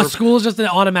 Well, a school is just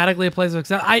automatically a place of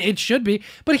acceptance. It should be.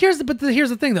 But here's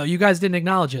the thing, though. You guys didn't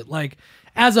acknowledge it. Like,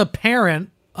 as a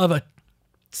parent of a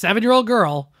 7-year-old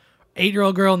girl,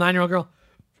 8-year-old girl, 9-year-old girl,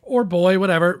 or boy,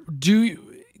 whatever,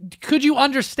 could you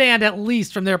understand at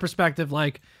least from their perspective,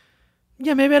 like,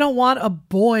 yeah, maybe I don't want a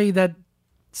boy that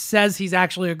says he's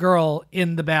actually a girl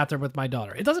in the bathroom with my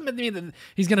daughter. It doesn't mean that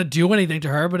he's going to do anything to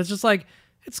her, but it's just like,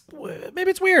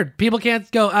 maybe it's weird. People can't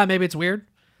go, maybe it's weird.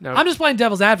 No. I'm just playing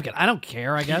devil's advocate. I don't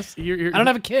care, I guess. I don't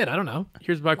have a kid. I don't know.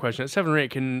 Here's my question. At 7 or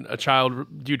 8,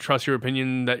 do you trust your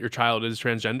opinion that your child is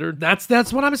transgendered?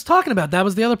 That's what I was talking about. That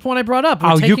was the other point I brought up.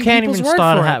 You can't even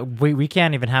start. We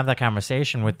can't even have that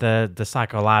conversation with the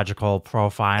psychological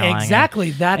profiling.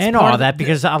 Exactly. That's and all that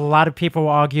because a lot of people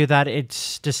argue that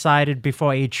it's decided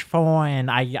before age 4, and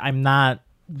I'm not.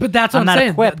 But that's what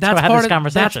I'm saying.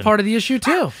 That's part of the issue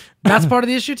too. That's part of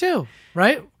the issue too,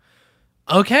 right?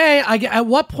 Okay, at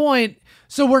what point?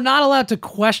 So we're not allowed to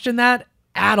question that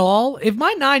at all? If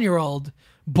my 9-year-old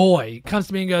boy comes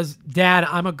to me and goes, Dad,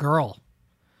 I'm a girl.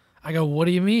 I go, what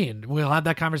do you mean? We'll have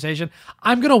that conversation.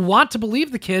 I'm going to want to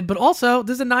believe the kid, but also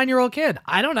this is a 9-year-old kid.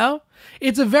 I don't know.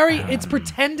 It's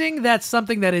pretending that's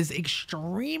something that is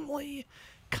extremely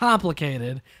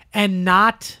complicated and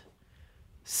not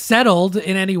settled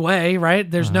in any way, right?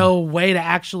 There's no way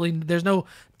to there's no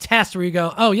test where you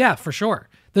go, oh yeah, for sure.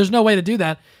 There's no way to do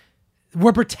that.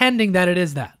 We're pretending that it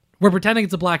is that. We're pretending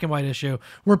it's a black and white issue.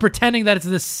 We're pretending that it's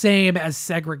the same as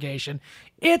segregation.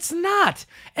 It's not.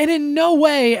 And in no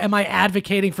way am I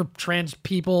advocating for trans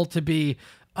people to be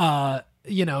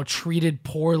treated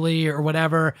poorly or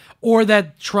whatever, or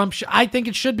that Trump, I think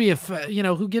it should be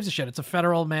who gives a shit? It's a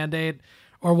federal mandate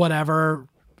or whatever.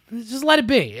 Just let it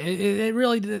be. It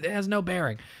really has no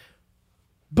bearing.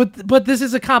 But this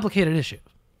is a complicated issue.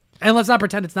 And let's not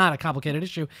pretend it's not a complicated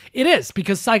issue. It is,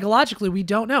 because psychologically we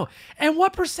don't know. And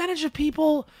what percentage of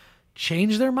people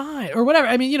change their mind or whatever?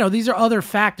 I mean, these are other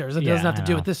factors. It doesn't have to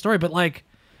do with this story, but like,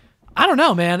 I don't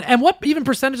know, man. And what even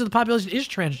percentage of the population is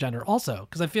transgender also?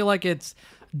 Because I feel like it's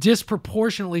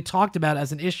disproportionately talked about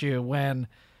as an issue when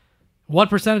what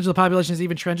percentage of the population is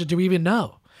even transgender? Do we even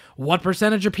know? What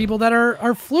percentage of people that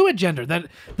are fluid gender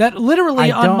that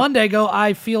literally on Monday go,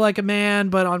 I feel like a man,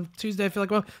 but on Tuesday I feel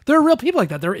like a woman? There are real people like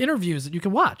that. There are interviews that you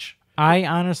can watch. I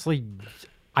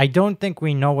don't think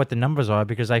we know what the numbers are,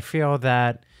 because I feel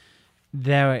that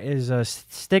there is a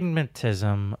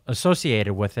stigmatism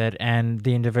associated with it, and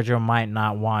the individual might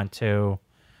not want to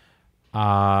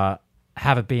have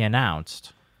it be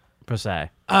announced, per se.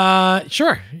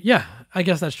 Sure. Yeah, I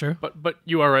guess that's true. But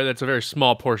you are right. That's a very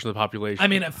small portion of the population. I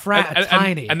mean,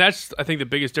 tiny. And that's, I think, the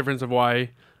biggest difference of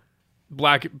why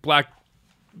black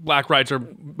rights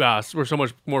were so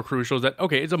much more crucial. Is that,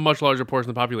 okay, it's a much larger portion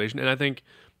of the population, and I think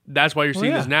that's why you're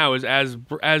seeing this now. Is as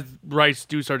rights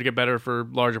do start to get better for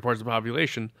larger parts of the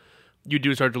population, you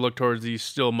do start to look towards the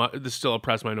still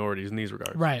oppressed minorities in these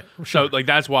regards. Right. Sure. So, like,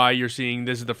 that's why you're seeing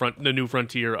this is the new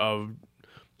frontier of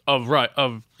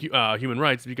human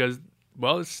rights, because,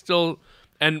 well, it's still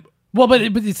but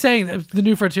it's saying the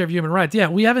new frontier of human rights. Yeah,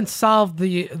 we haven't solved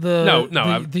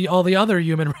all the other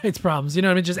human rights problems. You know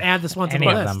what I mean? Just add this one to the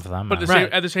list. But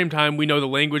at the same time, we know the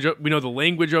language. We know the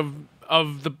language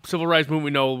of the civil rights movement.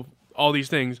 We know all these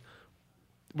things.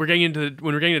 When we're getting into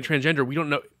transgender, we don't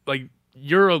know. Like,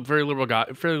 you're a fairly liberal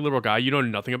guy. You know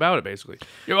nothing about it, basically.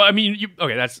 I mean,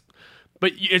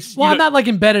 but it's. Well, I'm not like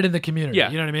embedded in the community. Yeah,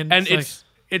 you know what I mean? And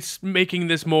it's making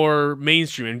this more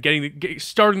mainstream and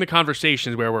starting the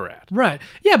conversations where we're at. Right.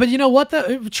 Yeah, but you know what?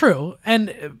 True.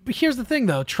 And here's the thing,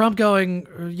 though. Trump going,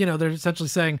 they're essentially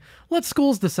saying, let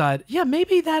schools decide. Yeah,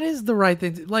 maybe that is the right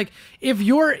thing. Like, if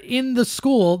you're in the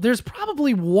school, there's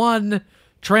probably one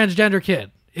transgender kid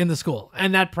in the school.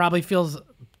 And that probably feels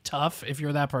tough if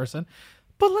you're that person.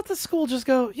 But let the school just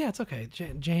go, yeah, it's okay.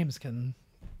 James can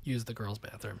use the girls'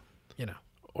 bathroom,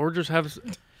 Or just have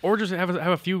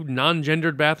a few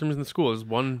non-gendered bathrooms in the school is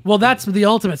one. Well, that's the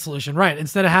ultimate solution, right?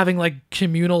 Instead of having like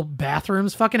communal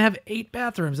bathrooms, fucking have 8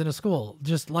 bathrooms in a school,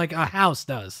 just like a house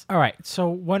does. All right. So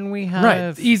when we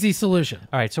have easy solution.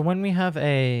 All right. So when we have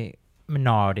a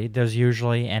minority, there's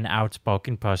usually an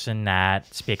outspoken person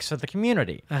that speaks for the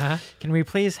community. Uh-huh. Can we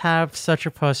please have such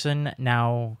a person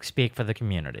now speak for the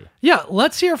community? Yeah.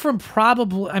 Let's hear from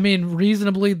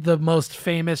reasonably the most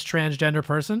famous transgender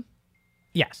person.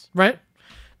 Yes. Right.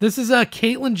 This is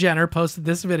Caitlyn Jenner posted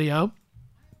this video,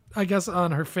 I guess,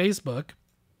 on her Facebook.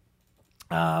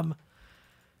 And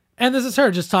this is her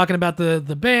just talking about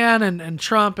the ban and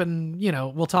Trump, and,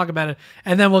 we'll talk about it.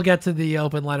 And then we'll get to the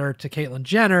open letter to Caitlyn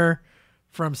Jenner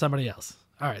from somebody else.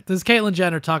 All right, this is Caitlyn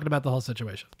Jenner talking about the whole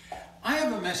situation. I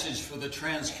have a message for the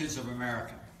trans kids of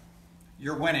America.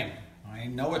 You're winning. I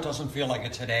know it doesn't feel like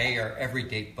it today or every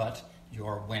day, but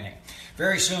you're winning.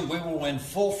 Very soon we will win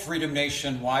full freedom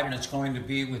nationwide, and it's going to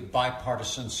be with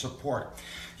bipartisan support.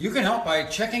 You can help by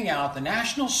checking out the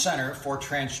National Center for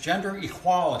Transgender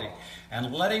Equality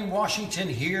and letting Washington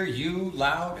hear you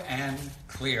loud and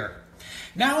clear.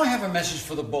 Now I have a message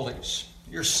for the bullies.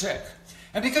 You're sick.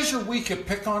 And because you're weak, you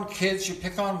pick on kids, you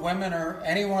pick on women, or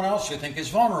anyone else you think is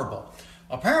vulnerable.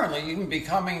 Apparently, even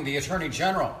becoming the Attorney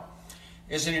General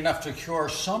isn't enough to cure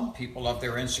some people of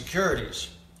their insecurities.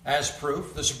 As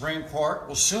proof, the Supreme Court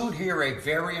will soon hear a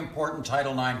very important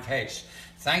Title IX case,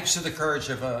 thanks to the courage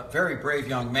of a very brave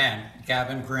young man,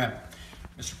 Gavin Grimm.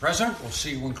 Mr. President, we'll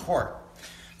see you in court.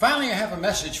 Finally, I have a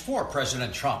message for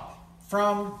President Trump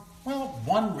from,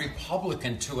 one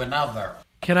Republican to another.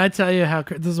 Can I tell you how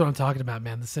this is what I'm talking about,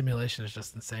 man? The simulation is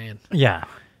just insane. Yeah.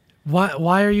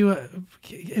 Why are you?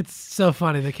 It's so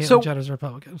funny that Caitlyn Jenner's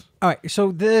Republican. All right,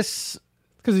 so this.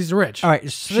 Because he's rich. All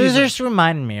right, so this just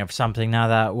reminded me of something now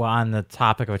that we're on the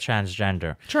topic of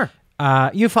transgender. Sure.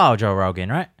 You follow Joe Rogan,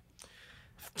 right?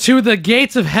 To the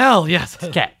gates of hell, yes.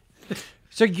 Okay.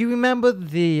 So you remember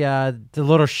the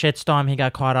little shitstorm he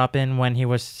got caught up in when he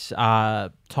was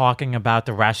talking about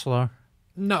the wrestler?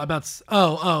 No, about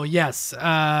yes.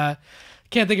 Can't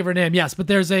think of her name. Yes, but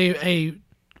there's a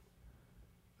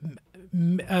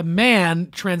man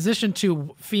transitioned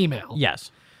to female.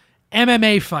 Yes.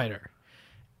 MMA fighter.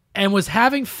 And was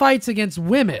having fights against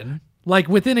women, like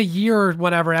within a year or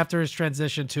whatever after his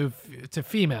transition to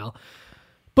female.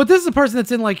 But this is a person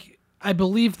that's in, like, I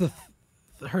believe the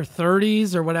her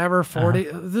 30s or whatever, 40.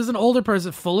 This is an older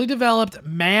person, fully developed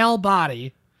male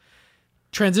body,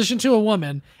 transitioned to a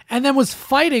woman, and then was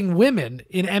fighting women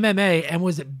in MMA and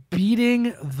was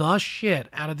beating the shit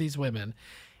out of these women.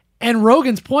 And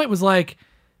Rogan's point was like,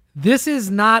 it's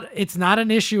not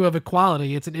an issue of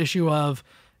equality. It's an issue of,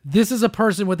 this is a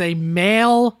person with a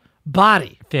male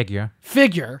body.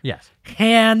 Figure. Yes.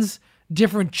 Hands,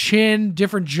 different chin,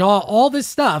 different jaw, all this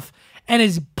stuff, and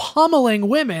is pummeling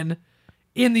women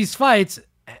in these fights.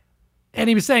 And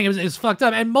he was saying it was fucked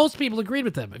up. And most people agreed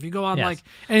with him. If you go on like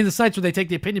any of the sites where they take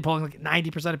the opinion polling, like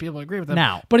 90% of people agree with him.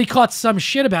 Now, but he caught some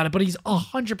shit about it, but he's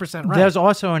 100% right. There's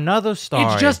also another story.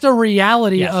 It's just a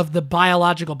reality of the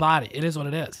biological body. It is what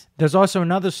it is. There's also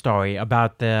another story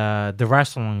about the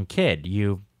wrestling kid.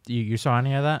 You saw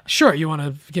any of that? Sure. You want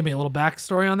to give me a little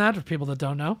backstory on that for people that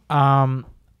don't know?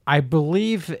 I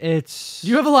believe it's...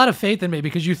 You have a lot of faith in me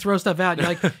because you throw stuff out. You're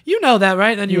like, you know that,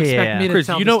 right? And then you expect me to Chris,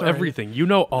 tell you the know story. everything. You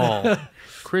know all.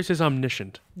 Chris is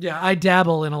omniscient. Yeah, I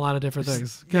dabble in a lot of different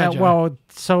things. Go Yeah, ahead, Joey. well,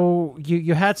 so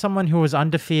you had someone who was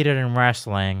undefeated in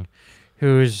wrestling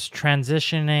who's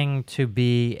transitioning to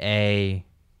be a...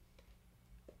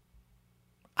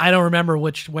 I don't remember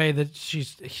which way that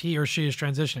he or she is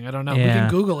transitioning. I don't know. We Yeah. can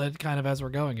Google it kind of as we're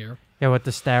going here. Yeah, with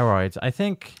the steroids. I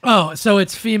think... Oh, so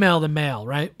it's female to male,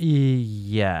 right?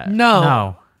 Yeah.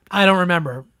 No. I don't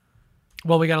remember.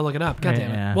 Well, we got to look it up. God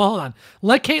damn it. Yeah. Well, hold on.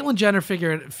 Let Caitlyn Jenner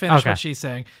finish Okay. what she's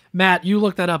saying. Matt, you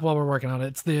look that up while we're working on it.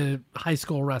 It's the high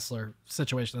school wrestler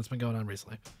situation that's been going on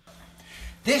recently.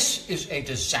 This is a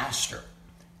disaster,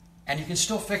 and you can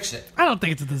still fix it. I don't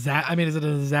think it's a disaster. I mean, is it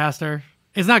a disaster?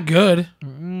 It's not good,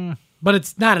 but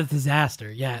it's not a disaster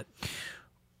yet.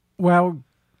 Well,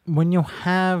 when you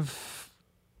have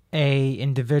a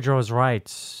individual's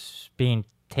rights being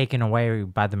taken away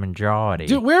by the majority...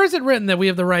 Dude, where is it written that we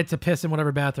have the right to piss in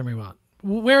whatever bathroom we want?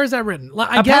 Where is that written?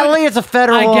 Apparently it's a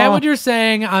federal I get law. what you're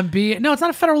saying. No, it's not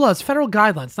a federal law. It's federal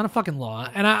guidelines. It's not a fucking law.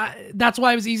 And that's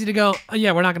why it was easy to go, oh,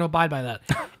 yeah, we're not going to abide by that.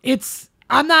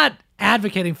 I'm not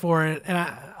advocating for it, and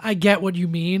I get what you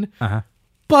mean.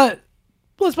 But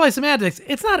let's play semantics.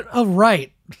 It's not a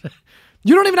right.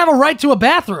 You don't even have a right to a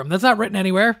bathroom. That's not written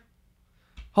anywhere.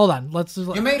 Hold on.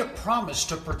 You made a promise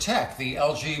to protect the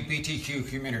LGBTQ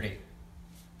community.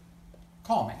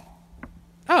 Call me.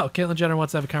 Oh, Caitlyn Jenner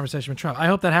wants to have a conversation with Trump. I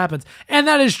hope that happens. And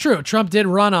that is true. Trump did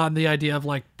run on the idea of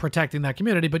like protecting that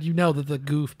community, but you know that the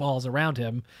goofballs around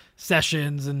him,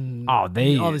 Sessions and all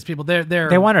these people,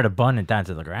 They wanted to burn it down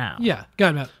to the ground. Yeah, go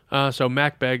ahead, Matt. So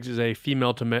Mac Beggs is a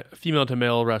female to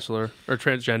male wrestler or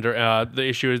transgender. The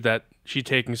issue is that she's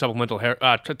taking supplemental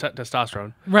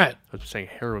testosterone. Right. I was saying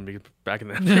heroin because back in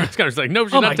that. It's kind of like, no,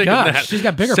 she's Oh not my taking gosh, that. she's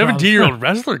got bigger 70-year-old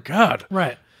wrestler? God.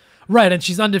 Right. Right, and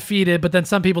she's undefeated, but then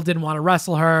some people didn't want to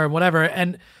wrestle her and whatever.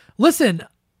 And listen,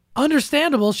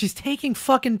 understandable, she's taking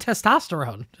fucking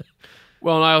testosterone.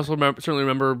 Well, and I also certainly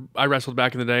remember I wrestled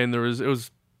back in the day, and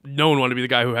no one wanted to be the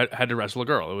guy who had to wrestle a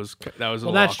girl. That was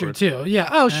Well, that's awkward. true too. Yeah.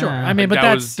 Oh, sure. I mean, but that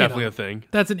that's was definitely a thing.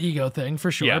 That's an ego thing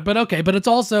for sure. Yeah. But okay, but it's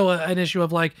also an issue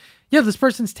of like, yeah, this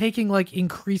person's taking like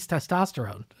increased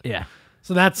testosterone. Yeah.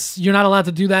 So you're not allowed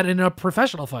to do that in a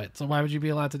professional fight. So why would you be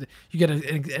allowed to? You get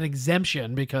an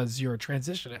exemption because you're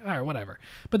transitioning or whatever.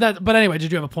 But anyway,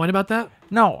 did you have a point about that?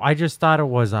 No, I just thought it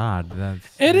was odd.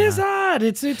 It is odd.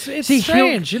 It's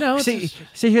strange. You know. See,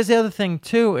 here's the other thing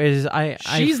too. Is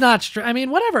she's not. I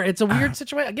mean, whatever. It's a weird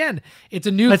situation. Again, it's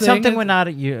a new. It's thing. something we're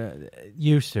not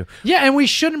used to. Yeah, and we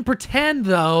shouldn't pretend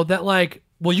though that like,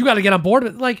 well, you got to get on board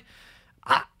with it. Like,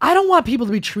 I don't want people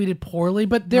to be treated poorly,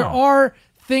 but there are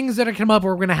things that are come up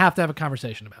where we're going to have a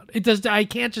conversation about. I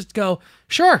can't just go,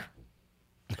 sure.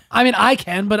 I mean, I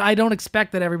can, but I don't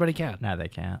expect that everybody can. No, they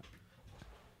can't.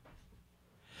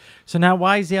 So now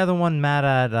why is the other one mad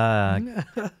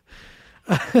at...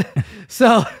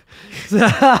 So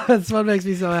that's what makes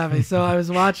me so happy. So I was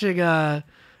watching, I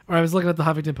was looking at the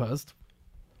Huffington Post,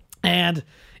 and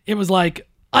it was like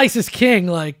ISIS King,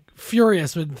 like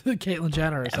furious with Caitlyn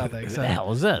Jenner or something. What the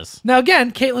hell is this? Now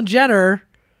again, Caitlyn Jenner,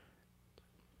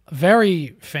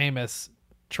 very famous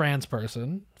trans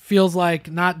person, feels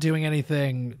like not doing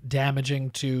anything damaging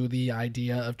to the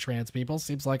idea of trans people.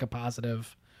 Seems like a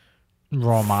positive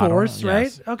role model force, right?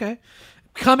 Yes. Okay.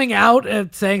 Coming out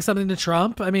and saying something to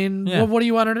Trump. I mean, Yeah. what do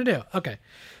you want her to do? Okay.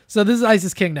 So this is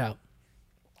ISIS King now.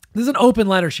 This is an open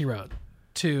letter she wrote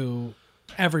to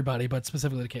everybody, but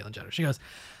specifically to Caitlyn Jenner. She goes,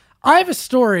 I have a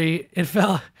story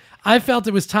I felt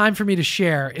it was time for me to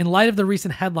share in light of the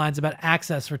recent headlines about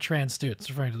access for trans students,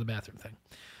 referring to the bathroom thing.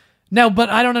 No, but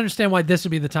I don't understand why this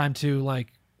would be the time to like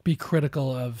be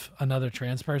critical of another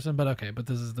trans person, but okay, but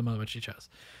this is the moment she chose.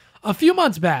 A few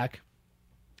months back,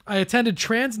 I attended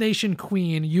Trans Nation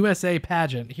Queen USA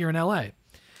pageant here in LA.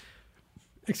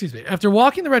 Excuse me. After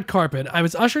walking the red carpet, I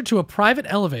was ushered to a private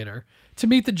elevator to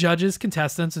meet the judges,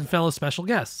 contestants, and fellow special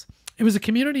guests. It was a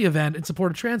community event in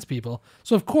support of trans people,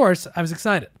 so of course I was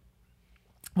excited.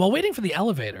 While waiting for the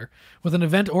elevator with an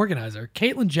event organizer,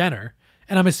 Caitlyn Jenner,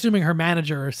 and I'm assuming her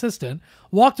manager or assistant,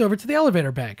 walked over to the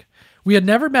elevator bank. We had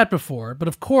never met before, but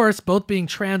of course, both being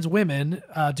trans women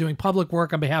doing public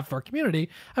work on behalf of our community,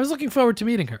 I was looking forward to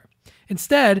meeting her.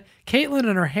 Instead, Caitlyn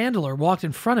and her handler walked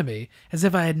in front of me as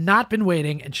if I had not been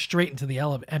waiting and straight into the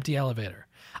empty elevator.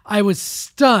 I was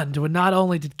stunned when not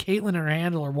only did Caitlyn and her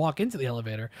handler walk into the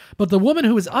elevator, but the woman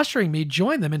who was ushering me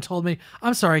joined them and told me,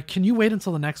 "I'm sorry, can you wait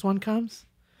until the next one comes?"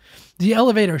 The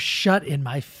elevator shut in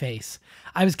my face.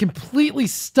 I was completely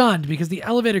stunned because the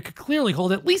elevator could clearly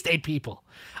hold at least 8 people.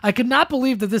 I could not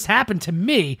believe that this happened to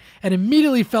me and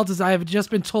immediately felt as I had just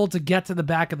been told to get to the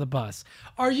back of the bus.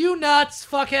 Are you nuts,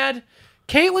 fuckhead?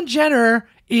 Caitlyn Jenner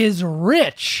is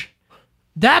rich.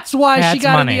 That's why she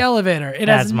got in the elevator. It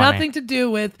has nothing to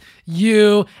do with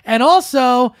you. And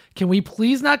also, can we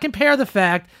please not compare the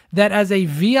fact that as a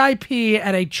VIP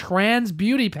at a trans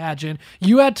beauty pageant,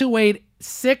 you had to wait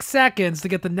 6 seconds to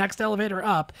get the next elevator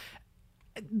up?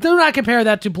 Do not compare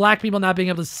that to black people not being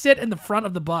able to sit in the front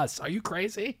of the bus. Are you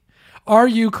crazy? Are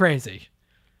you crazy?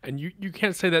 And you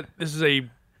can't say that this is a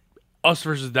us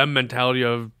versus them mentality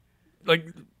of like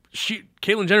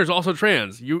Caitlyn Jenner is also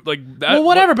trans. You like that? Well,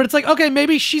 whatever. But it's like, okay,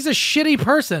 maybe she's a shitty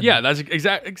person. Yeah, that's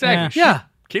exactly. Yeah.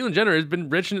 Caitlyn Jenner has been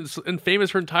rich and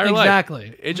famous her entire life.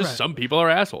 Exactly. It's just some people are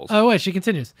assholes. Oh wait, she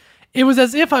continues. It was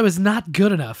as if I was not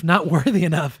good enough, not worthy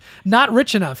enough, not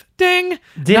rich enough. Ding.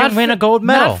 Didn't win a gold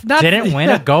medal. Didn't win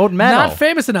a gold medal. Not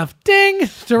famous enough. Ding.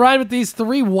 To ride with these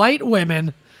 3 white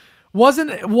women. Wasn't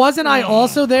I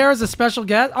also there as a special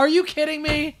guest? Are you kidding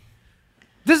me?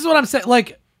 This is what I'm saying.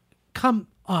 Like, come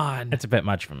on. It's a bit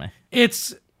much for me.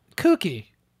 It's kooky.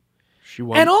 She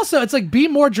won. And also, it's like, be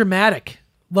more dramatic.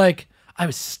 Like, I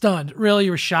was stunned. Really,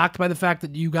 you were shocked by the fact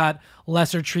that you got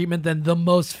lesser treatment than the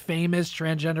most famous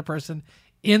transgender person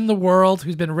in the world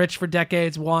who's been rich for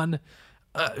decades, won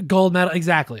gold medal.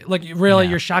 Exactly. Like, really,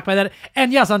 you're shocked by that?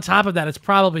 And yes, on top of that, it's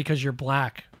probably because you're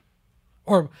black.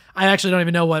 Or I actually don't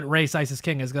even know what race Isis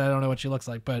King is because I don't know what she looks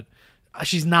like, but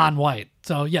she's non-white.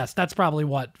 So, yes, that's probably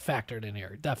what factored in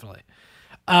here. Definitely.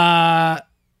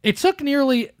 It took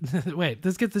nearly... Wait,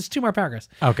 there's 2 more paragraphs.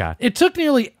 Oh, God. It took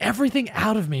nearly everything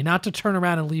out of me not to turn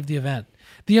around and leave the event.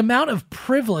 The amount of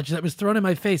privilege that was thrown in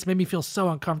my face made me feel so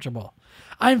uncomfortable.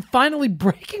 I'm finally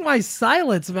breaking my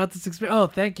silence about this experience. Oh,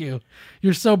 thank you.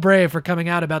 You're so brave for coming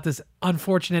out about this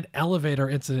unfortunate elevator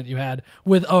incident you had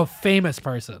with a famous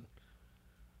person.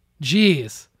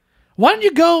 Jeez. Why don't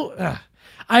you go...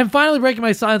 I'm finally breaking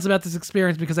my silence about this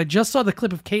experience because I just saw the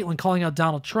clip of Caitlyn calling out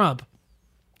Donald Trump.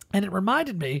 And it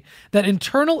reminded me that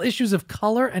internal issues of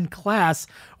color and class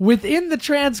within the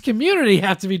trans community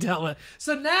have to be dealt with.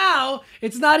 So now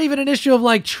it's not even an issue of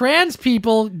like trans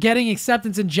people getting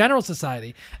acceptance in general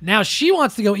society. Now she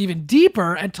wants to go even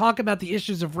deeper and talk about the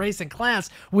issues of race and class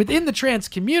within the trans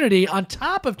community on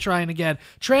top of trying to get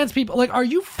trans people. Like, are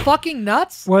you fucking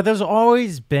nuts? Well, there's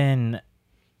always been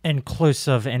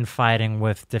inclusive infighting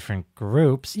with different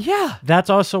groups. Yeah, that's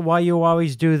also why you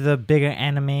always do the bigger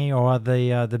enemy or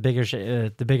the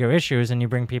bigger issues, and you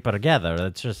bring people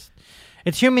together.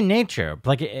 It's human nature.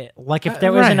 Like if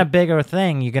there isn't a bigger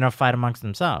thing, you're gonna fight amongst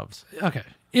themselves. Okay.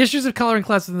 Issues of color and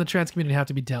class within the trans community have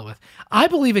to be dealt with. I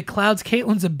believe it clouds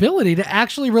Caitlyn's ability to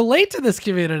actually relate to this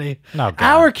community. Oh, God.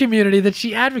 Our community that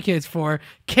she advocates for.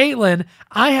 Caitlyn,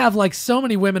 I have, like so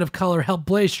many women of color, helped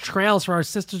blaze trails for our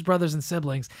sisters, brothers, and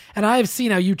siblings, and I have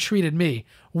seen how you treated me.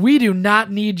 We do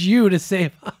not need you to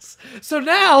save us. So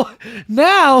now,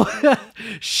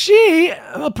 she,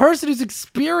 a person who's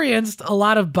experienced a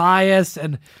lot of bias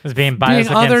and is being biased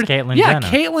against Caitlyn Jenner. Yeah,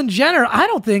 Caitlyn Jenner. I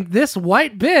don't think this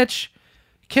white bitch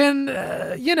can,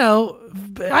 I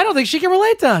don't think she can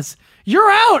relate to us. You're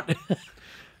out.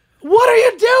 What are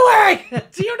you doing?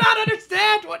 Do you not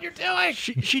understand what you're doing?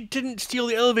 She didn't steal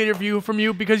the elevator view from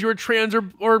you because you were trans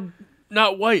or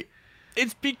not white.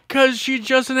 It's because she's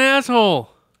just an asshole.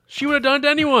 She would have done it to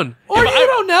anyone. Or you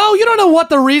don't know. You don't know what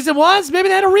the reason was. Maybe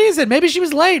they had a reason. Maybe she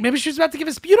was late. Maybe she was about to give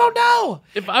us. You don't know.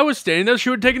 If I was standing there, she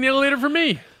would have taken the elevator from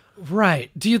me. Right.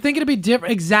 Do you think it'd be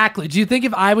different? Exactly. Do you think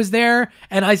if I was there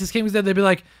and Isis King was there, they'd be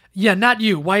like, yeah, not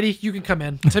you, Whitey, you can come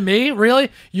in. To me?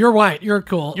 Really? You're white. You're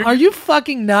cool. Are you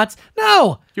fucking nuts?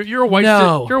 No. You're a white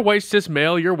No. you're a white cis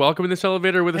male. You're welcome in this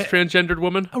elevator with this transgendered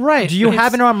woman. Right. Do you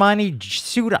have an Armani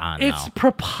suit on? It's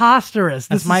preposterous.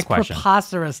 That's my question.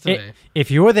 Preposterous to me. If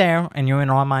you're there and you're in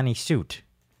an Armani suit,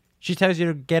 she tells you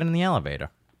to get in the elevator.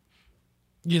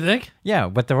 You think? Yeah,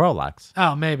 with the Rolex.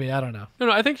 Oh, maybe. I don't know. No,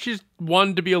 I think she's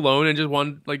one to be alone and just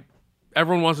one, like,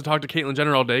 everyone wants to talk to Caitlyn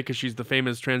Jenner all day because she's the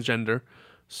famous transgender.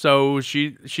 So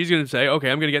she's going to say, okay,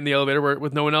 I'm going to get in the elevator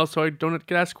with no one else so I don't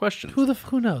get asked questions.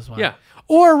 Who knows why? Yeah.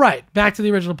 Or, right, back to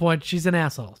the original point, she's an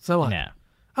asshole. So what? Yeah.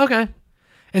 Okay.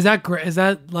 Is that great? Is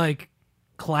that, like,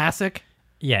 classic?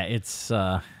 Yeah, it's...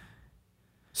 So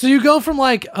you go from,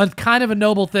 like, a kind of a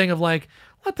noble thing of, like,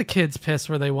 let the kids piss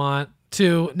where they want,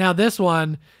 to now this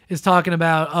one is talking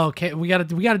about, okay, we got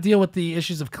to deal with the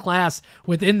issues of class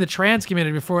within the trans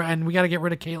community before, and we got to get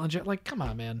rid of Caitlyn Jenner. Like, come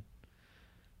on, man.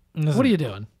 Listen, what are you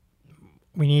doing?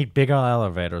 We need bigger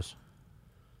elevators.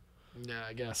 Yeah,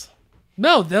 I guess.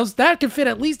 No, that could fit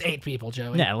at least 8 people,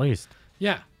 Joey. Yeah, at least.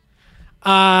 Yeah.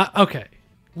 Okay.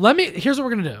 Here's what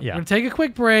we're gonna do. Yeah. We're gonna take a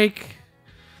quick break.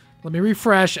 Let me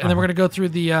refresh, and then we're gonna go through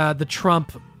the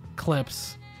Trump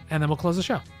clips, and then we'll close the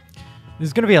show.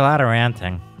 There's going to be a lot of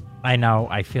ranting. I know.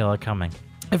 I feel it coming.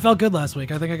 It felt good last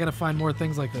week. I think I got to find more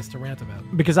things like this to rant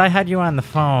about. Because I had you on the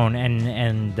phone,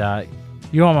 and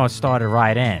you almost started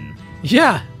right in.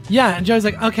 Yeah. Yeah. And Joey's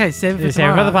like, okay, save it for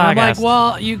tomorrow. the podcast. I'm like,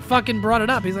 well, you fucking brought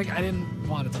it up. He's like, I didn't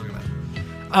want to talk about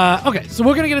it. Okay, so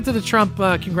we're going to get into the Trump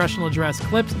congressional address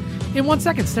clips in 1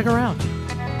 second. Stick around.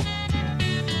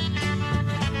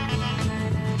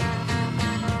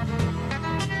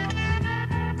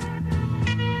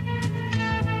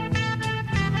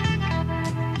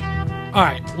 All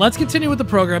right, let's continue with the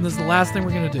program. This is the last thing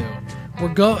we're going to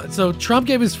do. So Trump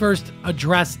gave his first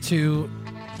address to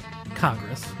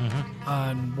Congress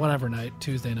on whatever night,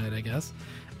 Tuesday night, I guess.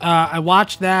 I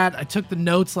watched that. I took the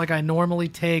notes like I normally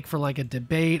take for like a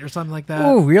debate or something like that.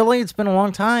 Oh, really? It's been a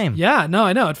long time. Yeah, no,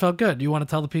 I know. It felt good. You want to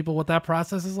tell the people what that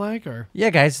process is like, or? Yeah,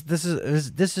 guys, this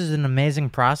is an amazing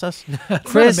process.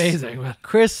 It's not amazing. But...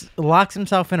 Chris locks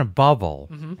himself in a bubble,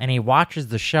 and he watches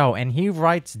the show, and he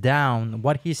writes down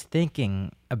what he's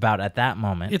thinking about at that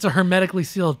moment. It's a hermetically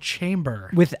sealed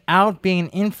chamber. Without being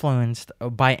influenced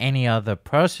by any other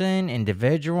person,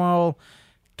 individual,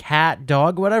 cat,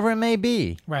 dog, whatever it may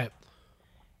be. Right.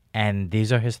 And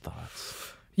these are his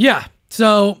thoughts. Yeah.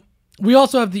 So we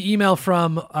also have the email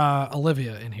from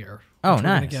Olivia in here. Oh, which nice.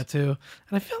 We're going to get to. And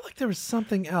I feel like there was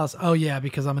something else. Oh, yeah,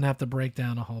 because I'm going to have to break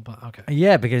down a whole bunch. Okay.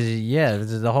 Yeah, because,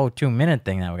 this is the whole 2-minute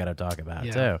thing that we got to talk about,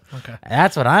 too. Okay.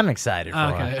 That's what I'm excited for.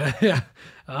 Okay. Yeah.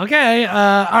 Okay.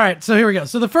 All right. So here we go.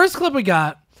 So the first clip we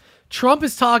got, Trump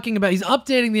is talking about, he's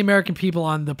updating the American people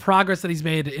on the progress that he's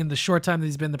made in the short time that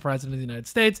he's been the president of the United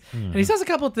States. And he says a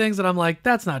couple of things that I'm like,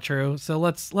 that's not true. So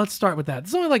let's start with that.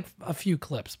 There's only like a few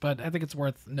clips, but I think it's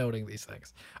worth noting these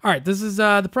things. All right, this is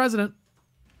the president.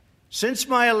 Since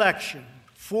my election,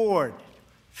 Ford,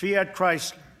 Fiat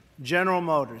Chrysler, General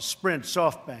Motors, Sprint,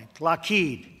 SoftBank,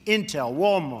 Lockheed, Intel,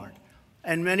 Walmart,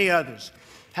 and many others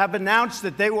have announced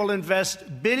that they will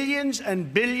invest billions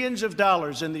and billions of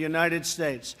dollars in the United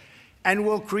States and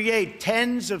will create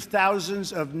tens of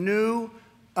thousands of new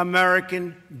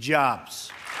American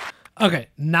jobs. Okay,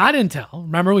 not Intel.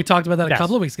 Remember, we talked about that a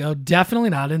couple of weeks ago. Definitely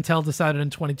not. Intel decided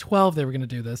in 2012 they were going to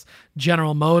do this.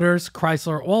 General Motors,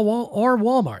 Chrysler, or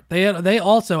Walmart. They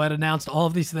also had announced all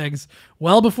of these things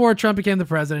well before Trump became the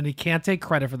president. He can't take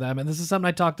credit for them. And this is something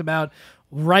I talked about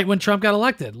right when Trump got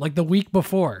elected, like the week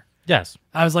before. Yes.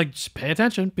 I was like, just pay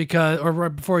attention or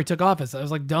right before he took office. I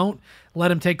was like, don't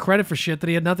let him take credit for shit that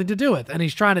he had nothing to do with. And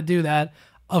he's trying to do that,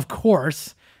 of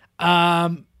course.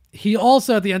 He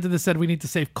also, at the end of this, said we need to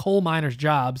save coal miners'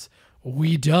 jobs.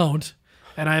 We don't.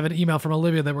 And I have an email from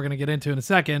Olivia that we're going to get into in a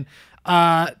second.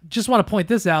 Just want to point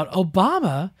this out.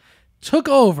 Obama took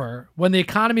over when the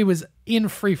economy was in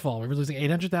free fall. We were losing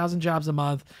 800,000 jobs a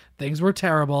month. Things were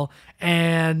terrible.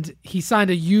 And he signed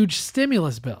a huge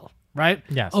stimulus bill, right?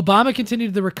 Yes. Obama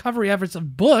continued the recovery efforts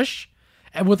of Bush,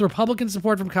 and with Republican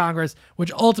support from Congress,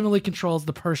 which ultimately controls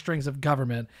the purse strings of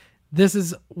government. This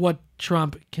is what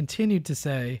Trump continued to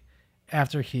say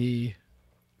after he,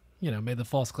 made the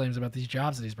false claims about these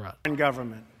jobs that he's brought. In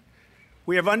government,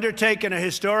 we have undertaken a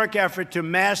historic effort to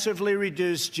massively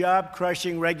reduce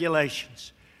job-crushing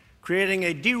regulations, creating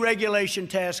a deregulation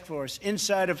task force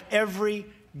inside of every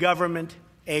government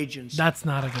agency. That's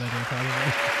not a good idea,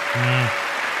 probably.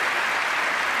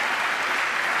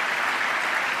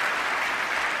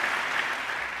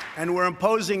 And we're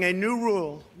imposing a new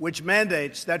rule which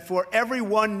mandates that for every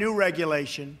one new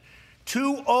regulation,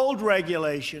 2 old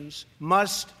regulations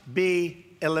must be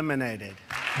eliminated.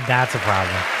 That's a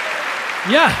problem.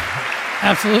 Yeah,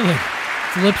 absolutely.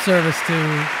 It's lip service to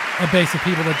a base of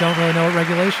people that don't really know what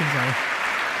regulations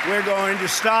are. We're going to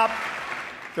stop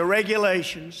the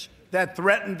regulations that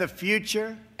threaten the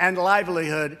future and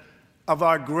livelihood of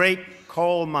our great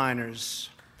coal miners.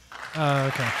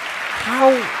 Okay.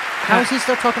 How is he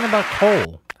still talking about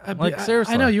coal?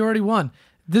 Seriously. I know, you already won.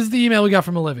 This is the email we got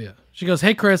from Olivia. She goes,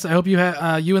 "Hey, Chris, I hope you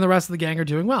and the rest of the gang are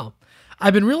doing well.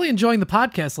 I've been really enjoying the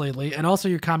podcast lately and also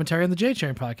your commentary on the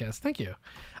J-Chain podcast. Thank you.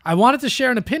 I wanted to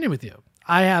share an opinion with you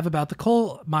I have about the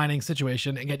coal mining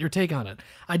situation and get your take on it.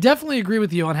 I definitely agree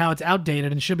with you on how it's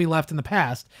outdated and should be left in the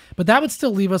past, but that would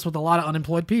still leave us with a lot of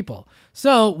unemployed people.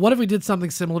 So what if we did something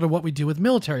similar to what we do with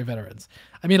military veterans?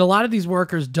 I mean, a lot of these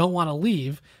workers don't want to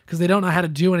leave because they don't know how to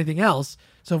do anything else.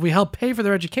 So if we help pay for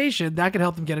their education, that could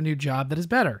help them get a new job that is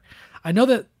better. I know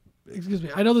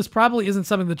this probably isn't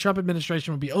something the Trump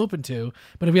administration would be open to,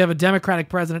 but if we have a Democratic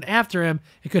president after him,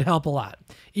 it could help a lot.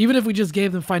 Even if we just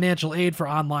gave them financial aid for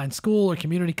online school or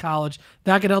community college,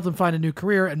 that could help them find a new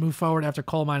career and move forward after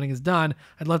coal mining is done.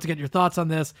 I'd love to get your thoughts on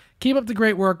this. Keep up the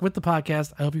great work with the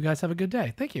podcast. I hope you guys have a good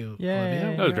day." Thank you,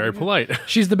 Olivia. That was very polite.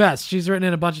 She's the best. She's written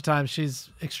in a bunch of times. She's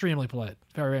extremely polite.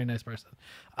 Very, very nice person.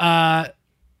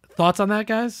 Thoughts on that,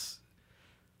 guys?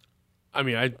 I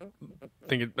mean, I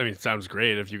think it sounds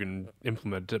great if you can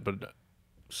implement it, but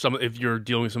if you're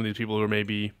dealing with some of these people who are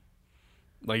maybe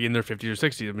like in their 50s or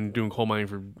 60s, have been doing coal mining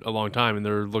for a long time, and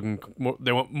they're looking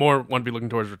more, want to be looking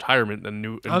towards retirement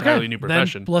than entirely new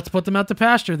profession. Then let's put them out to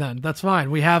pasture. Then that's fine.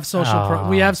 We have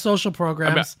social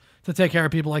programs to take care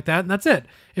of people like that, and that's it.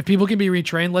 If people can be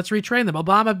retrained, let's retrain them.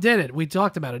 Obama did it. We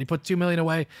talked about it. He put $2 million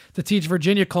away to teach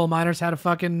Virginia coal miners how to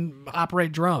fucking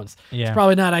operate drones. Yeah. It's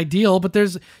probably not ideal, but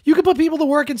you can put people to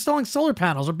work installing solar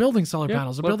panels or building solar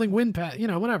panels or building wind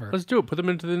whatever. Let's do it. Put them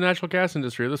into the natural gas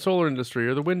industry or the solar industry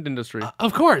or the wind industry.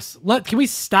 Of course. Can we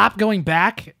stop going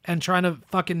back and trying to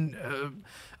fucking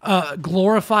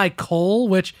glorify coal,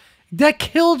 which that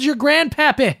killed your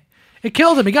grandpappy. It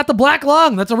killed him. He got the black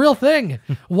lung. That's a real thing.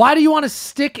 Why do you want to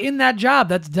stick in that job?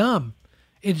 That's dumb.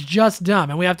 It's just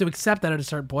dumb. And we have to accept that at a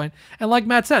certain point. And like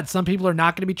Matt said, some people are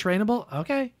not going to be trainable.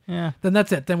 Okay. Yeah. Then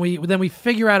that's it. Then we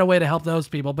figure out a way to help those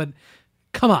people. But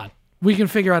come on. We can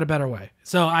figure out a better way.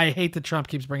 So I hate that Trump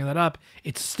keeps bringing that up.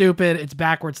 It's stupid. It's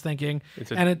backwards thinking.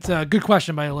 And it's a good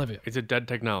question by Olivia. It's a dead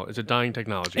technology. It's a dying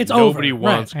technology. It's Nobody over.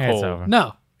 wants Right. coal. It's over.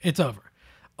 No, it's over.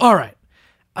 All right.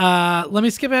 Let me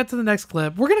skip ahead to the next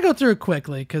clip. We're gonna go through it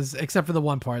quickly, except for the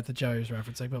one part that Joey was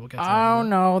referencing, but we'll get to that. Oh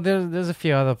no, there's a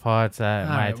few other parts that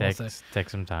might we'll take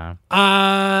some time.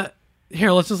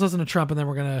 Here, let's just listen to Trump, and then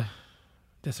we're gonna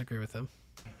disagree with him.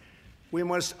 We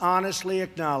must honestly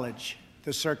acknowledge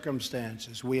the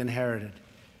circumstances we inherited.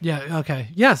 Yeah. Okay.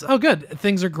 Yes. Oh, good.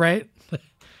 Things are great.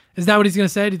 Is that what he's gonna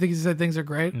say? Do you think he said things are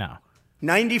great? No.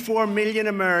 94 million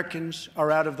Americans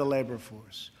are out of the labor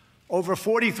force. Over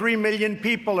 43 million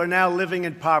people are now living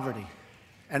in poverty,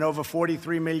 and over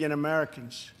 43 million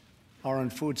Americans are on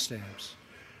food stamps.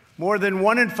 More than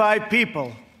 1 in 5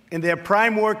 people in their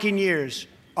prime working years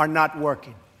are not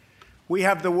working. We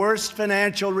have the worst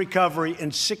financial recovery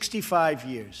in 65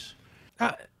 years.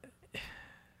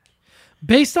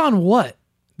 Based on what?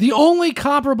 The only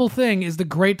comparable thing is the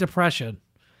Great Depression.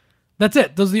 That's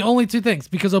it. Those are the only two things,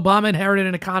 because Obama inherited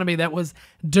an economy that was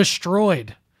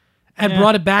destroyed and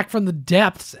brought it back from the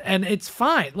depths, and it's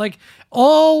fine. Like,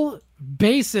 all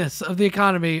basis of the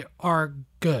economy are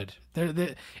good.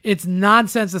 It's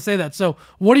nonsense to say that. So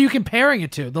what are you comparing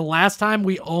it to? The last time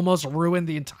we almost ruined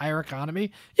the entire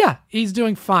economy? Yeah, he's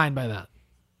doing fine by that.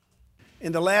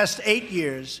 In the last 8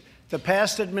 years, the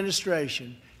past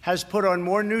administration has put on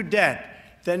more new debt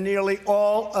than nearly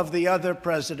all of the other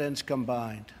presidents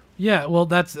combined. Yeah, well,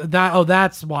 that's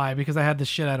why, because I had this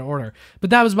shit out of order.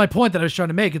 But that was my point that I was trying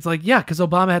to make. It's like, yeah, because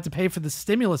Obama had to pay for the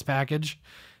stimulus package.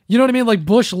 You know what I mean? Like,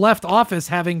 Bush left office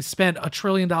having spent $1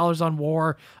 trillion on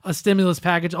war, a stimulus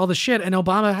package, all the shit, and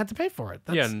Obama had to pay for it.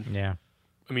 Yeah.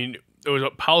 I mean, there was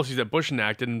policies that Bush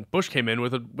enacted, and Bush came in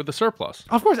with a surplus.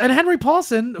 Of course. And Henry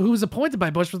Paulson, who was appointed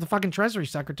by Bush, was the fucking Treasury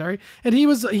Secretary, and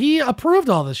he approved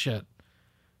all this shit.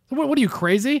 What are you,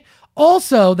 crazy?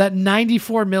 Also, that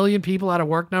 94 million people out of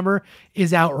work number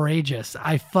is outrageous.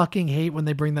 I fucking hate when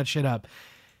they bring that shit up.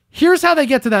 Here's how they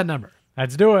get to that number.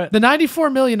 Let's do it. The 94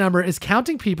 million number is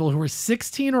counting people who are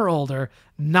 16 or older,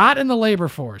 not in the labor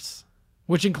force,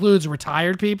 which includes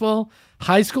retired people,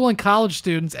 high school and college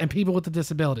students, and people with a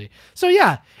disability. So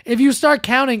yeah, if you start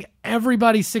counting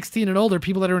everybody 16 and older,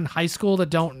 people that are in high school that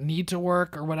don't need to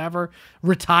work or whatever,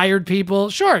 retired people,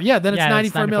 sure, yeah, then it's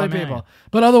 94 million people.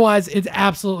 But otherwise, it's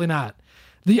absolutely not.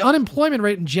 The unemployment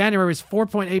rate in January was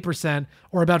 4.8%,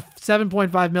 or about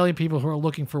 7.5 million people who are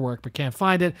looking for work but can't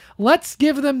find it. Let's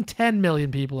give them 10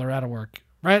 million people who are out of work.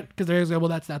 Right? Because they're going to go, well,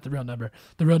 that's not the real number.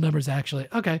 The real number is actually,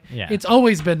 okay, yeah. It's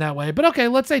always been that way. But okay,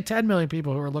 let's say 10 million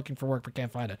people who are looking for work but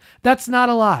can't find it. That's not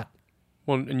a lot.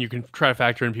 Well, and you can try to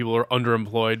factor in people who are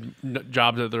underemployed,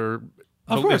 jobs that they're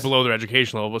Of course. below their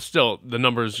education level, but still the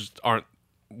numbers just aren't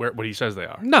what he says they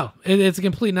are. No, it's a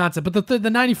complete nonsense. But the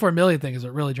 94 million thing is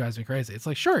what really drives me crazy. It's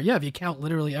like, sure, yeah, if you count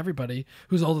literally everybody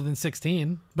who's older than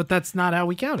 16, but that's not how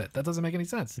we count it. That doesn't make any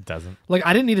sense. It doesn't. Like,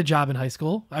 I didn't need a job in high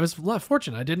school. I was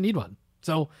fortunate. I didn't need one.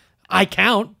 So I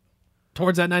count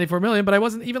towards that 94 million, but I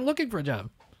wasn't even looking for a job.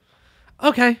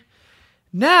 Okay.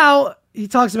 Now he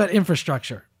talks about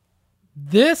infrastructure.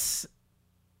 This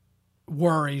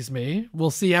worries me.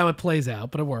 We'll see how it plays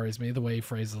out, but it worries me the way he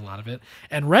phrases a lot of it.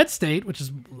 And Red State, which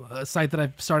is a site that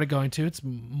I've started going to, it's a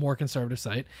more conservative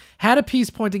site, had a piece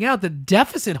pointing out that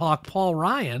deficit hawk Paul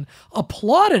Ryan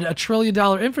applauded $1 trillion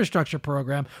infrastructure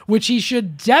program, which he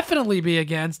should definitely be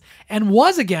against and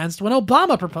was against when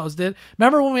Obama proposed it.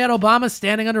 Remember when we had Obama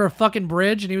standing under a fucking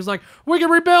bridge and he was like, we can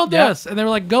rebuild this. And they were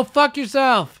like, go fuck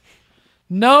yourself.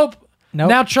 Nope.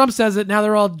 Now Trump says it. Now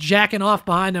they're all jacking off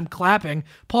behind him, clapping.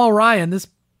 Paul Ryan, this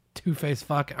two-faced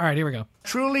fuck. All right, here we go.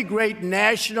 Truly great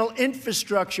national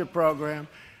infrastructure program,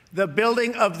 the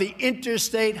building of the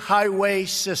interstate highway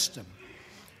system.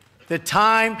 The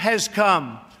time has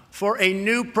come for a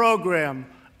new program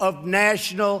of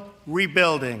national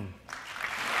rebuilding.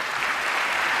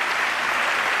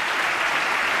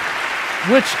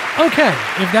 Which, okay,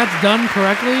 if that's done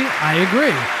correctly, I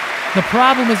agree. The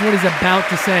problem is what he's about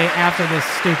to say after this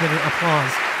stupid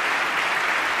applause.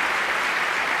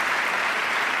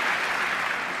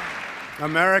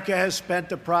 America has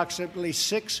spent approximately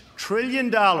 $6 trillion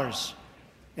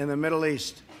in the Middle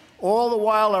East. All the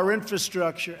while, our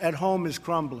infrastructure at home is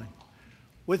crumbling.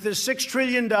 With this $6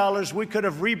 trillion, we could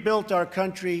have rebuilt our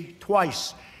country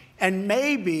twice, and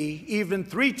maybe even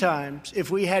 3 times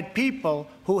if we had people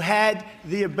who had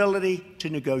the ability to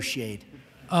negotiate.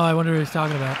 Oh, I wonder what he's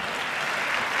talking about.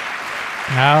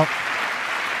 No.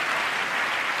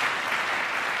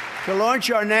 To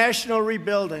launch our national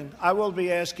rebuilding, I will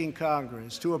be asking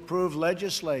Congress to approve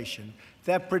legislation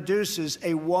that produces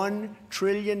a $1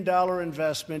 trillion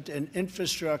investment in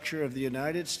infrastructure of the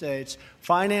United States,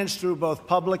 financed through both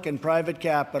public and private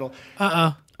capital.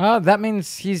 Oh, that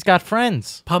means he's got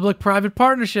friends. Public-private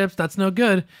partnerships, that's no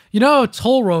good. You know how a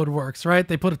toll road works, right?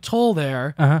 They put a toll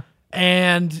there,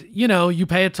 and, you know, you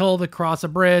pay a toll to cross a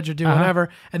bridge or do whatever,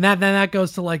 and then that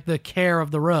goes to, like, the care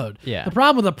of the road. Yeah. The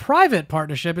problem with a private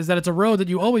partnership is that it's a road that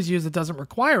you always use that doesn't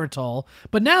require a toll,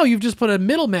 but now you've just put a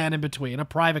middleman in between, a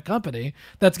private company,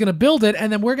 that's going to build it,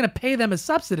 and then we're going to pay them a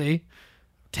subsidy,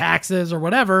 taxes or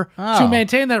whatever, to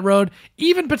maintain that road,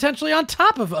 even potentially on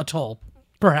top of a toll,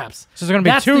 perhaps. So there's going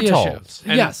to be 2 tolls.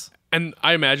 Yes. And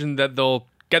I imagine that they'll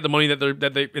get the money that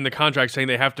they in the contract saying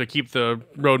they have to keep the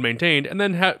road maintained, and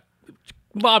then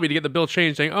lobby to get the bill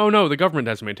changed saying, oh no, the government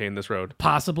has to maintain this road.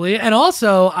 Possibly. And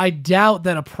also, I doubt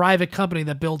that a private company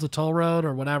that builds a toll road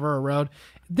or whatever, a road,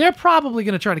 they're probably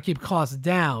going to try to keep costs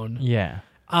down. Yeah.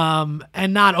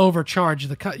 And not overcharge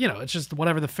it's just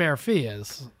whatever the fair fee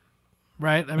is.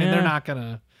 Right? I mean, they're not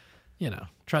going to,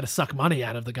 try to suck money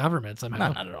out of the government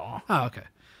somehow. Not at all. Oh, okay.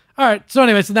 All right. So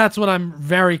anyway, so that's what I'm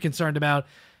very concerned about.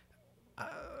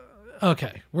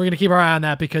 Okay. We're going to keep our eye on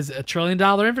that because $1 trillion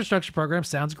infrastructure program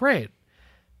sounds great.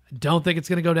 Don't think it's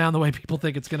going to go down the way people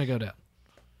think it's going to go down.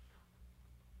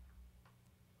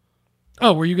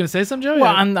 Oh, were you going to say something, Joey?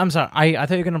 Well, I'm sorry. I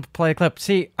thought you were going to play a clip.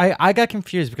 See, I got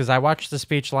confused because I watched the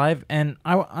speech live, and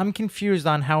I'm confused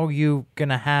on how you going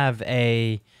to have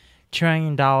a $1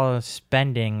 trillion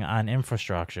spending on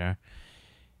infrastructure,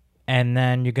 and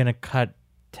then you're going to cut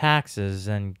taxes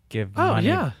and give money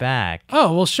back.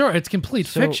 Oh, well, sure. It's complete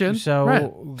fiction. So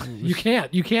right. You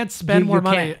can't spend more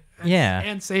money.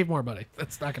 And save more money.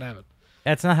 That's not going to happen.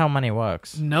 That's not how money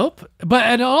works. Nope.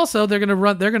 and also they're going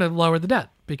to lower the debt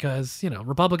because,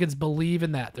 Republicans believe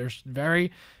in that. They're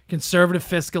very conservative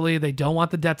fiscally. They don't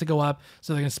want the debt to go up.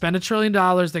 So they're going to spend $1 trillion.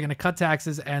 They're going to cut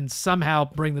taxes and somehow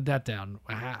bring the debt down.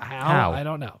 How? I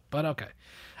don't know, but okay.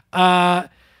 I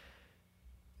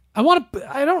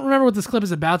don't remember what this clip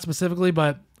is about specifically,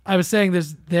 but I was saying well,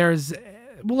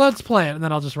 let's play it and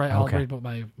then I'll read what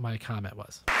my comment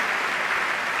was.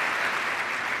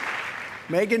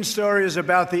 Megan's story is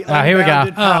about the here we go.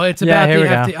 Oh, it's about the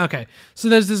FD. Okay. So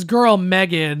there's this girl,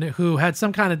 Megan, who had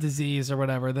some kind of disease or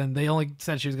whatever. Then they only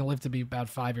said she was going to live to be about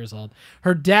 5 years old.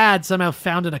 Her dad somehow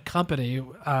founded a company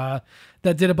that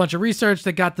did a bunch of research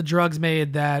that got the drugs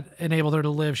made that enabled her to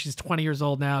live. She's 20 years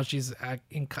old now. She's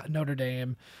in Notre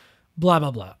Dame, blah,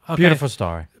 blah, blah. Okay. Beautiful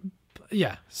story.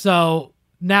 Yeah. So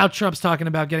now Trump's talking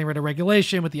about getting rid of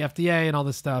regulation with the FDA and all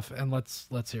this stuff. And let's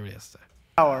hear what he has to say.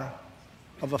 Power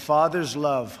of a father's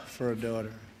love for a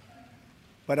daughter.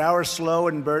 But our slow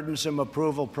and burdensome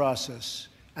approval process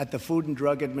at the Food and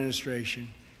Drug Administration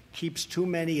keeps too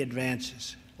many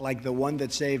advances, like the one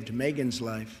that saved Megan's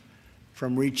life,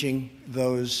 from reaching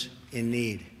those in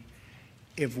need.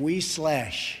 If we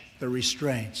slash the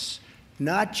restraints,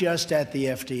 not just at the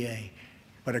FDA,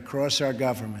 but across our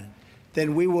government,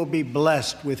 then we will be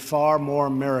blessed with far more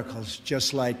miracles,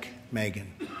 just like Megan.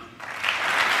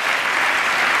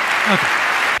 Okay.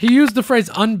 He used the phrase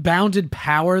unbounded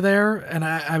power there, and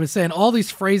I was saying all these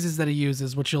phrases that he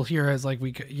uses, which you'll hear as like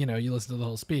you listen to the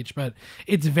whole speech, but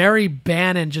it's very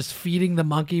Bannon just feeding the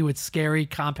monkey with scary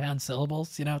compound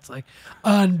syllables. It's like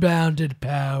unbounded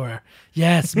power.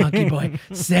 Yes, monkey boy,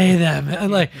 say them.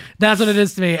 And like that's what it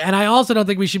is to me. And I also don't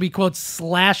think we should be quote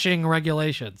slashing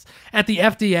regulations at the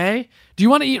FDA. Do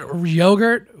you want to eat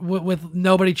yogurt with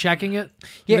nobody checking it?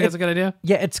 You think that's a good idea?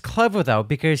 Yeah, it's clever though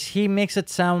because he makes it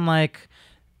sound like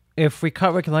if we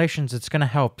cut regulations, it's going to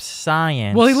help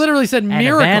science. Well, he literally said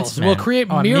miracles. We'll create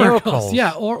miracles.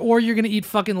 Yeah, or you're going to eat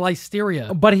fucking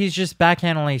listeria. But he's just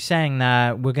backhandedly saying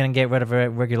that we're going to get rid of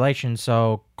regulations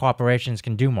so corporations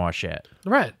can do more shit.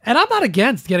 Right. And I'm not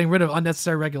against getting rid of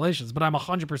unnecessary regulations, but I'm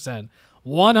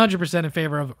 100% in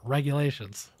favor of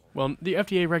regulations. Well, the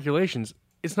FDA regulations,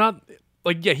 it's not...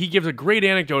 Like, yeah, he gives a great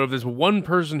anecdote of this one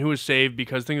person who was saved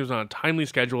because things was on a timely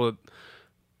schedule.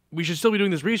 We should still be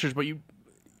doing this research, but you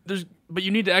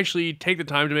need to actually take the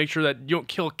time to make sure that you don't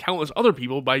kill countless other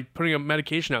people by putting a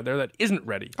medication out there that isn't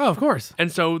ready. Oh, of course.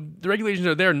 And so the regulations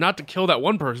are there not to kill that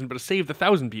one person, but to save the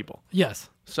 1,000 people. Yes.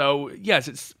 So yes,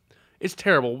 it's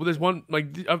terrible. There's one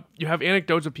you have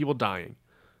anecdotes of people dying.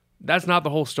 That's not the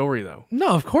whole story, though. No,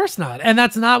 of course not. And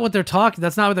that's not what they're talking.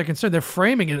 That's not what they're concerned. They're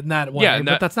framing it in that way,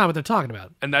 but that's not what they're talking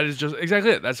about. And that is just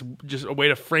exactly it. That's just a way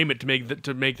to frame it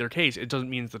to make their case. It doesn't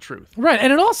mean it's the truth. Right,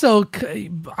 and it also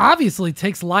obviously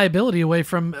takes liability away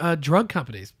from drug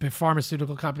companies,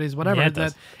 pharmaceutical companies, whatever. Yeah,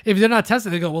 that if they're not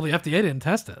tested, they go, well, the FDA didn't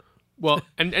test it. Well,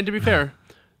 and to be fair,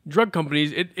 drug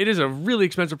companies, it is a really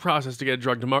expensive process to get a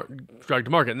drug to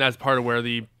market, and that's part of where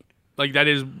that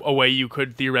is a way you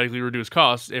could theoretically reduce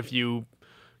costs in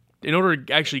order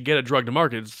to actually get a drug to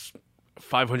market, it's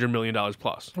 $500 million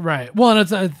plus. Right. Well,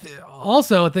 and it's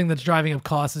also a thing that's driving up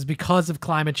costs is because of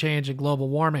climate change and global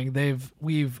warming.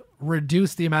 We've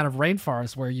reduced the amount of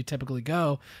rainforests where you typically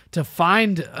go to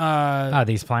find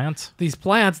these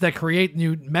plants that create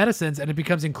new medicines, and it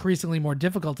becomes increasingly more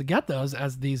difficult to get those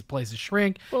as these places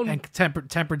shrink and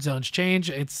temperate zones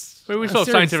change. We saw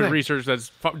scientific research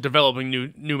that's developing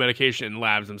new medication in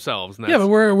labs themselves. And but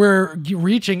we're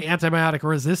reaching antibiotic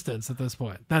resistance at this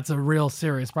point. That's a real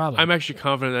serious problem. I'm actually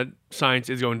confident that science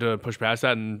is going to push past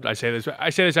that, and I say this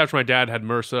after my dad had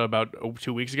MRSA about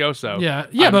 2 weeks ago. So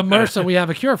but MRSA we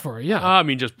have a cure for. Yeah, I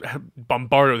mean, just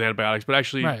bombarded with antibiotics, but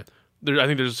actually, right. I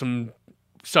think there's some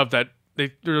stuff that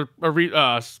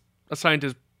a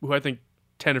scientist who I think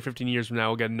 10 or 15 years from now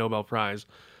will get a Nobel Prize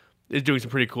is doing some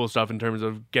pretty cool stuff in terms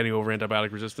of getting over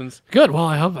antibiotic resistance. Good. Well,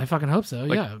 I fucking hope so.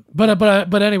 Yeah.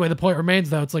 But anyway, the point remains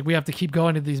though. It's like we have to keep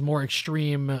going to these more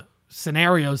extreme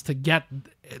scenarios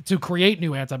to create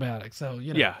new antibiotics. So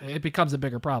it becomes a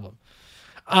bigger problem.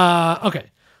 Okay.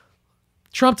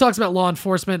 Trump talks about law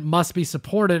enforcement must be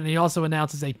supported, and he also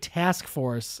announces a task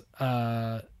force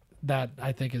that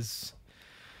I think is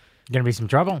gonna be some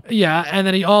trouble. Yeah, and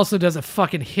then he also does a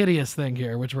fucking hideous thing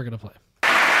here, which we're gonna play.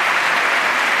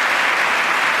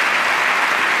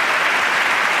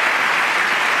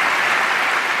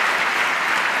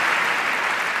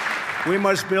 We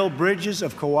must build bridges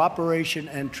of cooperation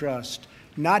and trust,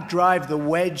 not drive the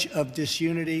wedge of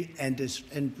disunity and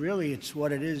really it's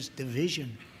what it is,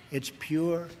 division. It's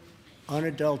pure,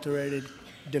 unadulterated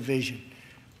division.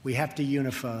 We have to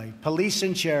unify. Police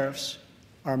and sheriffs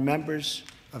are members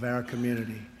of our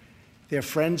community. They're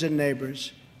friends and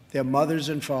neighbors. They're mothers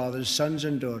and fathers, sons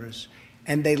and daughters.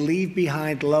 And they leave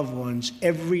behind loved ones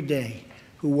every day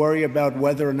who worry about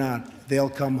whether or not they'll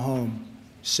come home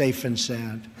safe and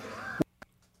sound.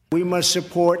 We must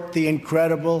support the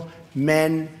incredible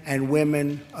men and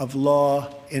women of law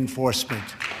enforcement.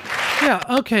 Yeah,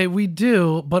 okay, we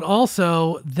do, but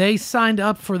also they signed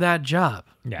up for that job.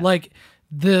 Yeah. Like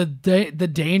the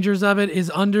dangers of it is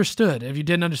understood. If you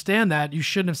didn't understand that, you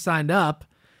shouldn't have signed up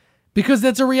because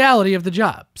that's a reality of the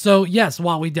job. So yes,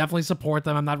 while we definitely support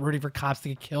them, I'm not rooting for cops to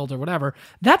get killed or whatever.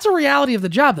 That's a reality of the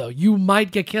job though. You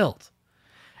might get killed.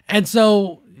 And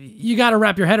so you got to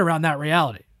wrap your head around that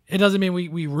reality. It doesn't mean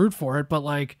we root for it, but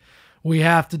like we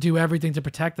have to do everything to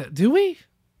protect that. Do we?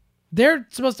 They're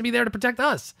supposed to be there to protect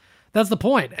us. That's the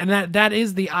point. And that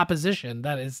is the opposition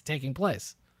that is taking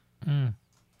place. Mm.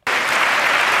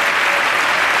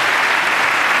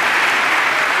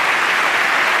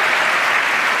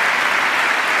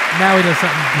 Now he does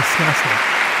something disgusting.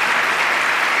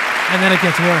 And then it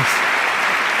gets worse.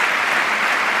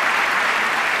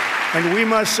 And we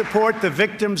must support the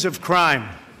victims of crime.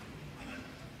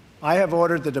 I have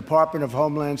ordered the Department of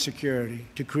Homeland Security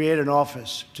to create an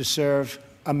office to serve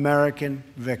American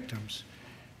victims.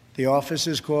 The office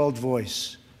is called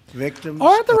Voice. Victims.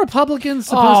 Aren't the Republicans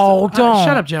supposed to... don't.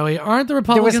 Shut up, Joey. Aren't the There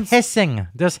Republicans... was hissing.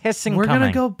 There's hissing We're coming.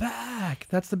 going to go back.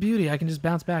 That's the beauty. I can just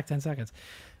bounce back 10 seconds.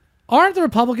 Aren't the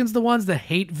Republicans the ones that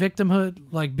hate victimhood,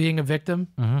 like being a victim?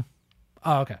 Mm-hmm.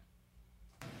 Oh, okay.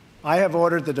 I have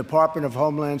ordered the Department of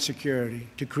Homeland Security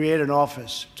to create an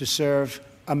office to serve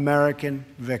American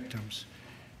victims.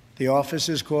 The office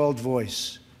is called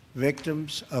Voice,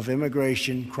 Victims of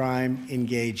Immigration Crime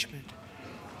Engagement.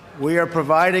 We are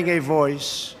providing a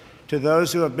voice to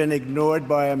those who have been ignored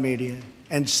by our media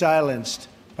and silenced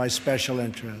by special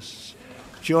interests.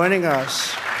 Joining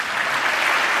us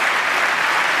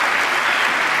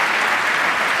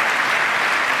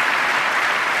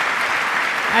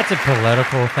That's a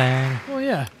political thing. Well,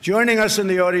 yeah. Joining us in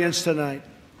the audience tonight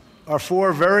are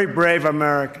 4 very brave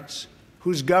Americans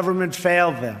whose government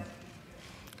failed them.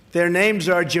 Their names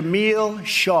are Jamil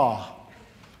Shaw,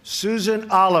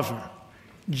 Susan Oliver,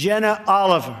 Jenna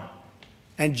Oliver,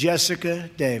 and Jessica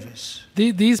Davis.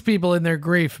 These people in their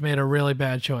grief made a really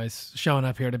bad choice showing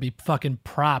up here to be fucking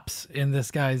props in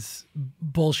this guy's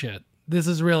bullshit. This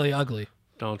is really ugly.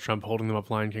 Donald Trump holding them up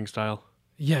Lion King style.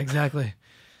 Yeah, exactly.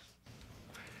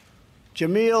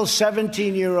 Jamil's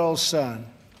 17-year-old son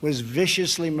was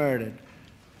viciously murdered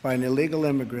by an illegal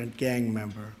immigrant gang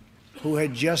member who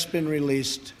had just been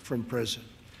released from prison.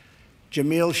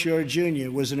 Jamil Shaw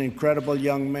Jr. was an incredible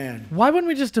young man. Why wouldn't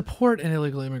we just deport an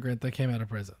illegal immigrant that came out of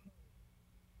prison?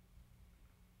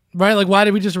 Right? Like, why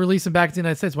did we just release him back to the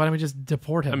United States? Why didn't we just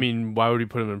deport him? I mean, why would we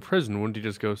put him in prison? Wouldn't he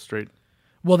just go straight?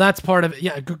 Well, that's part of it.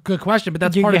 Yeah, good question. But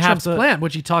that's You part of have Trump's to- plan,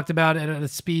 which he talked about at a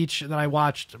speech that I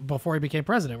watched before he became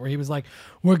president, where he was like,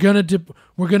 "We're gonna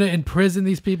imprison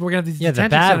these people. We're gonna have these Yeah, the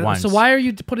detention bad centers." ones. So why are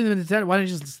you putting them in detention? Why don't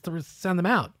you just send them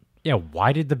out? Yeah,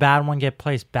 why did the bad one get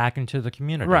placed back into the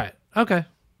community? Right. Okay.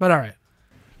 But all right.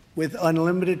 With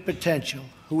unlimited potential,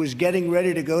 who was getting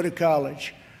ready to go to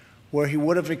college, where he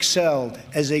would have excelled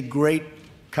as a great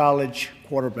college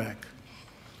quarterback.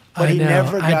 But I he know.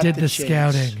 never got I did the chance.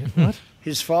 scouting. What?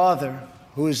 His father,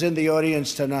 who is in the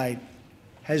audience tonight,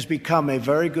 has become a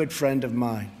very good friend of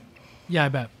mine. Yeah, I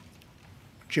bet.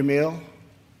 Jamil,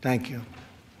 thank you.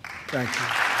 Thank you.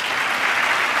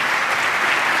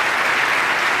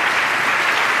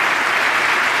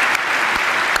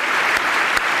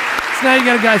 So now you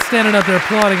got a guy standing up there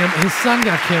applauding him. His son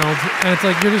got killed, and it's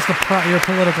like you're just you're a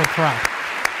political prop.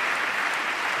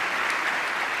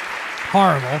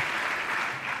 Horrible.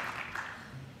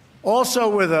 Also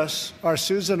with us are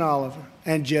Susan Oliver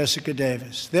and Jessica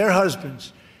Davis. Their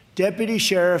husbands, Deputy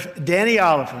Sheriff Danny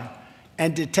Oliver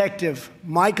and Detective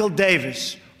Michael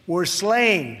Davis, were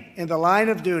slain in the line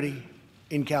of duty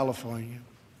in California.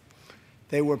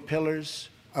 They were pillars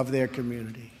of their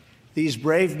community. These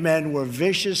brave men were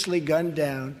viciously gunned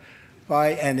down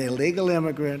by an illegal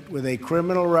immigrant with a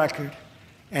criminal record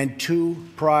and 2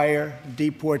 prior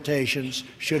deportations,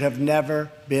 should have never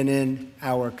been in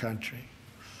our country.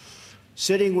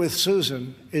 Sitting with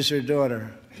Susan is her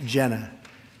daughter, Jenna.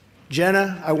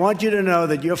 Jenna, I want you to know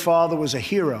that your father was a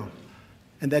hero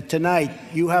and that tonight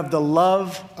you have the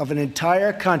love of an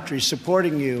entire country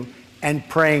supporting you and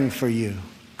praying for you.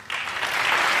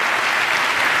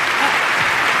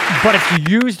 But if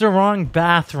you use the wrong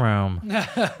bathroom,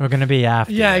 we're going to be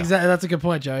after Yeah, you. exactly. That's a good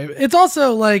point, Joey. It's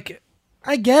also like,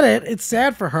 I get it. It's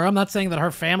sad for her. I'm not saying that her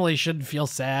family shouldn't feel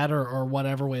sad or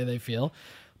whatever way they feel.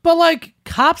 But like,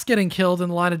 cops getting killed in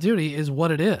the line of duty is what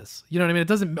it is. You know what I mean? It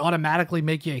doesn't automatically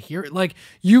make you a hero. Like,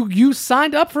 you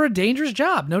signed up for a dangerous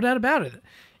job, no doubt about it.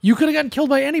 You could have gotten killed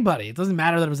by anybody. It doesn't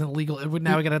matter that it was illegal.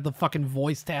 Now we gotta have the fucking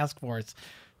voice task force.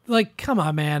 Like, come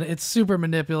on, man. It's super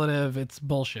manipulative. It's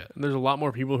bullshit. There's a lot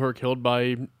more people who are killed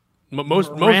by most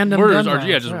Random murders gun are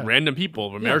violence, just right. random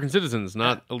people, American citizens,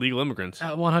 not illegal immigrants.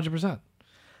 100%.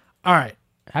 All right.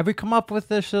 Have we come up with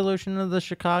the solution of the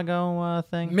Chicago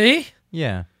thing? Me?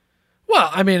 Yeah. Well,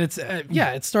 I mean, it's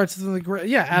it starts with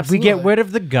the absolutely. We get rid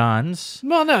of the guns.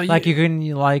 Well, no,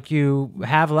 you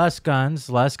have less guns,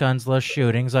 less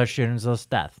shootings, less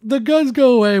death. The guns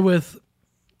go away with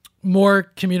more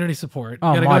community support. Oh,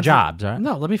 You gotta more go into- jobs, right?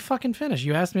 No, let me fucking finish.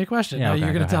 You asked me a question. Yeah, Now okay,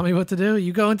 you're going go to tell ahead. me what to do.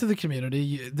 You go into the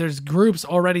community. There's groups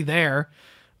already there.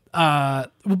 Well,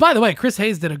 by the way, Chris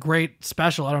Hayes did a great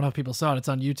special. I don't know if people saw it. It's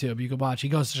on YouTube. You can watch. He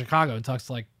goes to Chicago and talks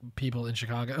to like people in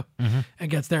Chicago and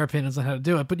gets their opinions on how to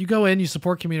do it. But you go in, you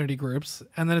support community groups,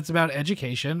 and then it's about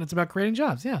education. It's about creating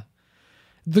jobs. Yeah.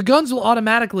 The guns will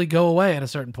automatically go away at a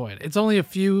certain point. It's only a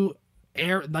few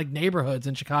neighborhoods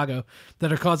in Chicago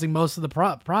that are causing most of the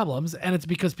problems, and it's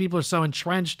because people are so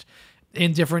entrenched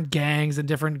in different gangs and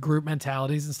different group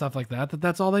mentalities and stuff like that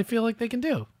that's all they feel like they can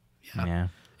do. Yeah.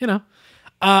 You know.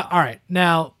 All right.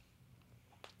 Now,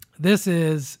 this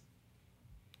is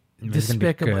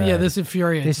despicable. Yeah, this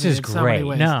infuriates me. This is in so many great.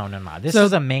 ways. No. This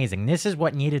is amazing. This is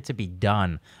what needed to be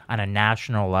done on a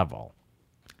national level.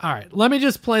 All right. Let me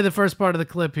just play the first part of the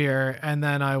clip here, and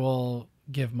then I will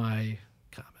give my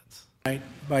comments.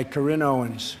 By Corinne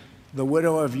Owens, the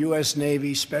widow of U.S.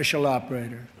 Navy Special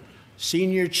Operator,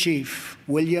 Senior Chief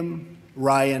William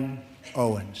Ryan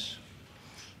Owens.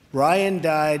 Ryan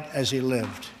died as he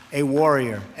lived, a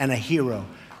warrior and a hero,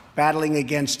 battling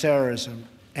against terrorism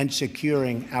and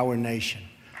securing our nation.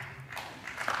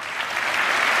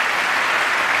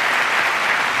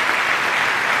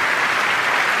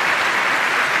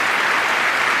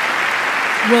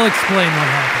 We'll explain what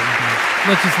happened.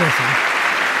 Let's just listen.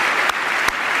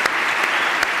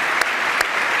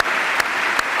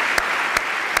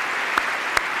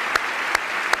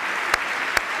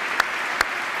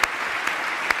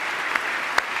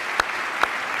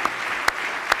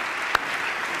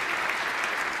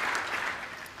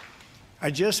 I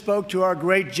just spoke to our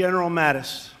great General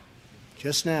Mattis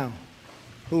just now,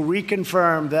 who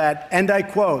reconfirmed that, and I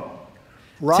quote,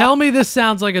 Tell me this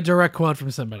sounds like a direct quote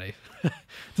from somebody.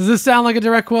 Does this sound like a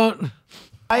direct quote?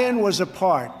 Ryan was a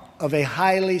part of a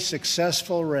highly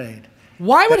successful raid.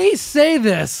 Why would he say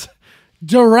this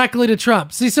directly to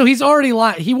Trump? See, so he's already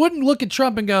lied. He wouldn't look at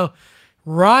Trump and go,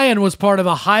 Ryan was part of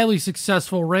a highly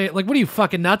successful raid. Like, what are you,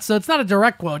 fucking nuts? So it's not a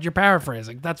direct quote. You're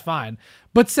paraphrasing. That's fine.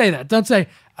 But say that. Don't say,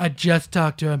 I just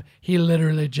talked to him. He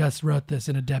literally just wrote this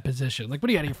in a deposition. Like, what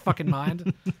are you, out of your fucking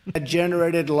mind? It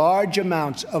generated large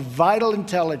amounts of vital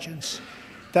intelligence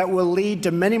that will lead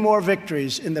to many more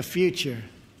victories in the future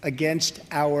against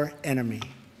our enemy.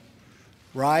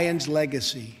 Ryan's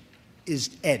legacy is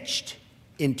etched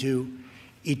into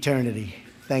eternity.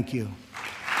 Thank you.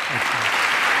 Thank you.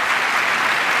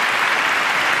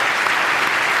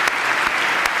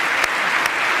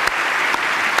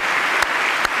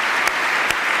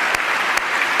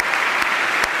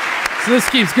 So this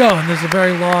keeps going. There's a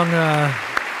very long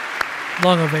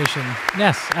ovation.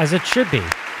 Yes, as it should be.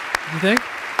 You think?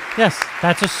 Yes,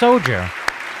 that's a soldier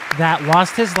that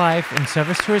lost his life in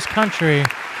service to his country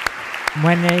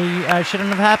when they shouldn't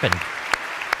have happened.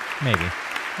 Maybe.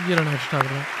 You don't know what you're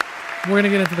talking about. We're going to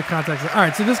get into the context. All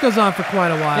right, so this goes on for quite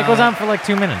a while. It goes on for like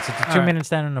 2 minutes. It's a 2-minute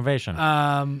standing ovation.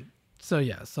 So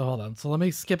hold on. So let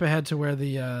me skip ahead to where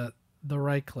the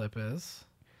right clip is.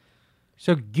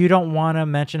 So you don't want to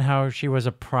mention how she was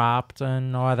a prop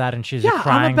and all that, and she's a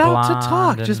crying I'm about blonde to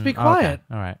talk. and- Just be quiet.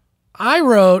 Okay. All right. I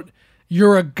wrote,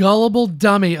 "You're a gullible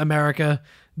dummy, America."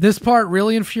 This part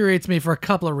really infuriates me for a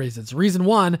couple of reasons. Reason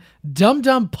one,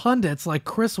 dumb pundits like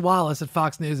Chris Wallace at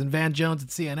Fox News and Van Jones at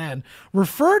CNN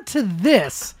referred to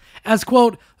this as,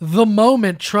 quote, the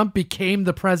moment Trump became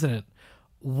the president.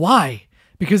 Why?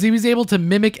 Because he was able to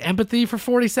mimic empathy for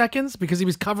 40 seconds? Because he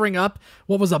was covering up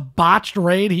what was a botched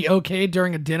raid he okayed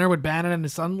during a dinner with Bannon and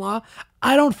his son-in-law?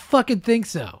 I don't fucking think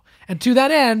so. And to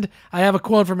that end, I have a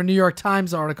quote from a New York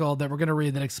Times article that we're going to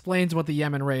read that explains what the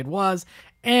Yemen raid was,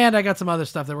 and I got some other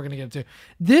stuff that we're going to get into.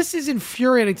 This is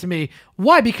infuriating to me.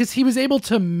 Why? Because he was able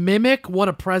to mimic what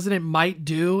a president might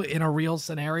do in a real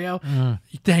scenario.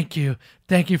 Thank you.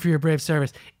 Thank you for your brave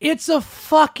service. It's a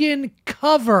fucking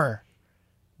cover.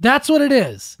 That's what it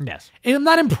is. Yes. And I'm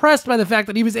not impressed by the fact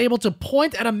that he was able to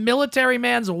point at a military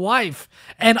man's wife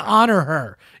and honor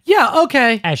her. Yeah,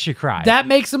 okay. As she cried. That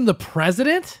makes him the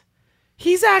president?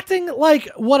 He's acting like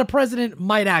what a president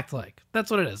might act like. That's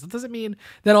what it is. It doesn't mean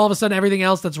that all of a sudden everything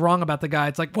else that's wrong about the guy,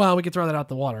 it's like, well, we can throw that out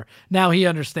the water. Now he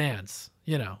understands.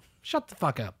 You know, shut the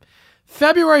fuck up.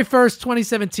 February 1st,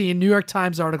 2017, New York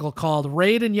Times article called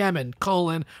Raid in Yemen,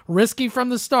 risky from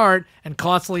the start and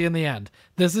costly in the end.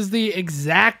 This is the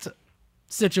exact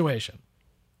situation.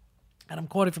 And I'm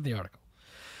quoting from the article.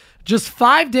 Just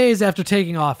 5 days after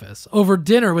taking office, over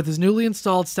dinner with his newly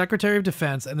installed Secretary of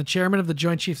Defense and the Chairman of the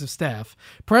Joint Chiefs of Staff,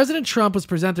 President Trump was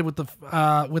presented with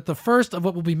the first of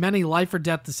what will be many life or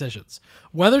death decisions: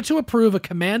 whether to approve a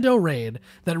commando raid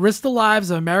that risked the lives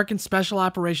of American Special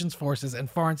Operations Forces and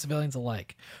foreign civilians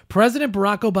alike. President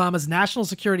Barack Obama's national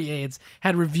security aides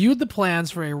had reviewed the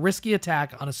plans for a risky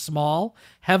attack on a small,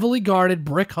 heavily guarded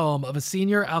brick home of a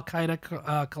senior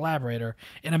al-Qaeda collaborator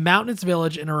in a mountainous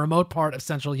village in a remote part of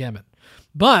central Yemen.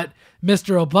 But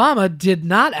Mr. Obama did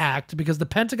not act because the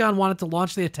Pentagon wanted to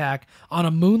launch the attack on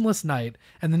a moonless night,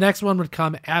 and the next one would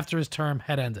come after his term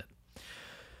had ended.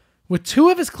 with two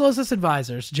of his closest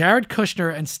advisors, Jared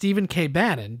Kushner and Stephen K.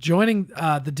 Bannon, joining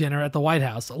the dinner at the White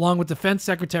House, along with Defense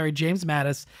Secretary James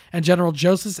Mattis and General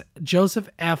Joseph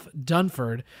F.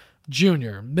 Dunford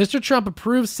Jr. Mr. Trump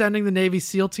approved sending the Navy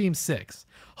SEAL Team 6,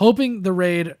 hoping the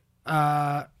raid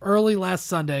early last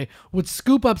Sunday would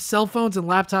scoop up cell phones and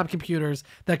laptop computers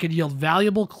that could yield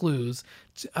valuable clues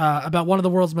about one of the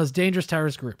world's most dangerous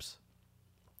terrorist groups.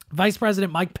 Vice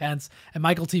President Mike Pence and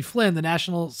Michael T. Flynn, the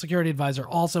National Security Advisor,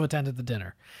 also attended the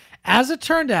dinner. As it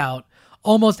turned out,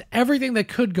 almost everything that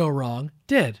could go wrong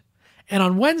did. And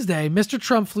on Wednesday, Mr.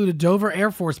 Trump flew to Dover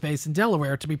Air Force Base in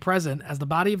Delaware to be present as the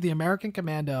body of the American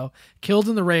commando killed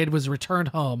in the raid was returned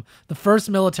home, the first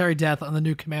military death on the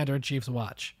new commander-in-chief's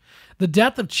watch. The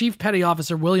death of Chief Petty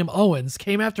Officer William Owens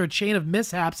came after a chain of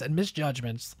mishaps and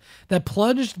misjudgments that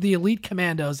plunged the elite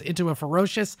commandos into a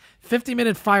ferocious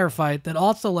 50-minute firefight that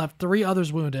also left 3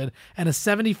 others wounded and a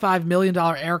 $75 million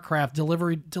aircraft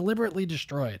deliberately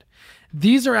destroyed.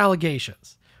 These are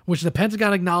allegations, which the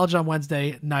Pentagon acknowledged on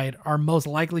Wednesday night are most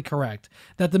likely correct,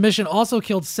 that the mission also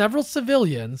killed several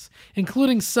civilians,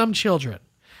 including some children.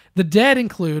 The dead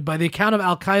include, by the account of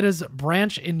al-Qaeda's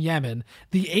branch in Yemen,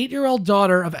 the 8-year-old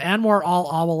daughter of Anwar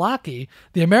al-Awlaki,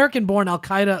 the American-born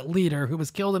al-Qaeda leader who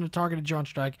was killed in a targeted drone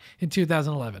strike in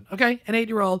 2011. Okay, an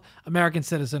 8-year-old American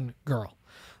citizen girl.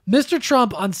 Mr.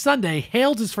 Trump on Sunday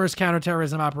hailed his first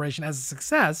counterterrorism operation as a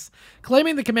success,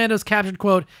 claiming the commandos captured,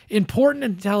 quote, important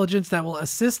intelligence that will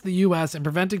assist the U.S. in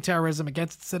preventing terrorism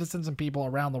against citizens and people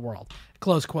around the world,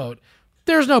 close quote.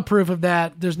 There's no proof of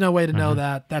that. There's no way to know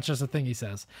that. That's just a thing he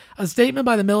says. A statement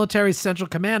by the military's Central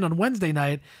Command on Wednesday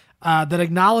night that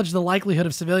acknowledged the likelihood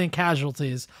of civilian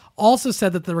casualties also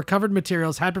said that the recovered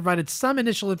materials had provided some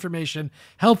initial information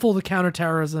helpful to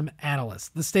counterterrorism analysts.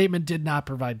 The statement did not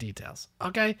provide details.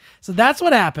 Okay? So that's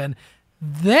what happened.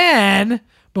 Then,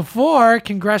 before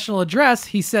congressional address,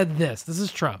 he said this. This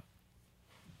is Trump.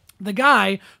 The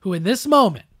guy who in this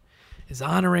moment is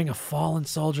honoring a fallen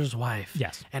soldier's wife.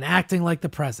 Yes. And acting like the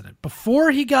president. Before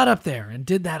he got up there and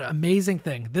did that amazing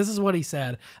thing, this is what he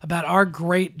said about our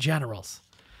great generals.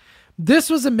 This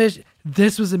was a mission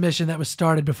that was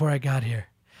started before I got here.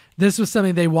 This was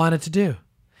something they wanted to do.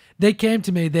 They came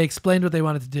to me, they explained what they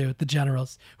wanted to do, the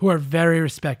generals, who are very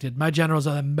respected. My generals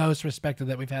are the most respected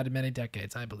that we've had in many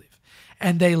decades, I believe.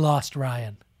 And they lost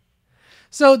Ryan.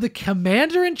 So the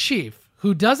commander-in-chief,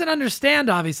 who doesn't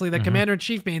understand, obviously, that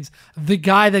commander-in-chief means the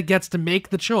guy that gets to make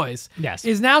the choice, yes,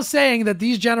 is now saying that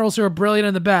these generals who are brilliant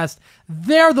and the best,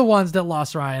 they're the ones that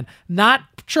lost Ryan, not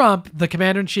Trump, the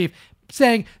commander-in-chief,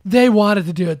 saying they wanted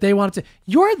to do it. They wanted to.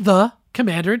 You're the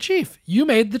commander-in-chief. You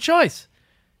made the choice.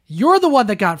 You're the one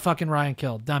that got fucking Ryan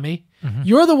killed, dummy.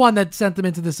 You're the one that sent them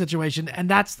into this situation, and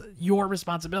that's your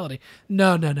responsibility.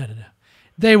 No.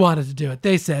 They wanted to do it.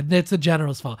 They said it's the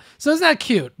general's fault. So isn't that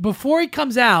cute? Before he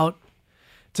comes out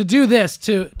to do this,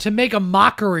 to make a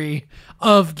mockery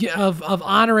of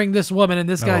honoring this woman and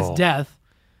this guy's death.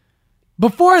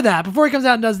 Before he comes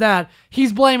out and does that,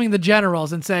 he's blaming the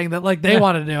generals and saying that like they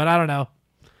wanted to do it. I don't know.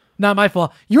 Not my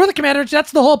fault. You're the commander.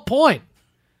 That's the whole point.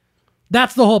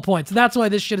 That's the whole point. So that's why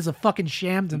this shit is a fucking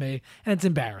sham to me, and it's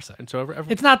embarrassing. And so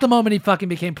it's not the moment he fucking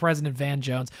became President Van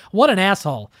Jones. What an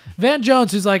asshole. Van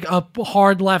Jones, who's like a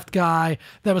hard left guy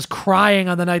that was crying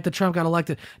on the night that Trump got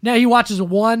elected. Now he watches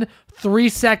one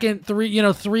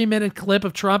 3-minute clip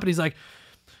of Trump, and he's like,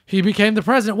 he became the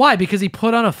president. Why? Because he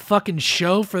put on a fucking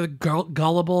show for the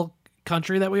gullible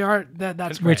country that we are.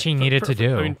 That's great. Which he needed to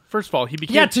do. I mean, first of all, he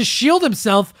became to shield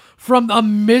himself from a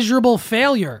miserable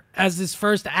failure as his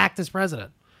first act as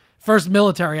president, first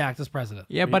military act as president.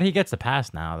 Yeah, but he gets a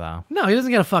pass now, though. No, he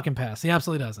doesn't get a fucking pass. He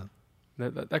absolutely doesn't.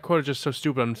 That quote is just so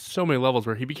stupid on so many levels.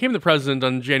 Where he became the president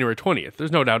on January 20th.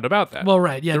 There's no doubt about that. Well,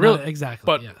 right, yeah, exactly.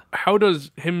 But how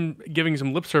does him giving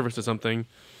some lip service to something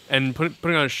and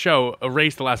putting on a show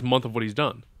erase the last month of what he's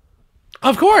done?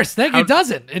 Of course, it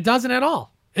doesn't. It doesn't at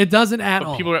all. It doesn't at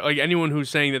all. People are like, anyone who's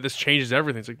saying that this changes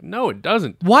everything. It's like, no, it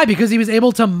doesn't. Why? Because he was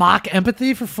able to mock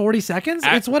empathy for 40 seconds?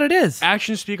 It's what it is.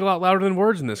 Actions speak a lot louder than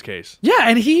words in this case. Yeah,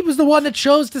 and he was the one that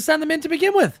chose to send them in to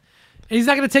begin with. He's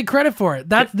not going to take credit for it.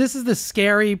 This is the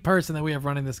scary person that we have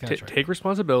running this country. Take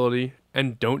responsibility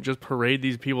and don't just parade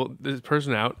this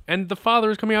person out. And the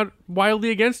father is coming out wildly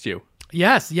against you.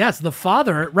 Yes, the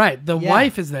father, right. The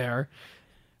wife is there.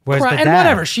 Where's the dad? And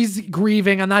whatever, she's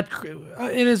grieving.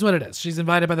 It is what it is. She's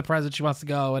invited by the president. She wants to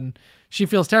go, and she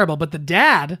feels terrible. But the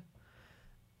dad,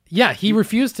 he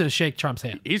refused to shake Trump's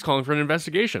hand. He's calling for an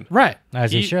investigation. Right.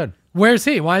 As he should. Where's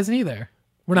he? Why isn't he there?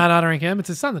 We're not honoring him. It's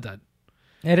his son that died.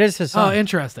 It is his son. Oh,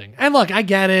 interesting. And look, I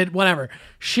get it. Whatever.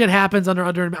 Shit happens under.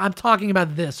 I'm talking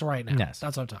about this right now. Yes.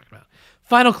 That's what I'm talking about.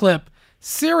 Final clip.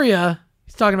 Syria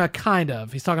He's talking about kind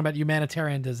of. He's talking about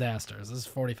humanitarian disasters. This is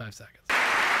 45 seconds.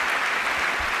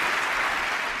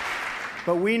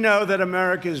 But we know that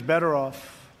America is better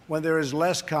off when there is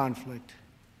less conflict,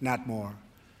 not more.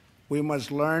 We must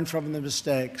learn from the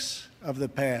mistakes of the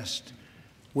past.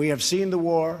 We have seen the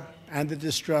war and the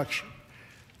destruction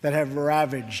that have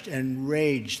ravaged and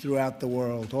raged throughout the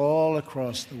world, all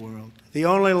across the world. The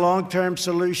only long-term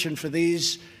solution for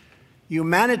these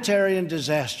humanitarian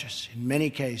disasters, in many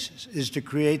cases, is to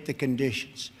create the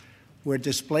conditions where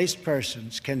displaced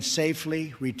persons can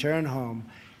safely return home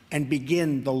and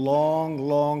begin the long,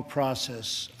 long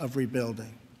process of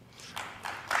rebuilding.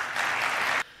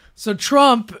 So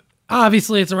Trump,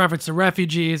 obviously it's a reference to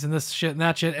refugees and this shit and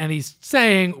that shit, and he's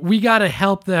saying we got to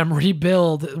help them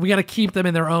rebuild. We got to keep them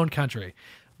in their own country.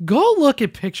 Go look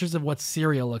at pictures of what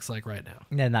Syria looks like right now.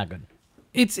 Yeah, not good.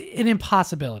 It's an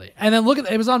impossibility. And then look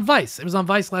at it was on Vice. It was on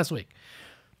Vice last week.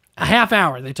 A half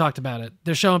hour they talked about it.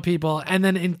 They're showing people, and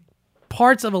then in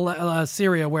parts of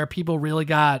Syria where people really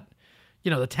got,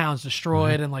 the towns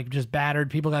destroyed and like just battered,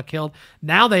 people got killed.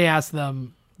 Now they ask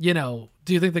them, do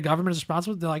you think the government is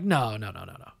responsible? They're like, no.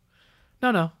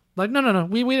 Like, no.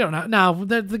 We don't know. No,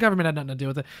 the government had nothing to do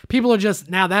with it. People are just,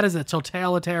 now that is a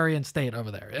totalitarian state over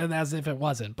there. And as if it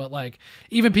wasn't. But like,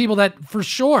 even people that for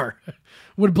sure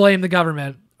would blame the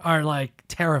government are like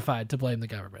terrified to blame the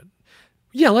government.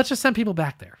 Yeah, let's just send people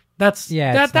back there. That's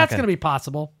going to be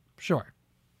possible. Sure.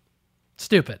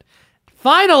 Stupid.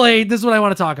 Finally, this is what I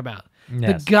want to talk about.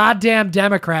 Yes. The goddamn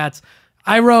Democrats.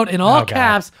 I wrote in all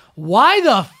caps, why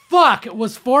the fuck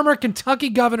was former Kentucky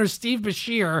Governor Steve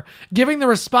Beshear giving the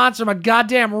response from a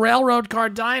goddamn railroad car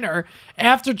diner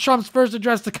after Trump's first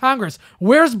address to Congress?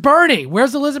 Where's Bernie?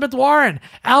 Where's Elizabeth Warren?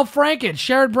 Al Franken,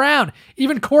 Sherrod Brown,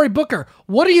 even Cory Booker?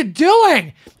 What are you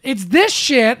doing? It's this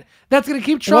shit that's going to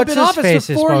keep Trump in office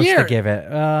for 4 years. To give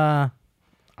it?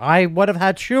 I would have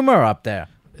had Schumer up there.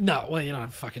 No, well, you don't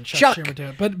have fucking Chuck Schumer do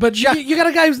it. But you got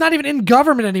a guy who's not even in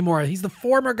government anymore. He's the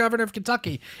former governor of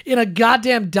Kentucky in a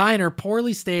goddamn diner,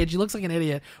 poorly staged. He looks like an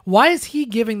idiot. Why is he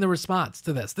giving the response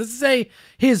to this? This is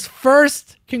his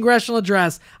first congressional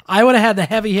address. I would have had the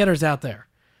heavy hitters out there.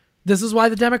 This is why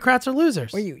the Democrats are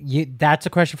losers. Well, that's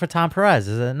a question for Tom Perez,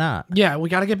 is it not? Yeah, we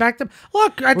got to get back to...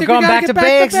 Look, I think we going got to get back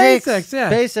to basics. basics. Yeah.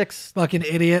 Basics. Fucking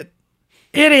idiot.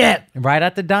 Idiot. Right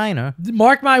at the diner.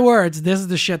 Mark my words, this is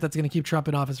the shit that's going to keep Trump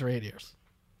in office for 8 years.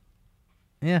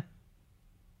 Yeah.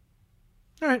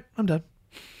 All right, I'm done.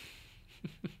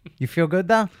 You feel good,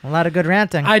 though? A lot of good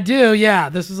ranting. I do, yeah.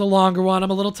 This is a longer one.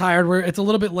 I'm a little tired. It's a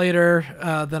little bit later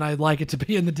than I'd like it to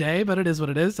be in the day, but it is what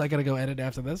it is. I got to go edit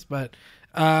after this. But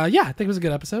yeah, I think it was a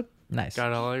good episode. Nice.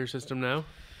 Got it all out of your system now?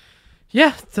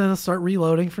 Yeah, so I'll start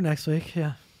reloading for next week.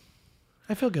 Yeah.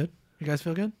 I feel good. You guys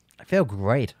feel good? I feel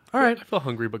great. All right. I feel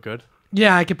hungry, but good.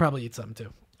 Yeah, I could probably eat something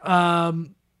too. What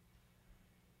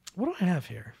do I have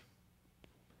here?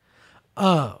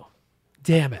 Oh,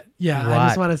 damn it. Yeah, What? I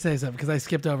just want to say something because I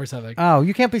skipped over something. Oh,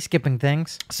 you can't be skipping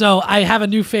things. So I have a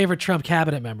new favorite Trump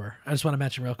cabinet member. I just want to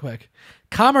mention real quick.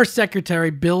 Commerce Secretary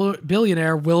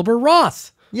billionaire Wilbur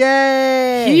Ross.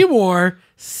 Yay! He wore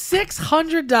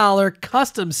 $600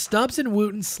 custom Stubbs and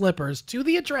Wooten slippers to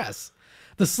the address.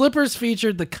 The slippers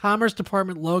featured the Commerce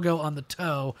Department logo on the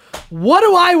toe. What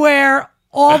do I wear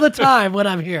all the time when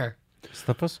I'm here?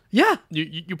 Slippers? Yeah.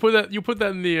 You put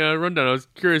that in the rundown. I was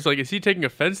curious, like, is he taking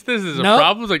offense to this? Is it Nope. a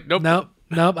problem? It's like, nope.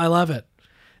 Nope. I love it.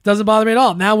 Doesn't bother me at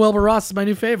all. Now Wilbur Ross is my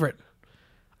new favorite.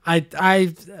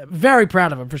 I'm very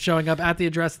proud of him for showing up at the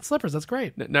address in slippers. That's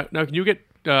great. Now can you get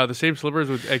the same slippers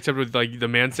except with like the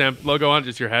Man Stamp logo on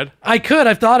just your head? I could.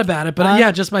 I've thought about it, but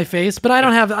yeah, just my face. But I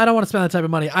don't want to spend that type of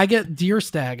money. I get Deer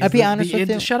Stag. I'll be honest with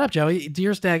you. Shut up, Joey.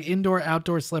 Deer Stag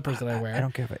indoor-outdoor slippers that I wear. I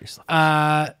don't care about your slippers.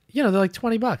 They're like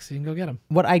 $20. You can go get them.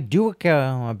 What I do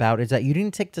care about is that you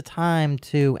didn't take the time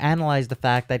to analyze the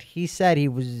fact that he said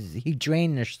he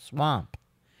drained the swamp.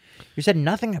 You said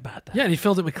nothing about that. Yeah, and he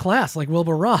filled it with class like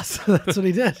Wilbur Ross. That's what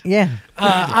he did. Yeah.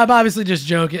 I'm obviously just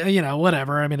joking.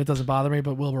 Whatever. I mean, it doesn't bother me,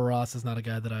 but Wilbur Ross is not a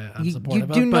guy that I'm supportive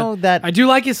of. You do know that... I do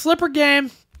like his slipper game.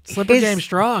 Slipper game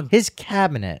strong. His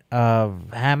cabinet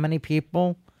of how many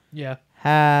people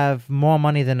have more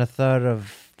money than a third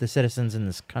of the citizens in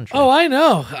this country? Oh, I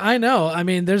know. I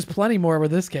mean, there's plenty more where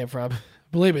this came from.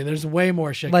 Believe me, there's way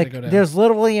more shit like, gonna go down. There's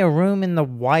literally a room in the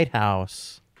White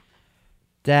House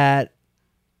that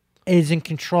is in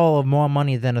control of more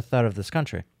money than a third of this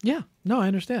country. Yeah. No, I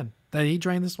understand. That he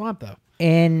drained the swamp, though.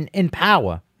 In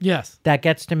power. Yes. That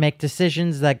gets to make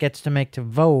decisions, that gets to make to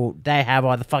vote, they have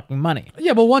all the fucking money.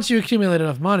 Yeah, but once you accumulate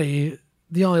enough money,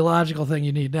 the only logical thing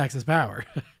you need next is power.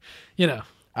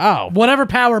 Oh. Whatever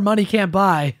power money can't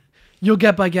buy, you'll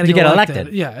get by getting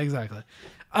elected. Yeah, exactly.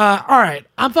 All right.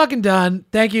 I'm fucking done.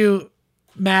 Thank you,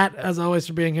 Matt, as always,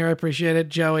 for being here. I appreciate it.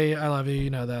 Joey, I love you. You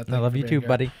know that. I love you too,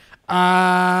 buddy.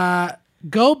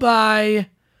 Go buy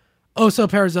Oso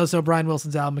Perezoso, Brian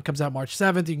Wilson's album. It comes out March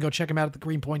 7th. You can go check him out at the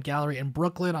Greenpoint Gallery in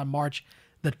Brooklyn on March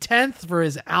the 10th for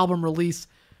his album release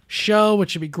show,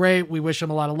 which should be great. We wish him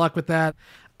a lot of luck with that.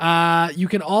 You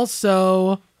can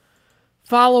also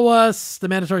follow us, the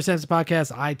Mandatory Sentences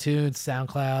Podcast, iTunes,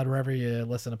 SoundCloud, wherever you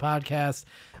listen to podcasts.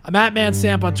 I'm at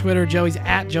ManSamp on Twitter. Joey's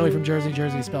at Joey from Jersey.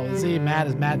 Jersey is spelled with a Z. Matt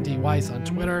is Matt D. Weiss on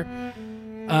Twitter.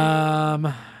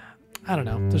 I don't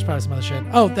know. There's probably some other shit.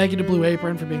 Oh, thank you to Blue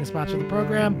Apron for being a sponsor of the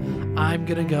program. I'm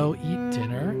going to go eat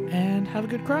dinner and have a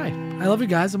good cry. I love you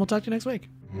guys, and we'll talk to you next week.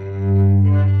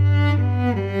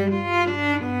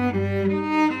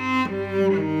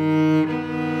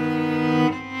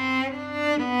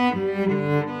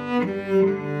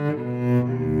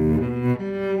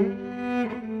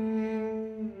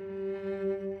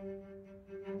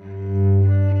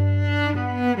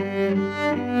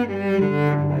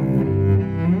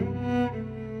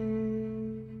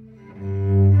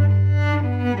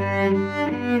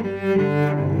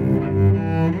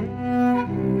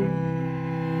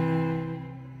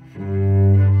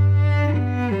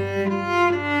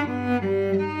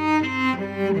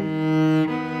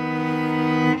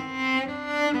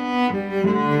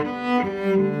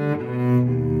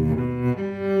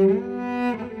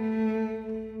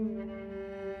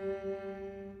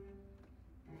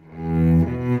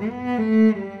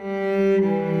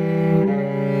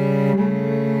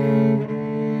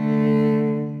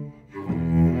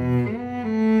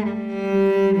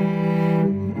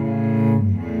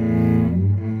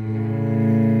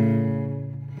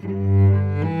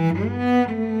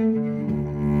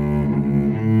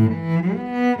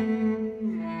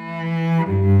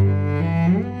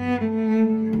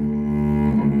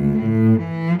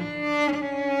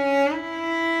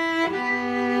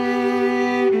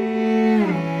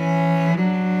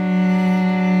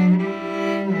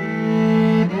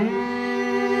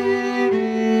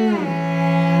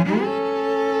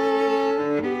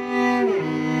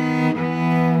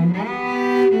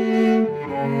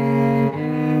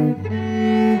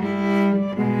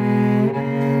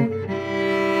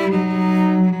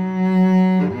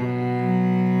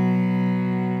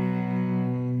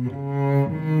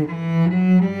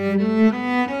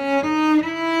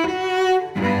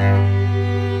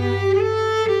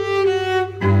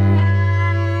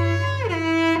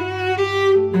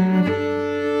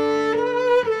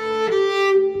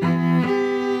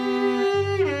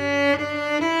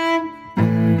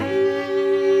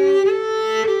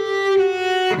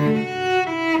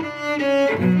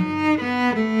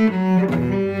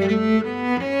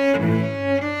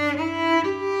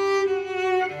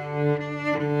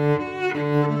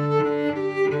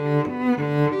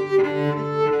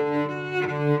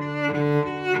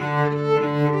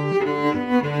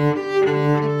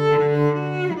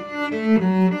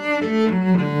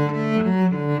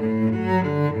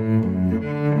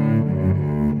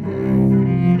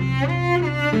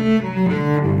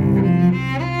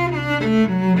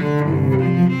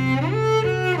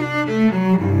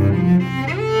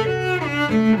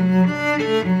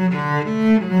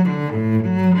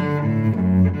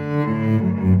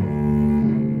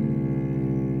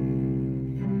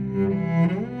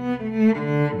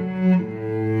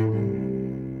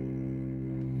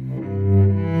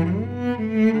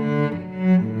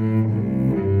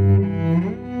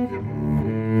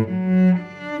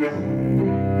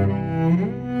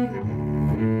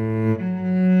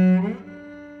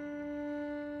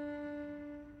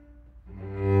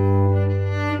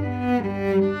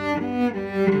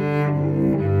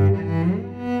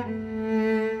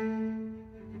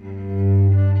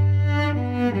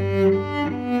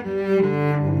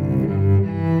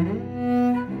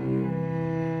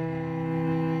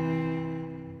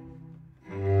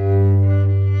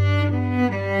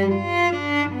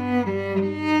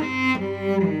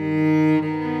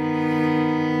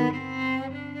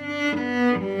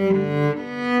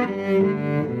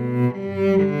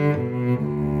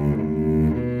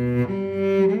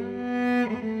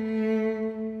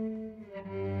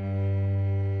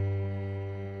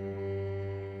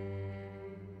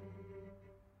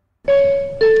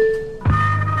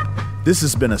 This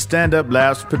has been a Stand Up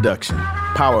Labs production,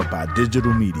 powered by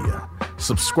digital media.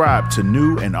 Subscribe to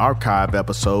new and archive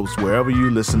episodes wherever you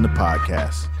listen to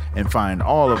podcasts, and find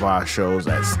all of our shows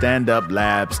at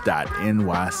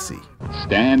standuplabs.nyc.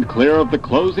 Stand clear of the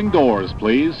closing doors,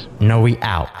 please. No, we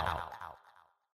out.